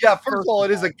lie. Yeah, first of all,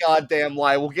 it is a goddamn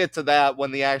lie. We'll get to that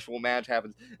when the actual match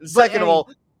happens. And second of all,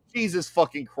 Jesus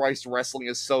fucking Christ, wrestling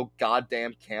is so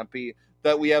goddamn campy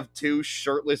that we have two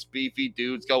shirtless, beefy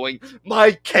dudes going,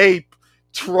 my cape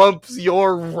trumps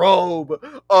your robe.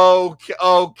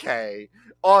 Okay.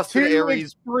 Austin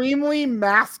Aries, extremely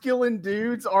masculine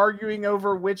dudes arguing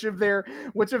over which of their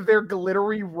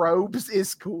glittery robes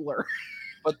is cooler.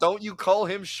 but don't you call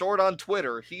him short on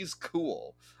Twitter. He's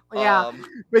cool. Yeah,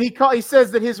 but he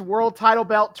says that his world title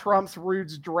belt trumps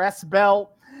Roode's dress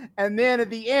belt, and then at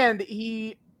the end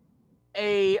the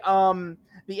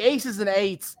aces and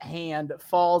eights hand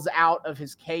falls out of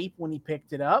his cape when he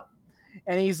picked it up,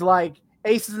 and he's like,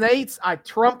 aces and eights, I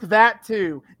trump that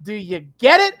too. Do you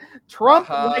get it? Trump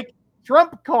like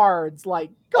trump cards,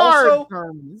 like card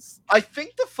terms. I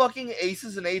think the fucking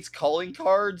aces and eights calling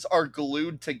cards are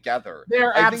glued together.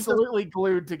 They're absolutely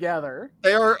glued together.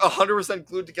 They are 100%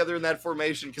 glued together in that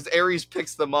formation because Aries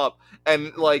picks them up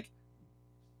and like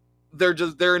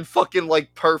they're in fucking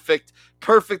like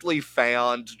perfectly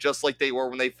found, just like they were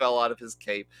when they fell out of his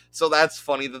cape. So that's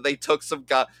funny that they took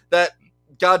that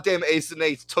goddamn ace and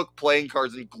eights took playing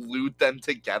cards and glued them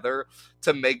together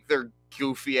to make their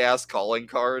goofy ass calling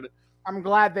card. I'm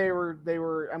glad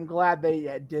I'm glad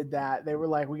they did that. They were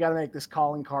like, we got to make this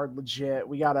calling card legit.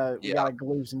 We gotta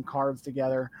glue some cards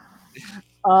together.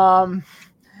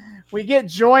 We get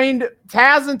joined.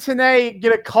 Taz and TNA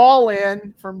get a call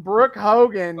in from Brooke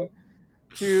Hogan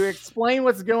to explain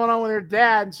what's going on with her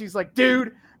dad. And she's like,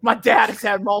 dude, my dad has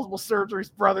had multiple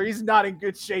surgeries, brother. He's not in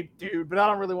good shape, dude, but I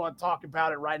don't really want to talk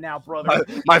about it right now, brother.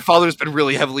 My father's been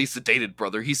really heavily sedated,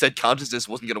 brother. He said consciousness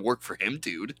wasn't going to work for him,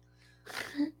 dude.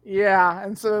 Yeah,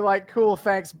 and so like, cool,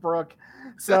 thanks, Brooke.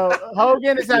 So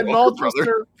Hogan has had multiple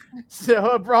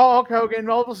Hulk Hogan,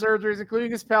 multiple surgeries,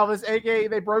 including his pelvis, aka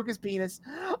they broke his penis.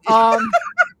 Want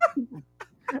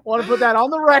to put that on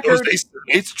the record.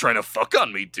 It's trying to fuck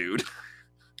on me, dude.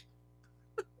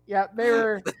 Yeah, they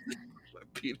were. My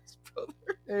penis, brother.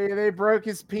 They broke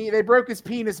his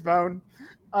penis bone.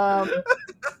 Why are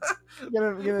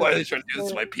they trying to do this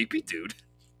to my pee-pee, dude?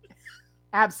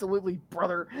 Absolutely,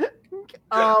 brother.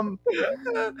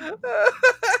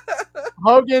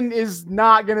 Hogan is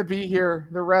not going to be here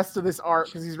the rest of this arc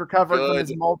because he's recovered from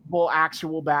his multiple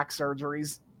actual back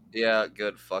surgeries. Yeah,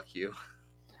 good. Fuck you.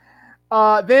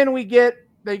 Then they get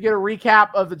a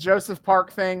recap of the Joseph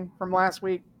Park thing from last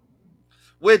week.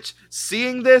 Which,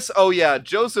 seeing this,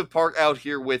 Joseph Park out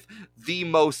here with the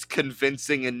most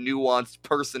convincing and nuanced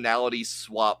personality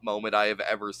swap moment I have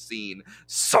ever seen.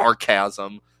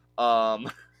 Sarcasm.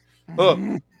 Like,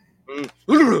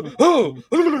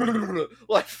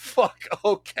 fuck,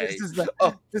 okay.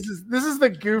 This is the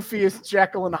goofiest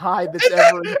Jekyll and Hyde that's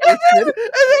ever existed. And then we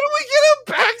get him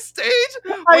backstage.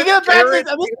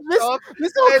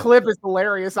 This whole clip is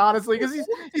hilarious, honestly, because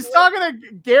he's talking to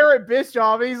Garrett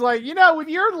Bischoff, and he's like, with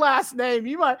your last name,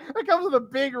 that comes with a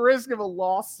big risk of a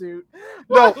lawsuit.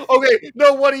 No,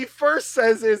 what he first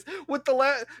says is, with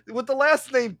the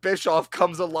last name Bischoff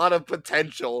comes a lot of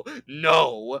potential.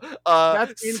 No.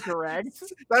 That's incorrect.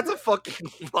 That's a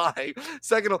fucking lie.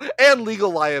 Second, and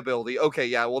legal liability. Okay,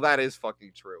 yeah, well, that is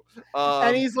fucking true.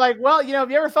 And he's like, well,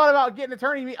 have you ever thought about getting an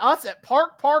attorney? Us at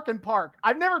Park and Park.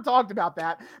 I've never talked about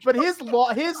that, but his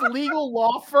legal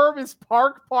law firm is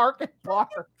Park and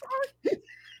Park.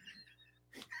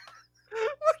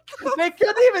 They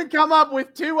couldn't even come up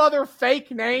with two other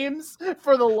fake names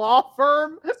for the law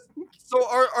firm. So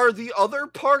are the other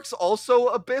Parks also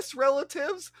Abyss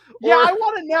relatives? Yeah, I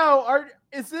want to know, are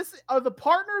the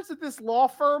partners at this law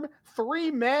firm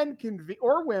 3 men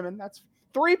or women? That's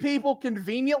 3 people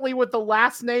conveniently with the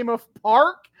last name of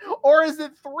Park, or is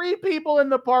it 3 people in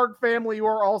the Park family who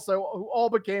all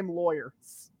became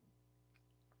lawyers?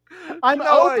 I'm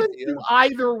open to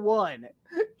either one.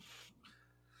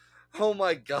 Oh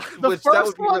my god!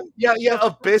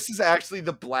 Abyss is actually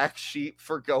the black sheep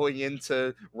for going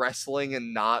into wrestling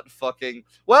and not fucking.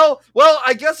 Well,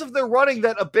 I guess if they're running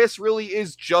that Abyss really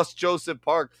is just Joseph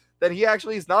Park, then he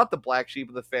actually is not the black sheep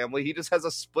of the family. He just has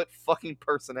a split fucking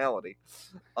personality.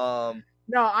 No,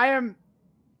 I am.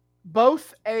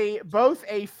 both a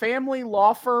family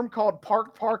law firm called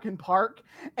Park Park and Park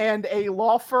and a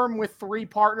law firm with 3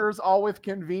 partners, all with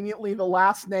conveniently the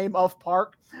last name of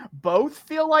Park, both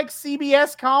feel like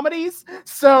CBS comedies.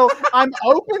 So I'm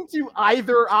open to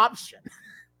either option.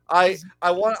 I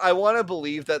want to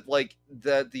believe that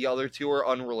that the other two are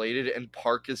unrelated and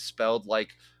Park is spelled like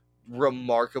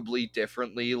remarkably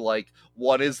differently. Like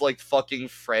one is like fucking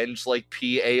French, like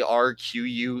Parque.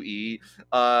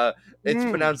 Uh, it's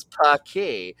pronounced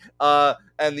Paquet.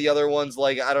 And the other one's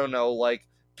like I don't know, like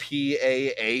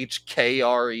Pahkre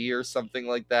or something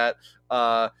like that.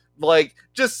 Like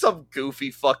just some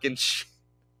goofy fucking shit.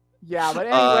 Yeah, but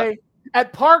anyway,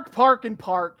 at Park Park and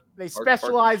Park, they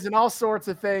specialize in all sorts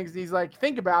of things. And he's like,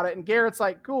 think about it. And Garrett's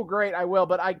like, cool, great, I will.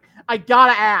 But I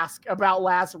gotta ask about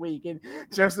last week. And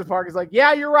Joseph Park is like,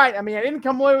 yeah, you're right. I mean, I didn't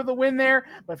come away with a win there,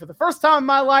 but for the first time in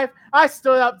my life, I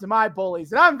stood up to my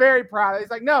bullies. And I'm very proud of it. He's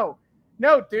like, no,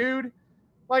 dude.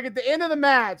 Like at the end of the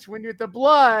match, when you're at the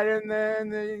blood and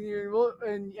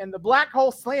the black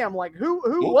hole slam, like who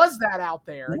was that out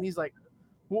there? And he's like,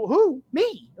 well, who?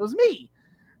 Me. It was me.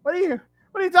 What are you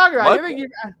talking about?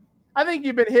 I think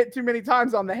you've been hit too many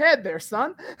times on the head there,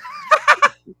 son.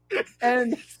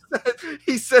 And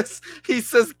he says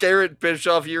Garrett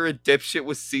Bischoff, you're a dipshit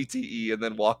with CTE, and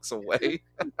then walks away.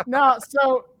 No,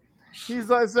 so he's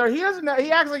like, so he doesn't know.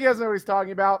 He actually doesn't know what he's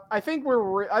talking about. I think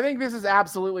this is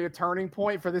absolutely a turning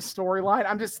point for this storyline.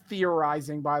 I'm just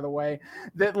theorizing, by the way,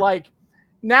 that like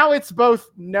now it's both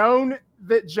known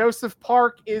that Joseph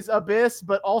Park is Abyss,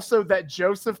 but also that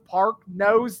Joseph Park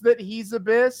knows that he's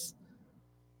Abyss.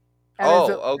 And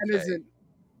okay.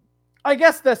 I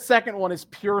guess the second one is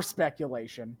pure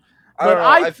speculation. But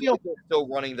I feel like they're still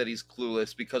running that he's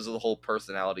clueless because of the whole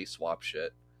personality swap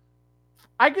shit.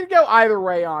 I could go either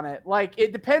way on it. Like,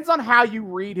 it depends on how you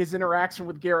read his interaction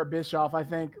with Garrett Bischoff, I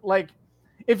think. Like,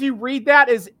 if you read that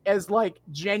as like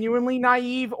genuinely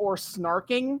naive or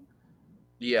snarking,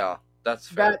 yeah, that's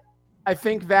fair. I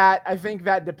think that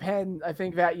depends. I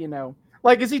think that,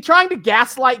 like, is he trying to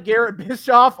gaslight Garrett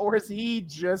Bischoff or is he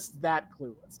just that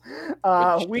clueless?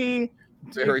 We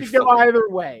could go either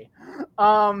way.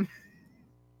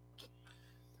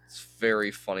 It's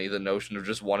very funny, the notion of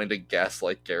just wanting to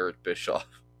gaslight Garrett Bischoff.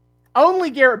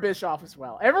 Only Garrett Bischoff as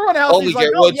well. Everyone else only is like,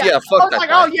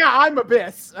 I'm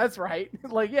Abyss. That's right.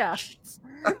 Like, yeah.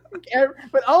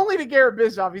 But only to Garrett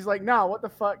Bischoff. He's like, no, what the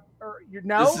fuck? I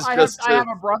have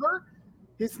a brother.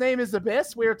 His name is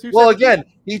Abyss. We are two. Well, again,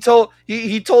 he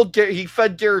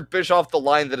fed Garrett Bischoff the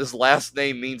line that his last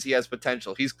name means he has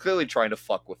potential. He's clearly trying to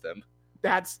fuck with him.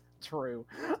 That's true.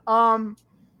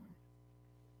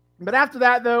 But after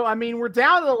that, though, I mean, we're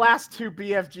down to the last 2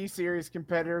 BFG series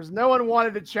competitors. No one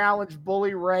wanted to challenge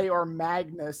Bully Ray or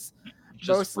Magnus,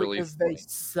 mostly because they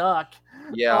suck.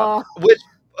 Yeah, which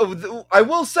I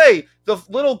will say, the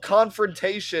little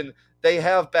confrontation they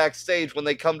have backstage when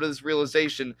they come to this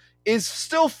realization is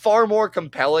still far more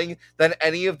compelling than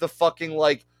any of the fucking,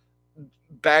 like,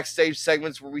 backstage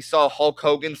segments where we saw Hulk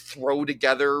Hogan throw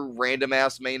together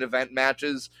random-ass main event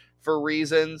matches for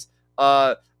reasons.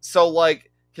 So,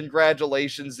 like,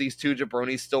 congratulations, these 2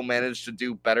 jabronis still managed to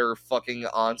do better fucking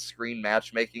on-screen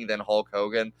matchmaking than Hulk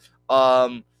Hogan.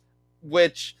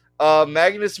 Which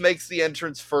Magnus makes the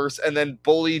entrance first, and then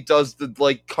Bully does the,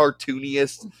 like,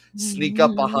 cartooniest sneak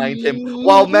up behind him,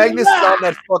 while Magnus is on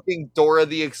that fucking Dora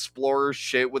the Explorer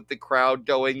shit with the crowd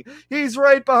going, he's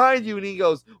right behind you, and he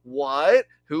goes, what?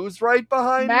 Who's right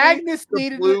behind Magnus me?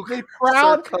 needed the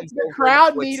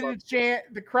crowd needed a chant.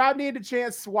 The crowd needed a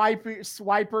chant.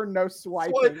 Swiper, no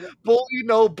swiping. Bully,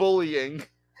 no bullying.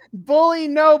 Bully,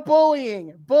 no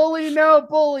bullying. Bully, no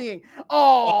bullying.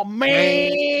 Oh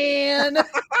man!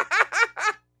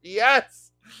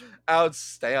 Yes,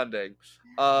 outstanding.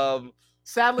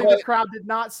 Sadly, the crowd did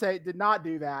not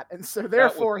do that, and so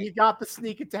therefore he got the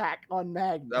sneak attack on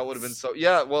Magnus. That would have been so.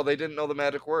 Yeah, well, they didn't know the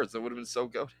magic words. That would have been so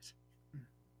goated.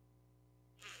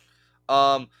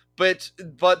 But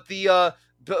the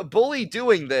Bully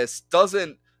doing this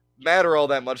doesn't matter all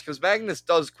that much because Magnus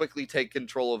does quickly take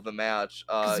control of the match.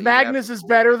 Magnus is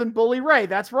better than Bully Ray.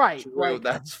 That's right. True,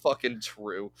 that's fucking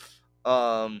true.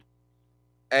 And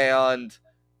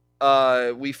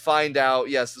we find out.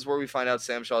 Yes, this is where we find out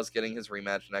Sam Shaw's getting his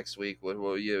rematch next week. Good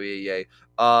for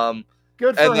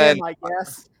him, I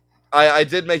guess. I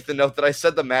did make the note that I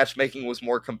said the matchmaking was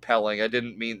more compelling. I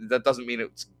didn't mean that. Doesn't mean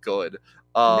it's good.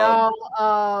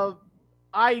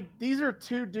 These are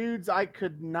 2 dudes I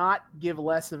could not give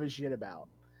less of a shit about.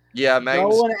 Yeah,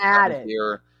 Magnus going at it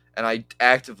here, and I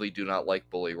actively do not like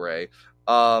Bully Ray.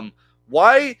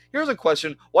 Here's a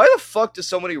question. Why the fuck do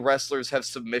so many wrestlers have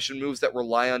submission moves that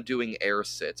rely on doing air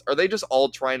sits? Are they just all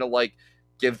trying to like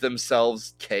give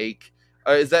themselves cake?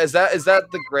 Is that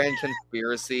the grand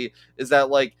conspiracy? Is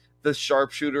that like the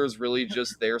sharpshooter is really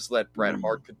just there so that Bret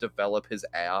Hart could develop his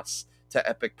ass to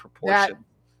epic proportion?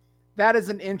 That is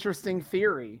an interesting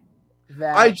theory.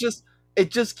 That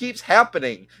It just keeps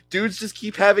happening. Dudes just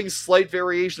keep having slight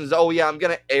variations. Oh yeah, I'm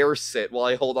gonna air sit while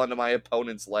I hold onto my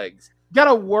opponent's legs.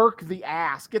 Gotta work the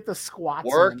ass, get the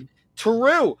squats in.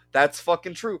 True. That's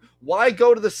fucking true. Why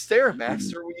go to the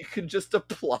Stairmaster when you can just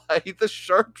apply the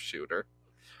sharpshooter?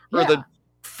 Or the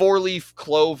 4-leaf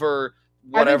clover,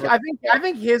 whatever. I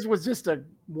think his was just a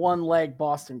one-leg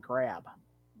Boston Crab.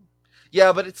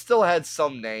 Yeah, but it still had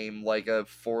some name, like a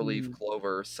 4-leaf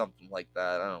clover or something like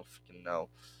that. I don't fucking know.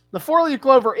 The 4-leaf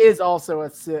clover is also a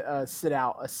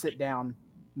sit-down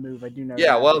move. I do know.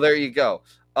 Yeah, that. well, there you go.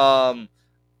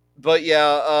 But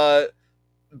yeah,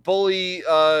 Bully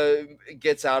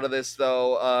gets out of this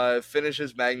though.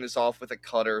 Finishes Magnus off with a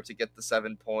cutter to get the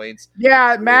 7 points.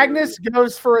 Yeah, Magnus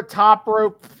goes for a top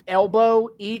rope elbow,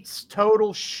 eats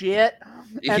total shit,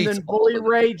 and then Bully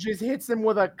Ray just hits him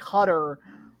with a cutter,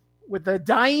 with a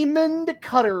diamond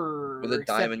cutter.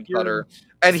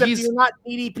 And you're not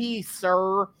DDP,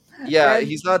 sir. Yeah,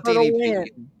 he's not DDP.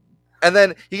 And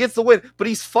then he gets the win, but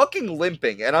he's fucking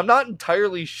limping, and I'm not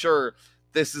entirely sure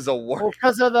this is a work. Well,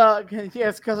 because of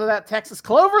that Texas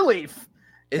Cloverleaf.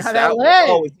 Is that what?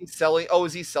 Oh, is he selling? Oh,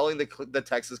 is he selling the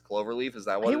Texas Cloverleaf? Is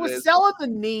that what he was selling the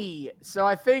knee? So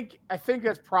I think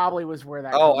that probably was where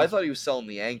that. Oh, I thought he was selling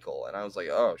the ankle, and I was like,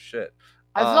 oh shit.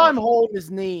 I saw him hold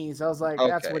his knees. I was like,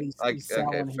 that's what he's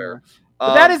selling here.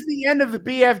 But that is the end of the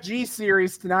BFG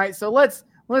series tonight. So let's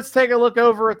take a look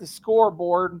over at the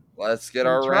scoreboard. Let's get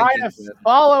our try to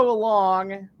follow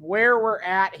along where we're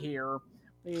at here.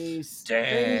 So we are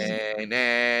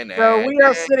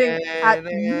sitting at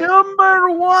number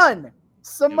 1,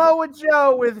 Samoa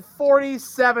Joe with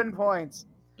 47 points.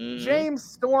 James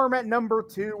Storm at number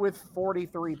 2 with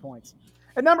 43 points.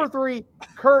 At number 3,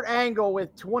 Kurt Angle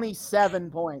with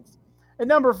 27 points. At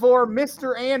number 4,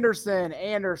 Mr. Anderson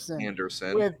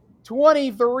with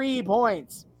 23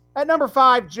 points. At number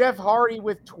 5, Jeff Hardy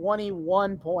with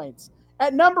 21 points.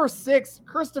 At number 6,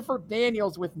 Christopher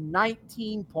Daniels with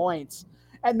 19 points.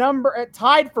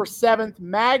 Tied for 7th,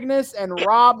 Magnus and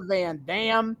Rob Van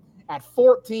Dam at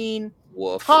 14.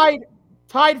 Woof. Tied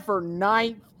for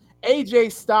 9th,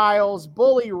 AJ Styles,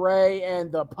 Bully Ray,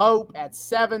 and the Pope at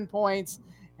 7 points.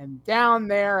 And down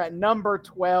there at number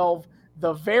 12,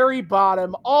 the very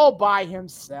bottom, all by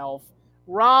himself,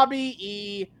 Robbie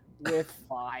E with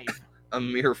 5. A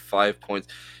mere 5 points.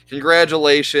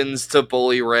 Congratulations to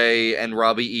Bully Ray and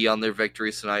Robbie E on their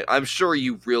victories tonight. I'm sure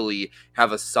you really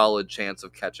have a solid chance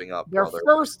of catching up, their brother.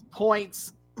 First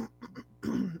points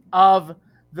of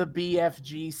the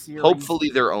BFG series. Hopefully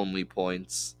their only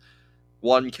points.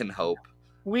 One can hope.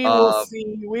 We will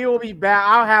see. We will be back.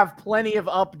 I'll have plenty of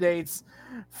updates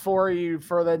for you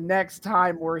for the next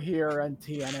time we're here on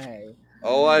TNA.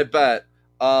 Oh, I bet.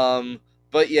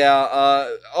 But yeah,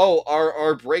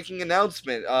 our breaking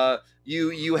announcement.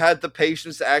 You had the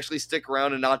patience to actually stick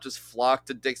around and not just flock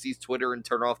to Dixie's Twitter and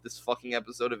turn off this fucking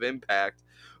episode of Impact.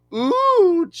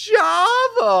 Ooh,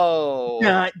 Chavo!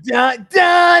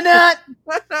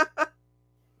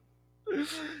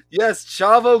 Yes,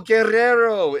 Chavo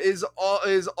Guerrero is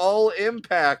all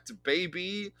Impact,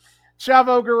 baby.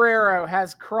 Chavo Guerrero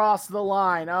has crossed the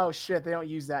line. Oh shit, they don't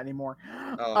use that anymore.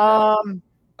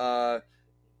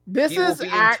 This will is be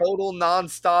in total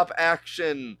nonstop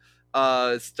action.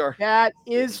 That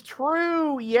is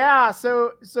true. Yeah.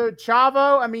 So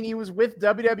Chavo, I mean, he was with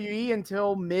WWE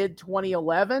until mid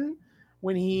 2011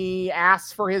 when he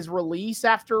asked for his release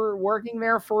after working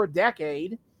there for a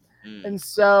decade. And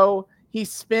so he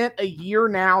spent a year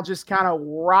now just kind of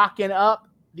rocking up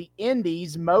the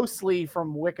indies, mostly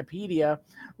from Wikipedia,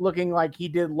 looking like he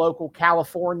did local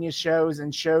California shows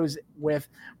and shows with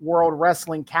World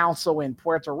Wrestling Council in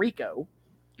Puerto Rico.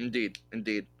 Indeed.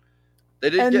 They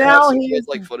did have some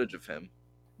good footage of him.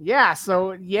 Yeah,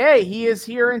 so he is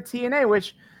here in TNA,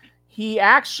 which he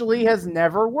actually has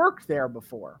never worked there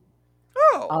before.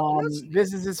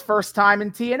 This is his first time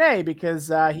in TNA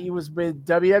because he was with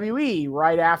WWE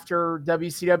right after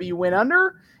WCW went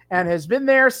under and has been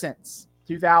there since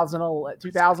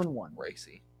 2001.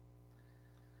 Racy.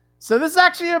 So this is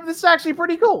actually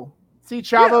pretty cool. See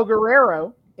Chavo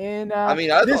Guerrero in. I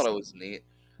thought it was neat.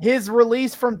 His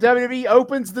release from WWE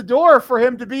opens the door for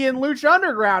him to be in Lucha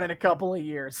Underground in a couple of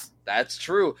years. That's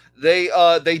true. They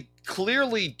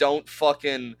clearly don't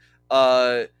fucking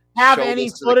have show any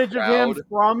this to the footage of him crowd.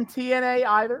 from TNA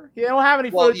either. They don't have any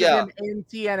Well, footage of yeah, him in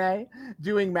TNA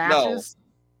doing no, matches.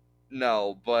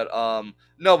 no, but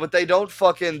they don't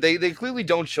fucking they clearly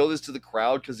don't show this to the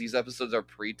crowd because these episodes are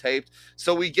pre-taped,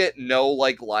 so we get no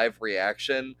like live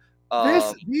reaction. They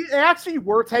actually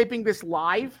were taping this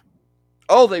live.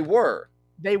 Oh, they were.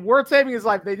 They were taping this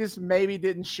live. They just maybe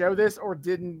didn't show this or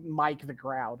didn't mic the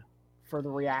crowd for the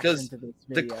reaction to this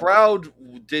The video. crowd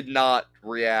did not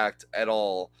react at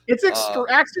all. It's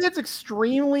actually it's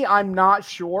extremely. I'm not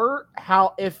sure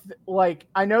how if like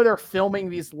I know they're filming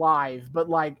these live, but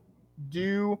like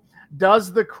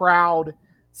does the crowd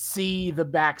see the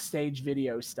backstage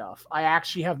video stuff? I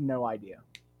actually have no idea.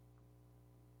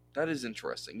 That is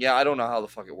interesting. Yeah, I don't know how the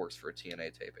fuck it works for a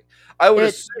TNA taping. I would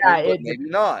assume, but maybe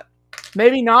not.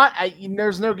 Maybe not.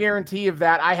 There's no guarantee of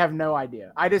that. I have no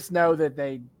idea. I just know that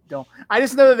they don't. I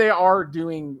just know that they are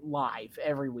doing live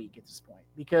every week at this point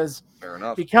because fair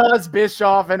enough. Because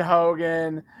Bischoff and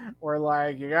Hogan were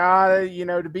like, you gotta,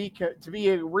 to be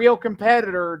a real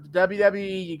competitor to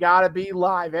WWE, you gotta be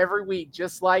live every week,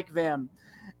 just like them.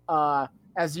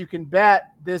 As you can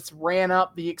bet, this ran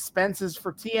up the expenses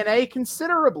for TNA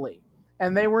considerably,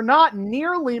 and they were not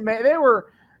nearly. They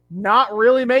were not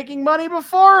really making money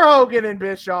before Hogan and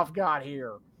Bischoff got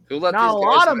here. Who let not these a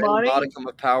guys lot of money. Modicum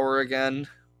of power again?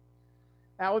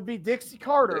 That would be Dixie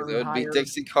Carter. It would be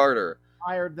Dixie Carter.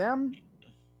 Hired them.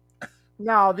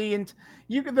 Now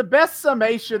the best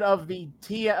summation of the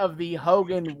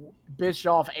Hogan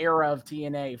Bischoff era of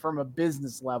TNA from a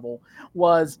business level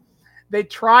was they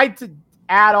tried to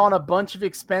add on a bunch of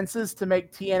expenses to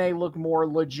make TNA look more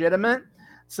legitimate,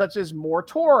 such as more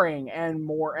touring and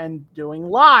doing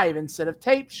live instead of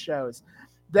tape shows.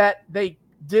 That they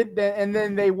did that, and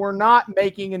then they were not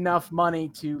making enough money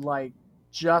to like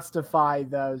justify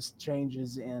those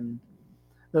changes in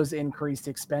those increased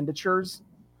expenditures.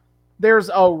 There's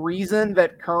a reason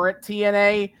that current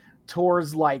TNA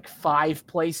tours like 5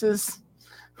 places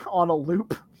on a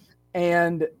loop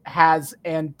and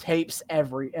pre-tapes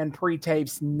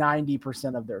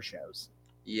 90% of their shows.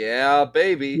 Yeah,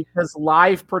 baby. Because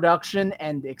live production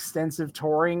and extensive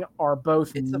touring are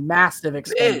both massive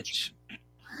expenditures.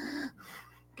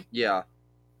 Yeah.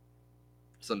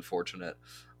 It's unfortunate.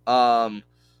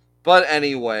 But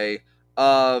anyway,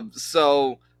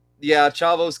 so yeah,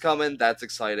 Chavo's coming. That's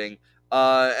exciting.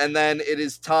 And then it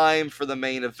is time for the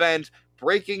main event.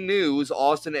 Breaking news: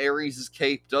 Austin Aries'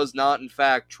 cape does not, in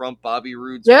fact, trump Bobby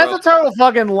Roode's. Yeah, that's a total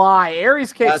fucking lie.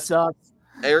 Aries' cape sucks.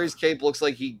 Aries' cape looks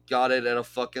like he got it at a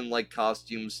fucking like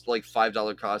costumes, like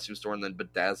 $5 costume store, and then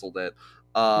bedazzled it.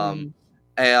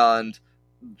 And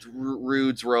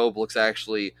Roode's robe looks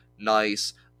actually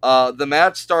nice. The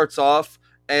match starts off,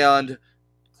 and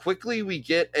quickly we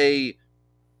get a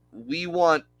 "We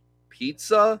want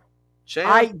pizza"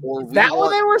 chant. Is that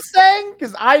what they were saying?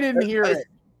 Because I didn't hear it.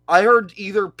 I heard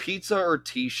either pizza or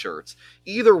t-shirts.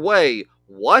 Either way,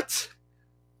 what?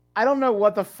 I don't know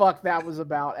what the fuck that was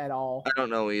about at all. I don't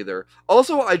know either.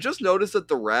 Also, I just noticed that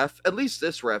the ref, at least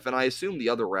this ref, and I assume the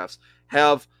other refs,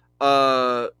 have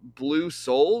blue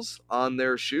soles on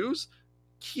their shoes.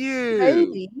 Cute.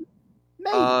 Maybe.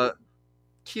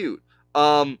 Cute.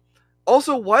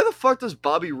 Also, why the fuck does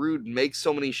Bobby Roode make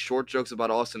so many short jokes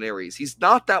about Austin Aries? He's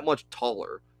not that much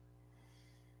taller.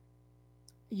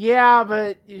 Yeah,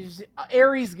 but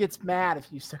Aries gets mad if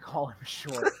you used to call him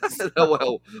short.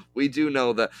 Well, we do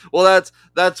know that. Well,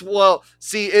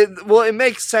 it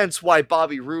makes sense why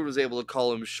Bobby Roode was able to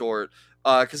call him short,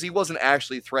 because he wasn't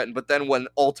actually threatened. But then when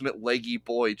Ultimate Leggy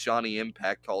Boy Johnny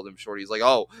Impact called him short, he's like,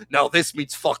 "Oh, now this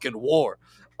means fucking war."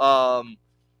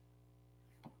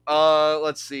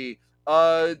 Let's see.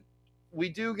 We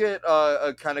do get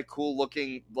a kind of cool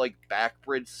looking like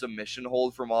backbridge submission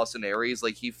hold from Austin Aries.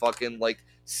 Like he fucking like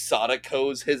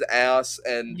Sadiko's his ass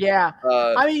and yeah.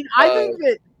 I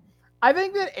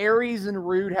think that Aries and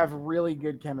Roode have really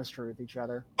good chemistry with each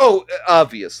other. Oh,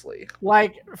 obviously.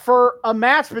 Like for a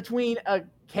match between a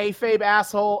kayfabe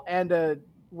asshole and a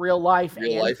real life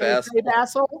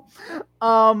asshole.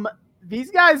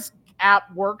 These guys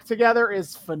at work together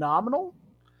is phenomenal.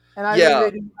 And I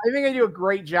think they do a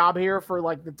great job here for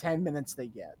like the 10 minutes they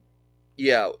get.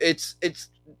 Yeah, it's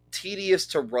tedious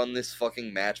to run this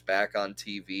fucking match back on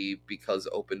TV because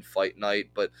open fight night,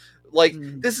 but like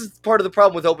this is part of the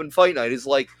problem with open fight night is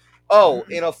like,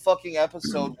 in a fucking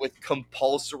episode with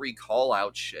compulsory call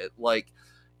out shit, like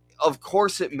of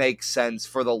course it makes sense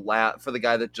for the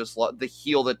guy that just the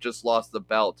heel that just lost the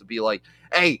belt to be like,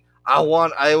 "Hey,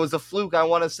 it was a fluke. I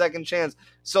want a second chance."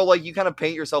 So like you kind of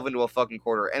paint yourself into a fucking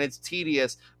corner, and it's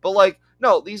tedious. But like,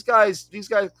 no, these guys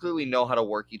clearly know how to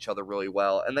work each other really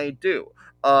well, and they do.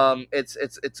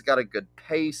 It's got a good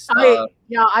pace.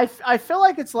 I feel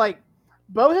like it's like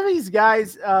both of these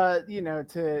guys,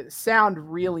 to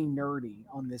sound really nerdy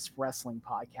on this wrestling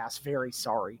podcast. Very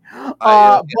sorry,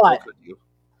 but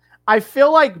I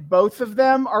feel like both of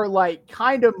them are like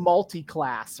kind of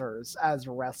multi-classers as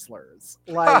wrestlers.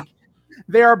 Like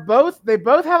they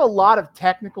both have a lot of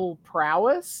technical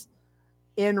prowess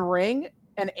in ring,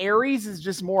 and Aries is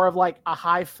just more of like a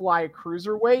high fly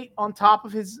cruiserweight on top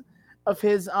of his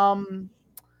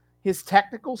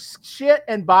technical shit,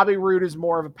 and Bobby Roode is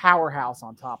more of a powerhouse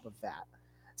on top of that.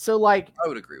 So like I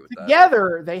would agree with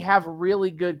together, they have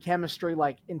really good chemistry,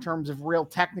 like in terms of real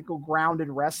technical grounded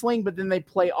wrestling, but then they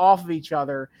play off of each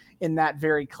other in that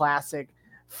very classic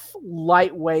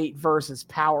lightweight versus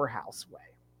powerhouse way.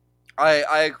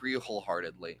 I agree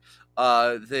wholeheartedly.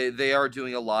 They are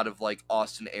doing a lot of like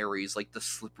Austin Aries, like the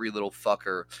slippery little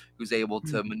fucker who's able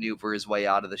to maneuver his way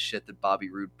out of the shit that Bobby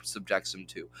Roode subjects him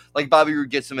to. Like Bobby Roode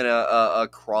gets him in a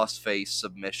crossface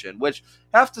submission, which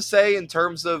I have to say in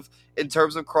terms of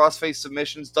crossface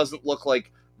submissions doesn't look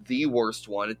like the worst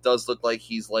one. It does look like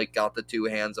he's like got the two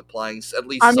hands applying at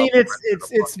least. I mean,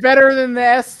 it's better than the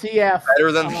STF.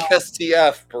 Better than the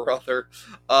STF, brother.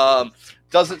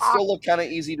 Does it still look kind of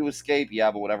easy to escape?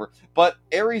 Yeah, but whatever. But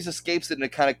Aries escapes it in a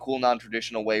kind of cool,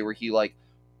 non-traditional way where he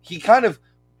kind of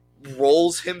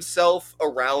rolls himself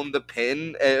around the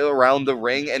pin, around the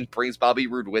ring, and brings Bobby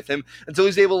Roode with him until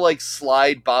he's able to like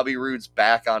slide Bobby Roode's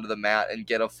back onto the mat and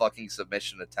get a fucking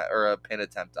submission attempt or a pin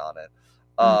attempt on it.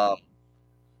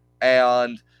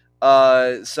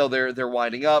 So they're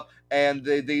winding up, and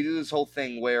they do this whole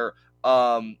thing where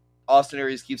Austin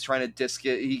Aries keeps trying to disc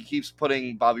it. He keeps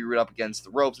putting Bobby Roode up against the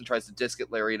ropes and tries to disc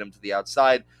it, lariat him to the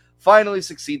outside. Finally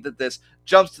succeeds at this,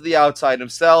 jumps to the outside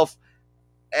himself,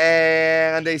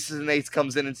 and Aces and Eights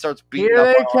comes in and starts beating Here up.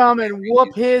 Here they come and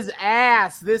whoop his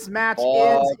ass. This match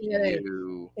ends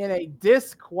in a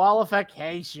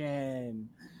disqualification.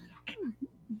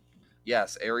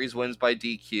 Yes, Aries wins by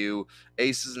DQ.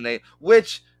 Aces and Eights,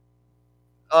 which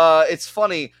it's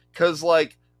funny because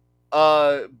like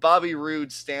Bobby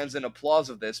Roode stands in applause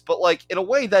of this, but like in a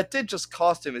way that did just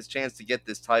cost him his chance to get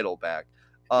this title back.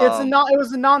 It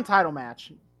was a non-title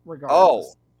match, regardless.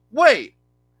 Oh, wait,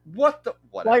 what the?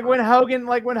 Whatever. Like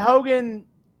when Hogan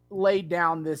laid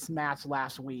down this match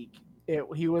last week,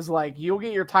 he was like, "You'll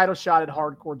get your title shot at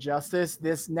Hardcore Justice.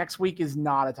 This next week is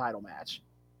not a title match."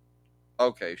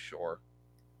 Okay, sure.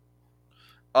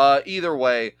 Either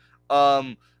way,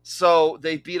 so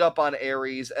they beat up on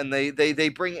Aries, and they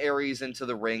bring Aries into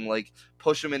the ring, like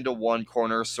push him into one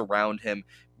corner, surround him.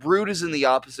 Roode is in the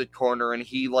opposite corner, and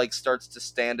he like starts to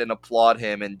stand and applaud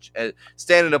him, and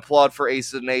stand and applaud for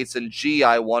Aces and Eights. And gee,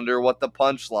 I wonder what the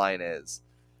punchline is.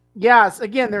 Yes,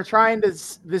 again, they're trying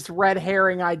this red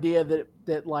herring idea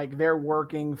that like they're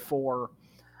working for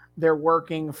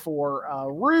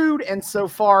Roode, and so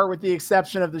far, with the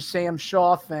exception of the Sam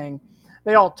Shaw thing,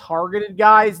 they all targeted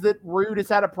guys that Roode has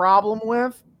had a problem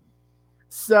with.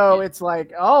 So it's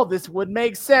like, oh, this would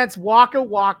make sense. Waka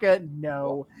Waka.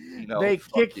 No, they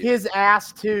kick his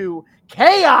ass to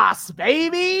Chaos,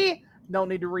 baby. Don't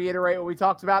need to reiterate what we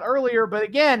talked about earlier, but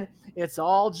again, it's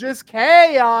all just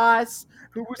Chaos.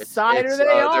 Whose side are they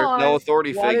on? There's no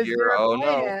authority figure. Oh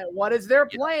no. What is their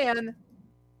plan?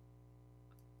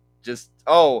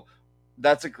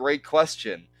 That's a great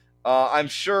question. I'm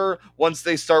sure once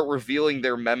they start revealing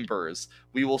their members,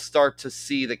 we will start to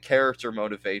see the character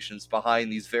motivations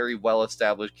behind these very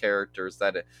well-established characters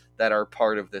that are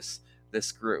part of this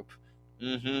group.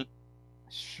 Mm-hmm.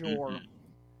 Sure. Mm-hmm.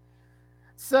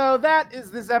 So that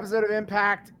is this episode of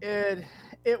Impact.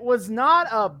 It was not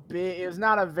a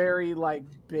very like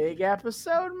big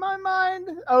episode in my mind.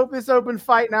 This open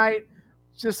fight night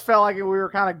just felt like we were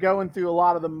kind of going through a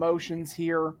lot of the motions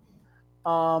here.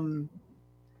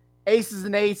 Aces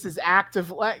and Eights is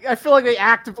active. I feel like they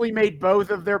actively made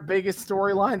both of their biggest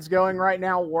storylines going right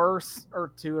now worse,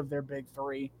 or two of their big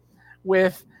three,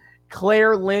 with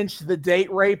Claire Lynch, the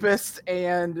date rapist,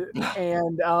 and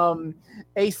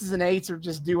Aces and Eights are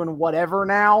just doing whatever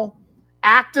now.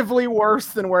 Actively worse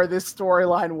than where this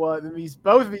storyline was.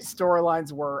 Both of these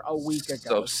storylines were a week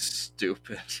ago. So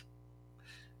stupid.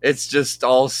 It's just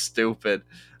all stupid.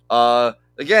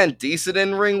 Again, decent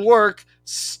in-ring work.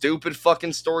 Stupid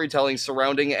fucking storytelling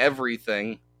surrounding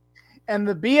everything. And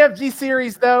the BFG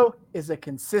series, though, is a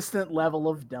consistent level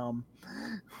of dumb.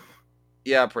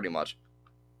 Yeah, pretty much.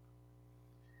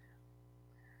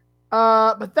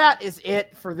 But that is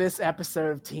it for this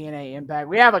episode of TNA Impact.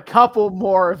 We have a couple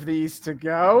more of these to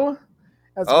go.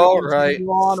 as we All right,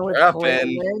 continue on with strap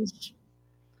Clint in. Lynch.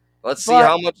 Let's see But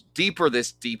how much deeper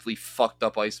this deeply fucked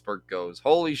up iceberg goes.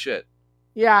 Holy shit.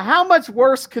 yeah, how much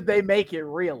worse could they make it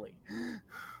really?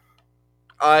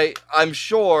 I'm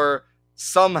sure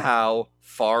somehow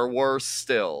far worse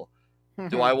still.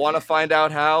 Do I want to find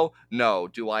out how? No.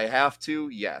 Do I have to?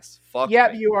 Yes. Fuck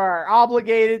Yep, me. you are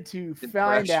obligated to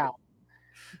find Impression. out.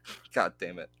 God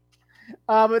damn it.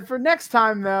 But for next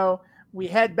time, though, we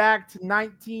head back to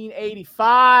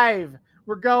 1985.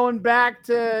 We're going back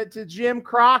to Jim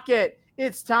Crockett.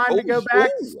 It's time to go back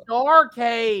to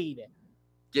Starrcade.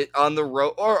 Get on the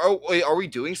road. Or wait, are we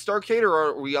doing Starrcade or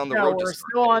are we on the road to We're Starrcade?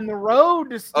 still on the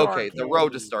road to Starrcade. Okay, the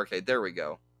road to Starrcade. There we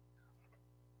go.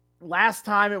 Last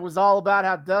time it was all about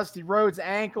how Dusty Rhodes'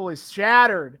 ankle is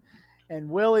shattered and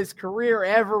will his career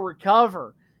ever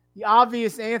recover? The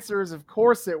obvious answer is, of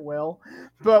course, it will,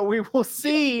 but we will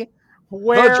see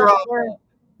where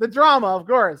the drama, of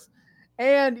course.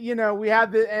 And, we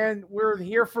have and we're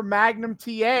here for Magnum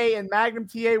TA, and Magnum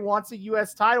TA wants a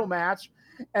U.S. title match.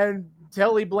 And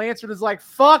Tully Blanchard is like,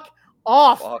 fuck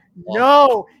off.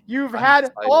 No, you've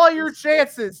had all your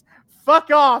chances.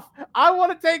 Fuck off. I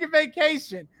want to take a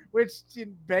vacation. Which,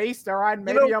 based, all right,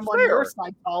 maybe I'm on your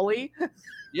side, Tully.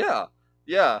 Yeah.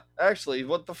 Actually,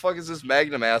 what the fuck is this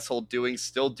Magnum asshole doing?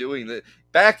 Still doing the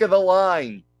back of the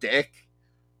line, dick.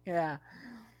 Yeah.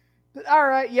 All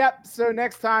right. Yep. So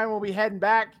next time we'll be heading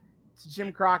back to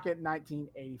Jim Crockett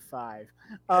 1985.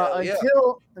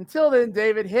 Until then,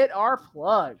 David, hit our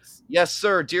plugs. Yes,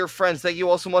 sir. Dear friends, thank you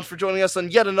all so much for joining us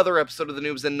on yet another episode of the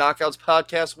Noobs and Knockouts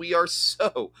Podcast. We are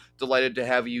so delighted to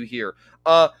have you here.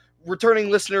 Returning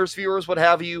listeners, viewers, what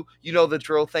have you, you know the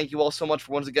drill. Thank you all so much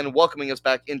for once again welcoming us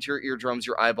back into your eardrums,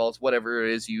 your eyeballs, whatever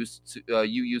it is you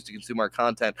use to consume our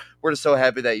content. We're just so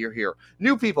happy that you're here.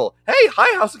 New people, hey,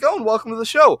 hi, how's it going? Welcome to the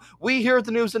show. We here at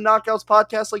the Noobs and Knockouts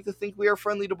Podcast like to think we are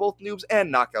friendly to both noobs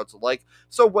and knockouts alike.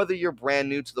 So whether you're brand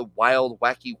new to the wild,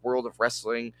 wacky world of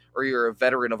wrestling or you're a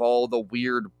veteran of all the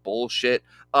weird bullshit,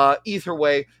 either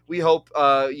way, we hope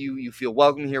you feel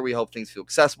welcome here. We hope things feel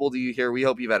accessible to you here. We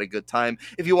hope you've had a good time.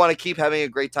 If you want to keep having a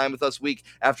great time with us week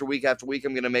after week after week,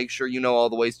 I'm going to make sure you know all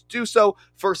the ways to do so.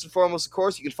 First and foremost, of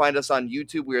course, you can find us on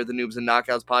YouTube. We are the Noobs and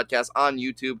Knockouts Podcast on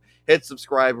YouTube. Hit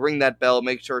subscribe, ring that bell,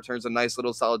 make sure it turns a nice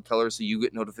little solid color so you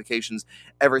get notifications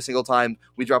every single time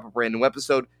we drop a brand new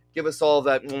episode. Give us all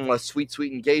that sweet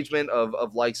engagement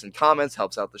of likes and comments.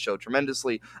 Helps out the show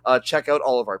tremendously. Check out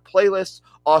all of our playlists.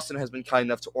 Austin has been kind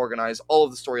enough to organize all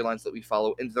of the storylines that we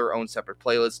follow into their own separate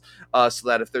playlists, so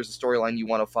that if there's a storyline you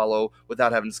want to follow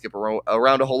without having to skip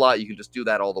around a whole lot, you can just do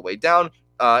that all the way down.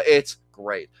 It's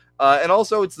great. And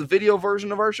also, it's the video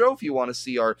version of our show if you want to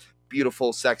see our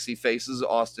beautiful, sexy faces.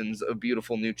 Austin's a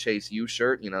beautiful new Chase U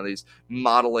shirt. He's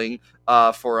modeling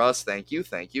for us. Thank you.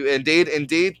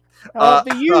 Indeed.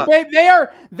 Babe, they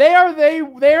are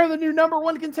the new number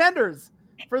one contenders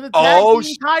for the tag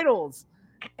team titles.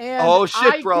 And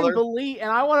brother.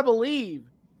 I want to believe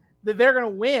that they're going to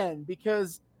win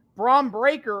because Braun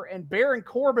Breaker and Baron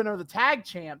Corbin are the tag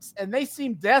champs, and they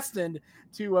seem destined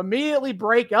to immediately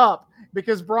break up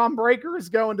because Braun Breaker is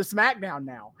going to SmackDown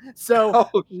now. So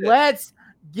let's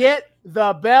get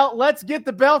the belt. Let's get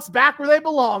the belts back where they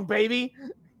belong, baby.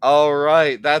 All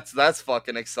right, that's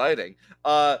fucking exciting.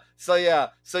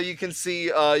 So you can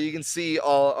see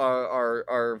all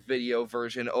our video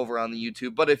version over on the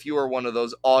YouTube. But if you are one of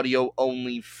those audio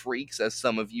only freaks, as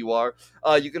some of you are,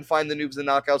 you can find the Noobs and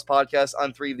Knockouts podcast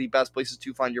on 3 of the best places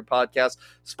to find your podcast: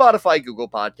 Spotify, Google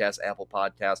Podcasts, Apple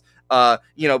Podcasts.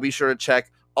 Be sure to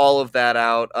check all of that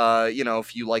out.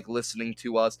 If you like listening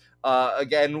to us.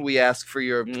 Again, we ask for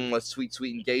your sweet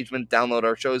engagement. Download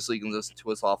our shows so you can listen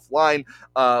to us offline.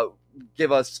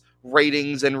 Give us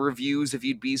ratings and reviews if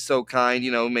you'd be so kind.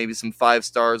 Maybe some 5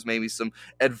 stars, maybe some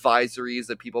advisories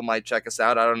that people might check us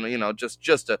out. I don't know.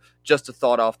 Just a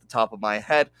thought off the top of my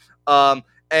head.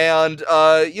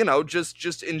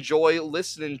 Just enjoy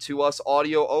listening to us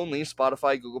audio only.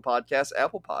 Spotify, Google Podcasts,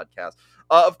 Apple Podcasts.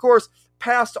 Of course,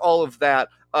 past all of that,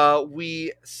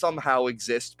 we somehow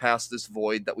exist past this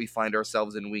void that we find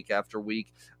ourselves in week after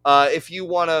week. If you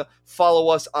want to follow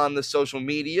us on the social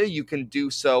media, you can do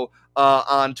so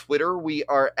on Twitter. We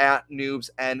are at Noobs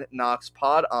and Knox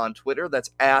Pod on Twitter.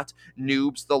 That's at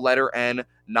Noobs, the letter N,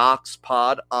 Knox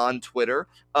Pod on Twitter.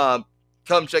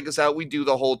 Come check us out. We do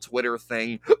the whole Twitter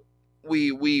thing.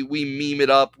 We meme it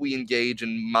up. We engage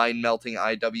in mind-melting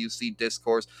IWC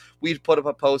discourse. We put up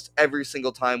a post every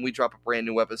single time we drop a brand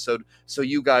new episode, so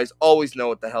you guys always know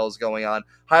what the hell is going on.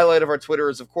 Highlight of our Twitter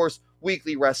is, of course,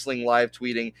 weekly wrestling live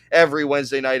tweeting. Every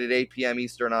Wednesday night at 8 p.m.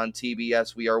 Eastern on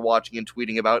TBS, we are watching and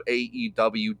tweeting about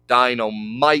AEW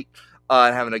Dynamite.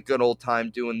 and having a good old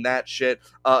time doing that shit.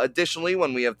 Additionally,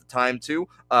 when we have the time to,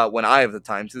 when I have the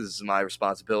time to, this is my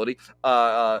responsibility.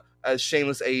 As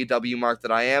shameless AEW mark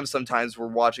that I am, sometimes we're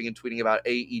watching and tweeting about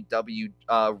AEW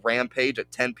Rampage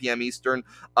at 10 p.m. Eastern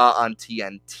on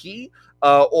TNT.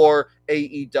 Or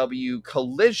AEW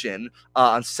Collision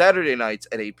on Saturday nights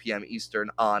at 8 p.m.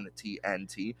 Eastern on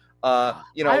TNT.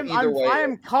 Either way. I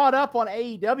am caught up on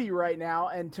AEW right now,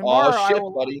 and Oh shit,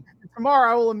 buddy!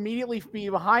 Tomorrow I will immediately be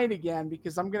behind again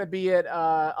because I'm going to be at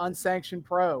Unsanctioned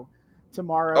Pro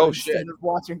tomorrow instead of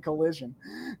watching Collision.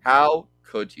 How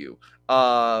could you?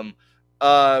 But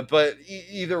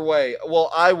either way,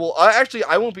 well, I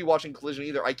won't be watching Collision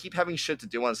either. I keep having shit to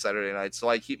do on Saturday night, so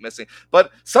I keep missing.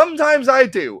 But sometimes I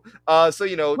do. So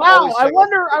wow, I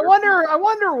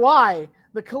wonder why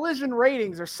the Collision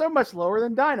ratings are so much lower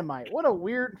than Dynamite. What a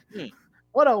weird thing.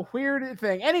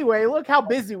 Anyway, look how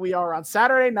busy we are on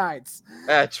Saturday nights.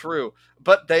 True,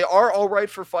 but they are all right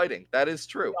for fighting. That is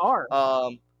true.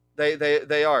 They are.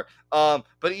 They are.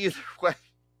 But either way.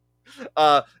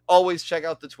 Always check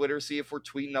out the Twitter, see if we're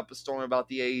tweeting up a storm about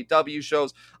the AEW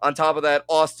shows. On top of that,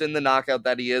 Austin, the knockout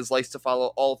that he is, likes to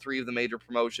follow all three of the major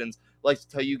promotions, likes to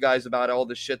tell you guys about all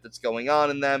the shit that's going on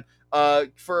in them.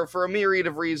 For a myriad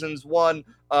of reasons. One,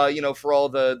 for all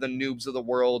the noobs of the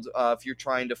world, if you're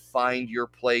trying to find your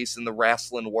place in the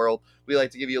wrestling world, we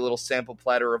like to give you a little sample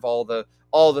platter of all the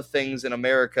things in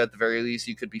America, at the very least,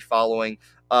 you could be following,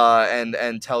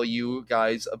 and tell you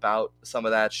guys about some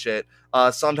of that shit.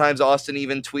 Sometimes Austin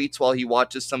even tweets while he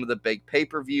watches some of the big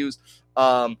pay-per-views.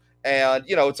 And,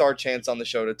 it's our chance on the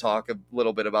show to talk a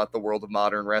little bit about the world of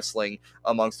modern wrestling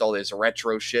amongst all this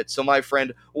retro shit. So, my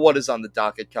friend, what is on the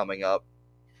docket coming up?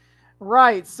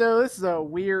 Right. So this is a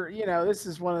weird, this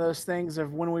is one of those things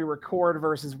of when we record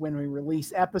versus when we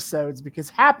release episodes, because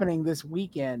happening this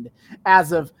weekend,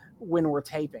 as of when we're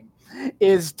taping,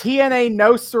 is TNA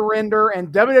No Surrender and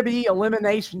WWE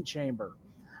Elimination Chamber.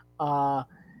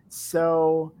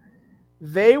 So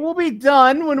they will be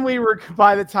done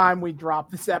by the time we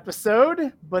drop this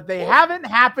episode, but they haven't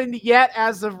happened yet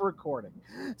as of recording.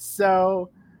 So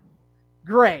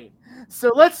great.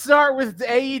 So let's start with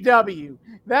AEW.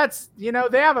 That's, they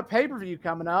have a pay-per-view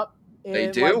coming up They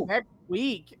do. next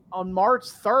week on March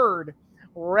 3rd,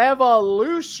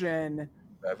 Revolution.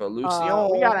 We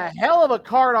got a hell of a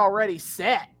card already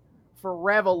set for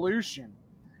Revolution.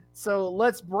 So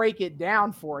let's break it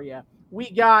down for you.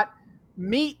 We got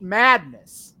Meat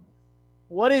Madness.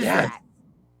 What is that?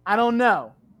 I don't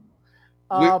know.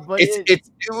 But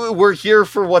we're here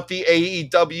for what the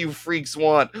AEW freaks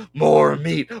want. More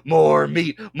meat, more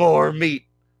meat, more meat.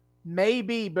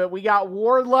 Maybe, but we got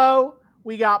Wardlow,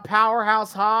 we got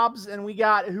Powerhouse Hobbs, and we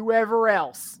got whoever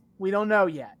else. We don't know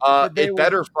yet. It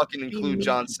better fucking include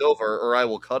John Silver, or I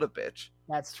will cut a bitch.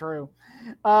 That's true.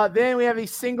 Then we have a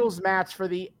singles match for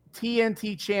the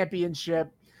TNT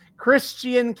Championship.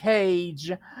 Christian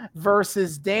Cage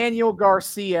versus Daniel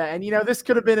Garcia. And, this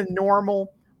could have been a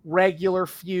normal, regular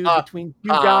feud between two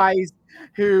guys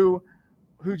who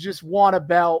just want a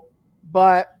belt.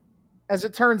 But as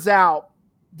it turns out,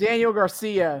 Daniel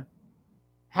Garcia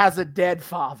has a dead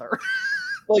father.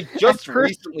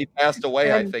 Recently passed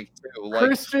away, I think, too.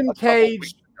 Christian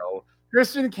Cage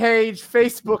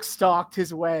Facebook stalked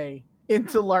his way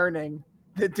into learning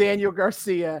that Daniel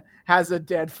Garcia has a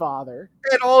dead father.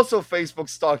 And also Facebook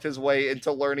stalked his way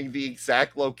into learning the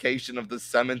exact location of the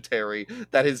cemetery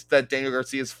that Daniel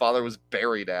Garcia's father was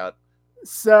buried at.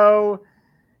 So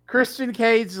Christian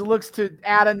Cage looks to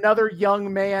add another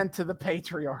young man to the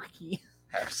patriarchy.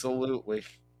 Absolutely.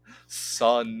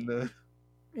 Son.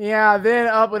 Yeah, then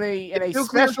up in a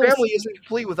special family isn't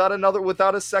complete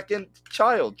without a second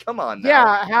child. Come on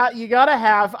now. Yeah, you gotta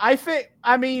have. If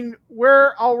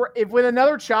with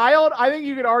another child, I think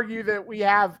you could argue that we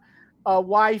have a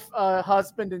wife, a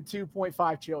husband, and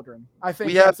 2.5 children. I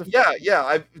think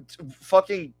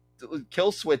fucking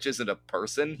Killswitch isn't a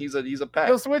person. He's a pet.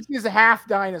 Killswitch is a half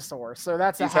dinosaur, so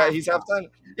he's half done.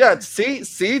 Yeah,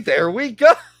 see, there we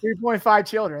go. 3.5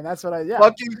 children. That's what I.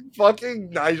 Yeah. Fucking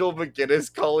Nigel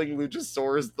McGuinness calling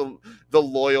Luchasaurus the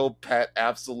loyal pet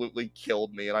absolutely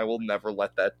killed me, and I will never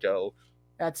let that go.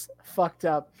 That's fucked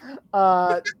up.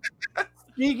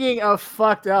 Speaking of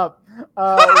fucked up,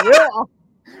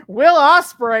 Will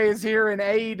Ospreay is here in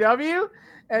AEW.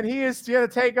 And he is going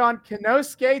to take on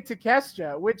Konosuke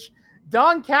Takeshita, which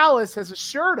Don Callis has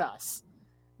assured us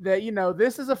that,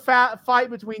 this is a fight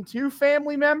between two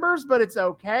family members, but it's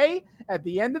okay. At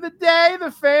the end of the day,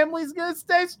 the family's going to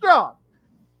stay strong.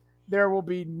 There will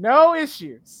be no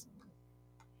issues.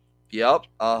 Yep.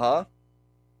 Uh-huh.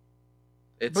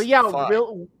 But yeah,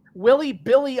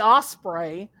 Billy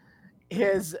Ospreay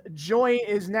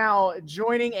is now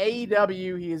joining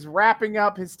AEW. He is wrapping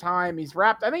up his time. He's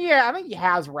wrapped. I think he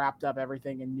has wrapped up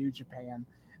everything in New Japan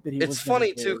that he was. It's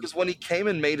funny too, because when he came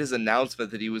and made his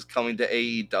announcement that he was coming to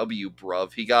AEW,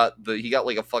 bruv, he got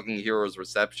like a fucking hero's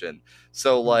reception.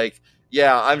 So like,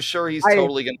 yeah, I'm sure he's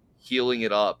totally gonna be healing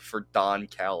it up for Don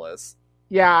Callis.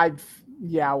 Yeah,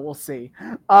 we'll see.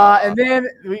 And then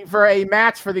for a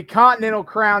match for the Continental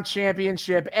Crown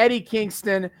Championship, Eddie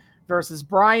Kingston versus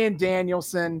Bryan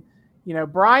Danielson. You know,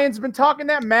 Bryan's been talking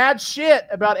that mad shit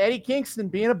about Eddie Kingston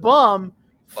being a bum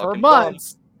for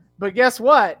months. But guess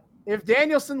what? If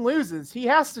Danielson loses, he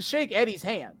has to shake Eddie's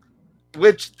hand.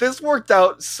 Which this worked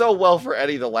out so well for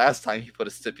Eddie the last time he put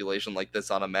a stipulation like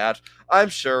this on a match. I'm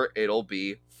sure it'll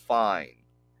be fine.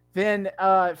 Then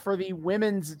for the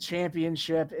women's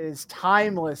championship is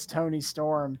Timeless Toni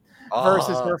Storm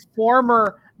versus her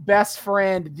former best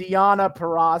friend Deonna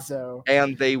Purrazzo.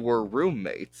 And they were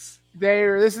roommates.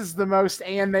 This is the most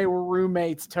and they were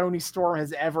roommates Toni Storm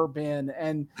has ever been.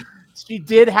 And she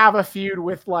did have a feud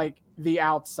with like the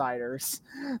outsiders,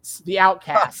 the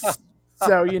outcasts.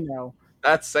 So, you know.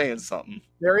 That's saying something.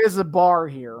 There is a bar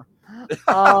here.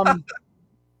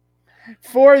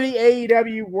 For the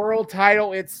AEW World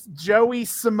Title, it's Joey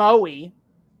Samoa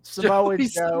Joe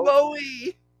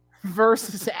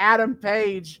versus Adam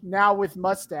Page, now with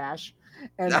mustache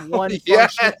and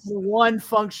one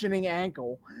functioning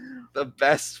ankle. The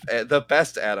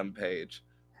best Adam Page.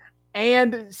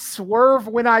 And Swerve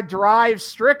When I Drive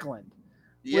Strickland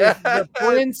with the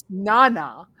Prince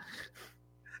Nana.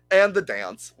 And the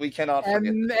dance. We cannot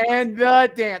forget. And the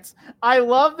dance. I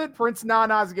love that Prince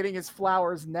Nana is getting his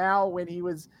flowers now when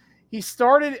he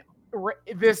started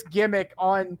this gimmick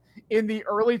in the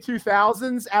early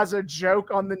 2000s as a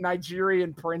joke on the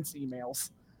Nigerian Prince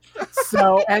emails.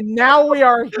 So, and now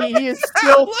he is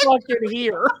still fucking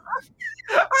here.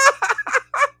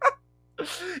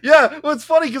 Yeah, well, it's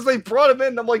funny because they brought him in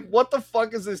and I'm like, what the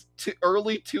fuck is this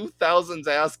early 2000s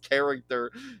ass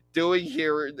character doing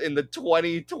here in the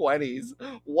 2020s?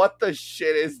 What the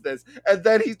shit is this? And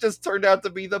then he just turned out to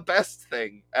be the best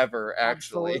thing ever,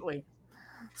 actually. Absolutely.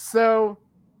 So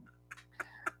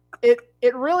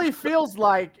it really feels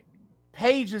like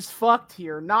Page is fucked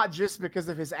here, not just because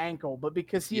of his ankle, but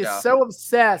because he is so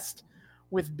obsessed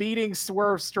with beating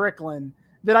Swerve Strickland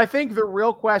that I think the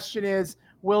real question is,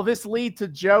 will this lead to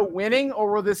Joe winning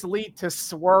or will this lead to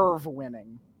Swerve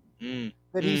winning?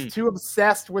 That he's too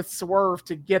obsessed with Swerve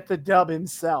to get the dub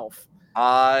himself.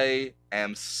 I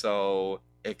am so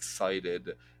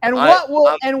excited. And what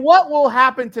will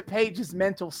happen to Page's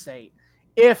mental state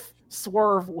if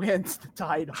Swerve wins the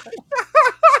title?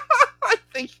 I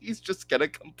think he's just gonna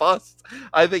combust.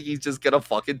 I think he's just gonna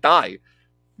fucking die.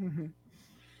 Mm-hmm.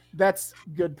 That's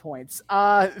good points.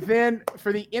 Then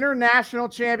for the International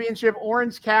Championship,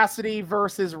 Orange Cassidy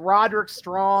versus Roderick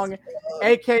Strong,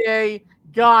 a.k.a.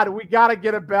 God, we got to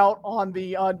get a belt on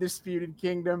the Undisputed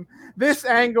Kingdom. This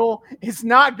angle is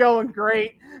not going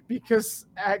great because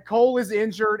Cole is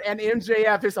injured and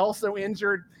MJF is also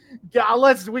injured.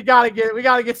 God, we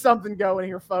gotta get something going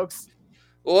here, folks.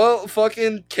 Well,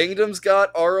 fucking Kingdom's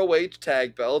got ROH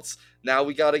tag belts. Now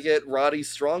we gotta get Roddy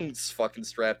Strong's fucking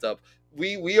strapped up.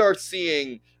 We are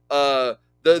seeing the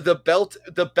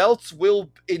belts will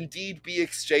indeed be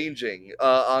exchanging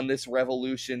on this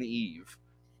Revolution Eve.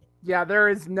 Yeah, there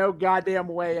is no goddamn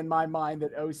way in my mind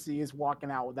that OC is walking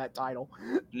out with that title.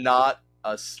 Not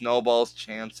a snowball's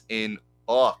chance in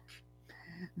fuck.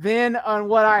 Then on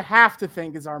what I have to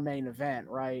think is our main event,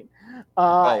 right?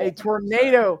 A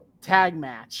tornado tag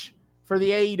match for the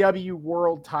AEW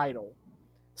World Title.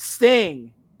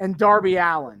 Sting and Darby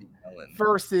Allin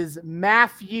versus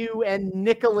Matthew and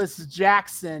Nicholas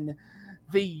Jackson,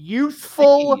 the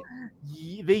youthful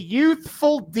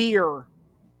deer.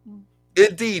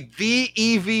 Indeed, the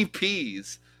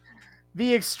EVPs.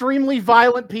 The extremely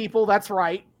violent people, that's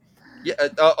right. Yeah,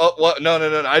 no,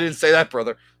 I didn't say that,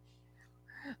 brother.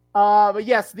 But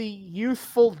yes, the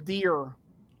youthful deer.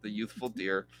 The youthful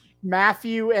deer.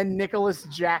 Matthew and Nicholas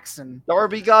Jackson.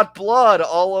 Darby got blood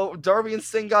all over. Darby and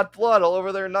Sting got blood all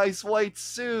over their nice white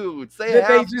suits. They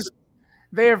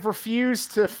have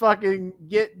refused to fucking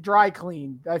get dry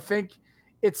cleaned. I think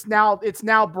it's now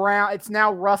brown. It's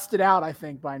now rusted out, I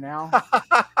think, by now.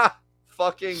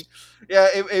 Fucking yeah,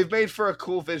 it made for a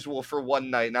cool visual for one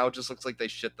night. Now it just looks like they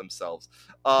shit themselves.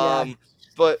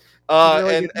 But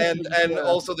really and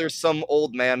also there's some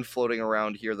old man floating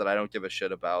around here that I don't give a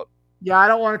shit about. Yeah, I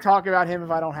don't want to talk about him if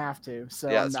I don't have to. So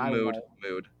yeah, it's mood.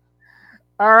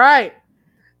 All right.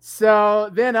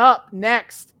 So then up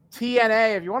next,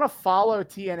 TNA. If you want to follow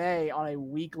TNA on a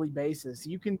weekly basis,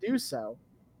 you can do so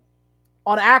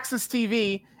on Access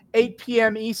TV, 8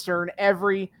 p.m. Eastern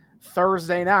every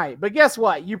Thursday night. But guess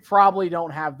what? You probably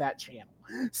don't have that channel.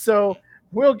 So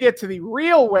we'll get to the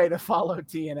real way to follow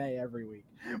TNA every week,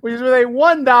 which is with a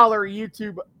 $1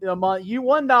 YouTube a month,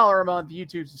 $1 a month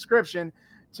YouTube subscription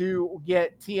to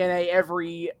get TNA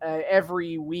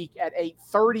every week at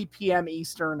 8:30 p.m.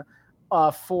 Eastern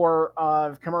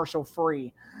for commercial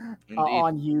free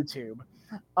on YouTube.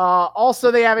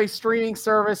 Also, they have a streaming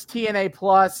service, TNA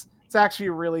Plus. It's actually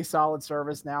a really solid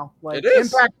service now. Like, it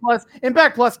is.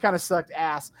 Impact Plus kind of sucked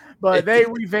ass, but they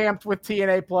revamped with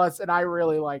TNA Plus, and I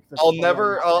really like this. I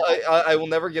will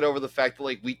never get over the fact that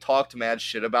like we talked mad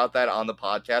shit about that on the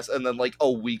podcast, and then like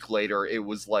a week later it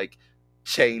was like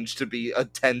changed to be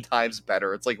 10 times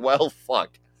better. It's like, well,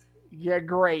 fuck. Yeah,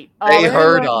 great. They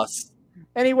heard us.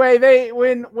 Anyway, they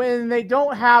when they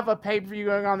don't have a pay-per-view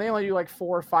going on, they only do like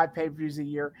 4 or 5 pay-per-views a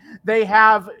year. They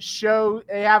have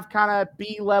kind of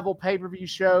B-level pay-per-view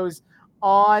shows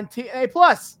on TNA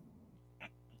Plus.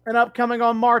 And upcoming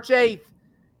on March 8th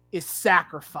is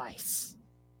Sacrifice.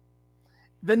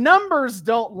 The numbers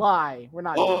don't lie. We're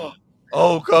not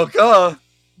Coca.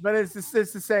 But it's the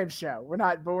same show. We're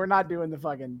not doing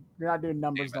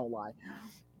numbers don't lie.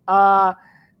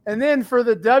 And then for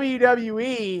the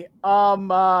WWE,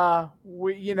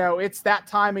 it's that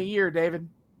time of year, David.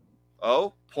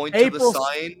 Oh, point to the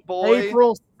sign, boy.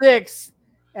 April 6th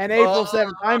and April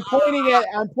 7th. I'm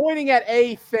pointing at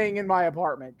a thing in my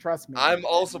apartment. Trust me. I'm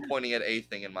also pointing at a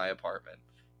thing in my apartment.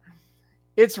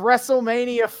 It's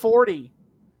WrestleMania 40.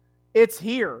 It's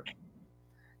here.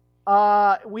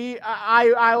 I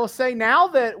will say now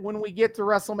that when we get to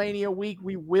WrestleMania week,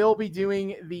 we will be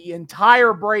doing the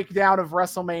entire breakdown of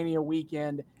WrestleMania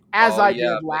weekend as I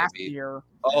did last year.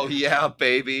 Oh yeah,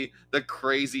 baby. The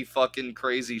crazy fucking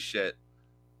crazy shit.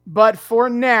 But for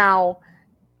now,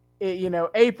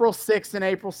 April 6th and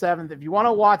April 7th, if you want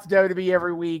to watch WWE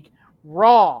every week,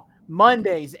 Raw,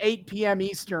 Mondays, 8 p.m.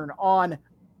 Eastern on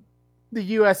the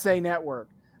USA Network.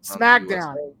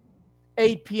 SmackDown,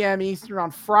 8 p.m. Eastern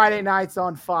on Friday nights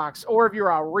on Fox. Or if you're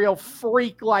a real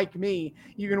freak like me,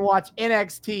 you can watch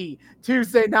NXT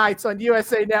Tuesday nights on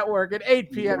USA Network at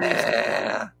 8 p.m.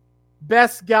 Eastern.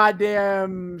 Best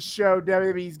goddamn show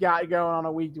WWE's got going on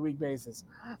a week-to-week basis.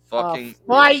 Fucking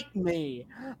fight me.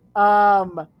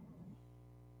 But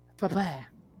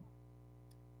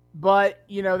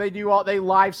they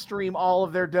live stream all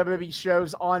of their WWE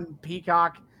shows on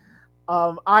Peacock.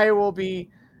 I will be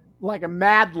like a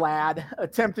mad lad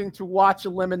attempting to watch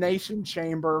Elimination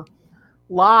Chamber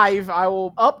live. I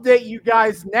will update you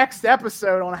guys next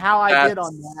episode on how I did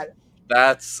on that.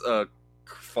 That's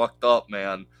fucked up,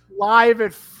 man. Live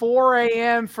at 4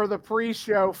 a.m. for the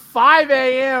pre-show, 5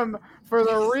 a.m. for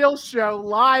the real show,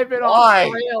 live in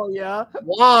Australia.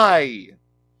 Why?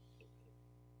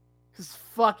 Because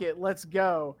fuck it, let's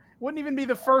go. Wouldn't even be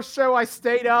the first show I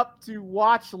stayed up to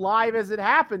watch live as it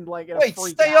happened. Wait,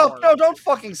 stay up? No, don't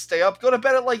fucking stay up. Go to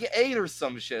bed at like 8 or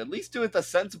some shit. At least do it the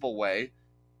sensible way.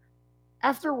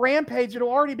 After Rampage, it'll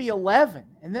already be 11.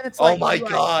 And then it's like, oh my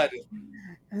God.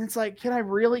 And it's like, can I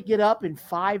really get up in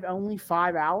only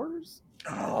 5 hours?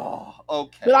 Oh,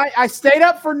 okay. But I stayed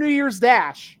up for New Year's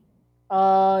Dash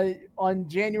on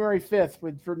January 5th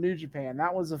for New Japan.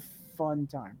 That was a fun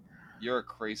time. You're a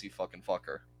crazy fucking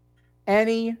fucker.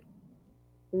 Anyway,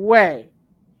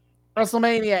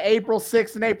 WrestleMania, April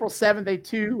 6th and April 7th, a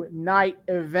 2-night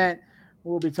event.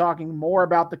 We'll be talking more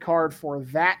about the card for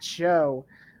that show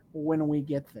when we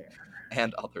get there.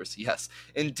 And others, yes.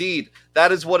 Indeed,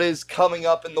 that is what is coming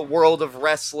up in the world of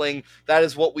wrestling. That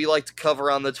is what we like to cover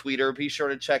on the Twitter. Be sure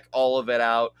to check all of it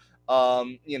out.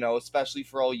 Especially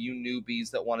for all you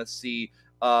newbies that want to see,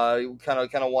 kind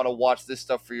of want to watch this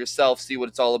stuff for yourself, see what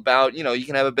it's all about. You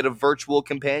can have a bit of virtual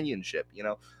companionship.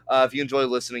 If you enjoy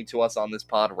listening to us on this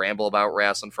pod ramble about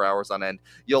wrestling for hours on end,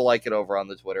 you'll like it over on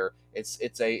the Twitter.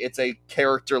 It's a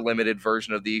character limited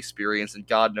version of the experience, and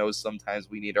God knows sometimes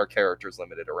we need our characters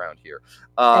limited around here.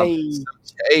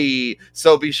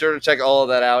 So be sure to check all of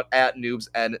that out at Noobs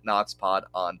and Knockouts Pod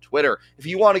on Twitter. If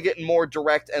you want to get in more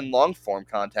direct and long form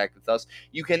contact with us,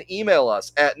 you can email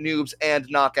us at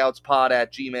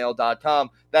noobsandknockoutspod@gmail.com.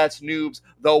 That's noobs,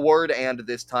 the word and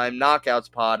this time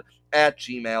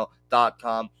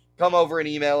knockoutspod@gmail.com. Come over and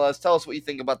email us. Tell us what you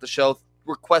think about the show.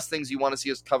 Request things you want to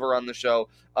see us cover on the show.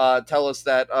 Tell us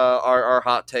that our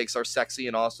hot takes are sexy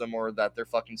and awesome, or that they're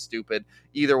fucking stupid.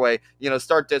 Either way,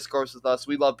 start discourse with us.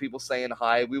 We love people saying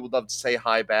hi. We would love to say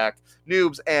hi back.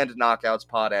 Noobs and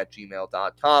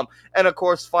knockoutspod@gmail.com. And of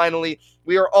course, finally,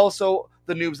 we are also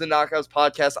the Noobs and Knockouts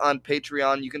Podcast on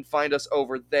Patreon. You can find us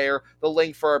over there. The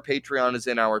link for our Patreon is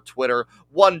in our Twitter.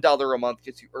 $1 a month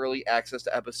gets you early access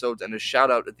to episodes and a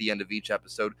shout out at the end of each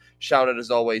episode. Shout out,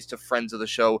 as always, to friends of the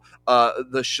show,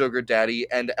 the Sugar Daddy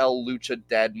and El Lucha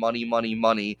Dad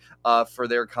Money for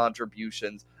their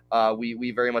contributions.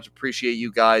 We very much appreciate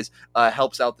you guys.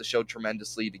 Helps out the show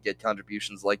tremendously to get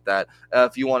contributions like that.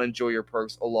 If you want to enjoy your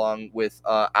perks along with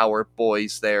our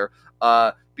boys there,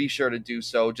 be sure to do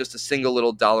so. Just a single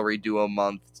little $1 due a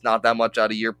month. It's not that much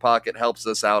out of your pocket. Helps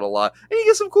us out a lot. And you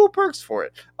get some cool perks for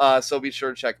it. So be sure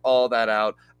to check all that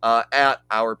out at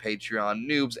our Patreon,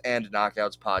 Noobs and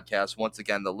Knockouts Podcast. Once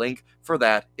again, the link for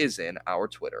that is in our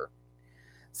Twitter.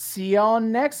 See y'all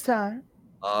next time.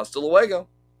 Hasta luego.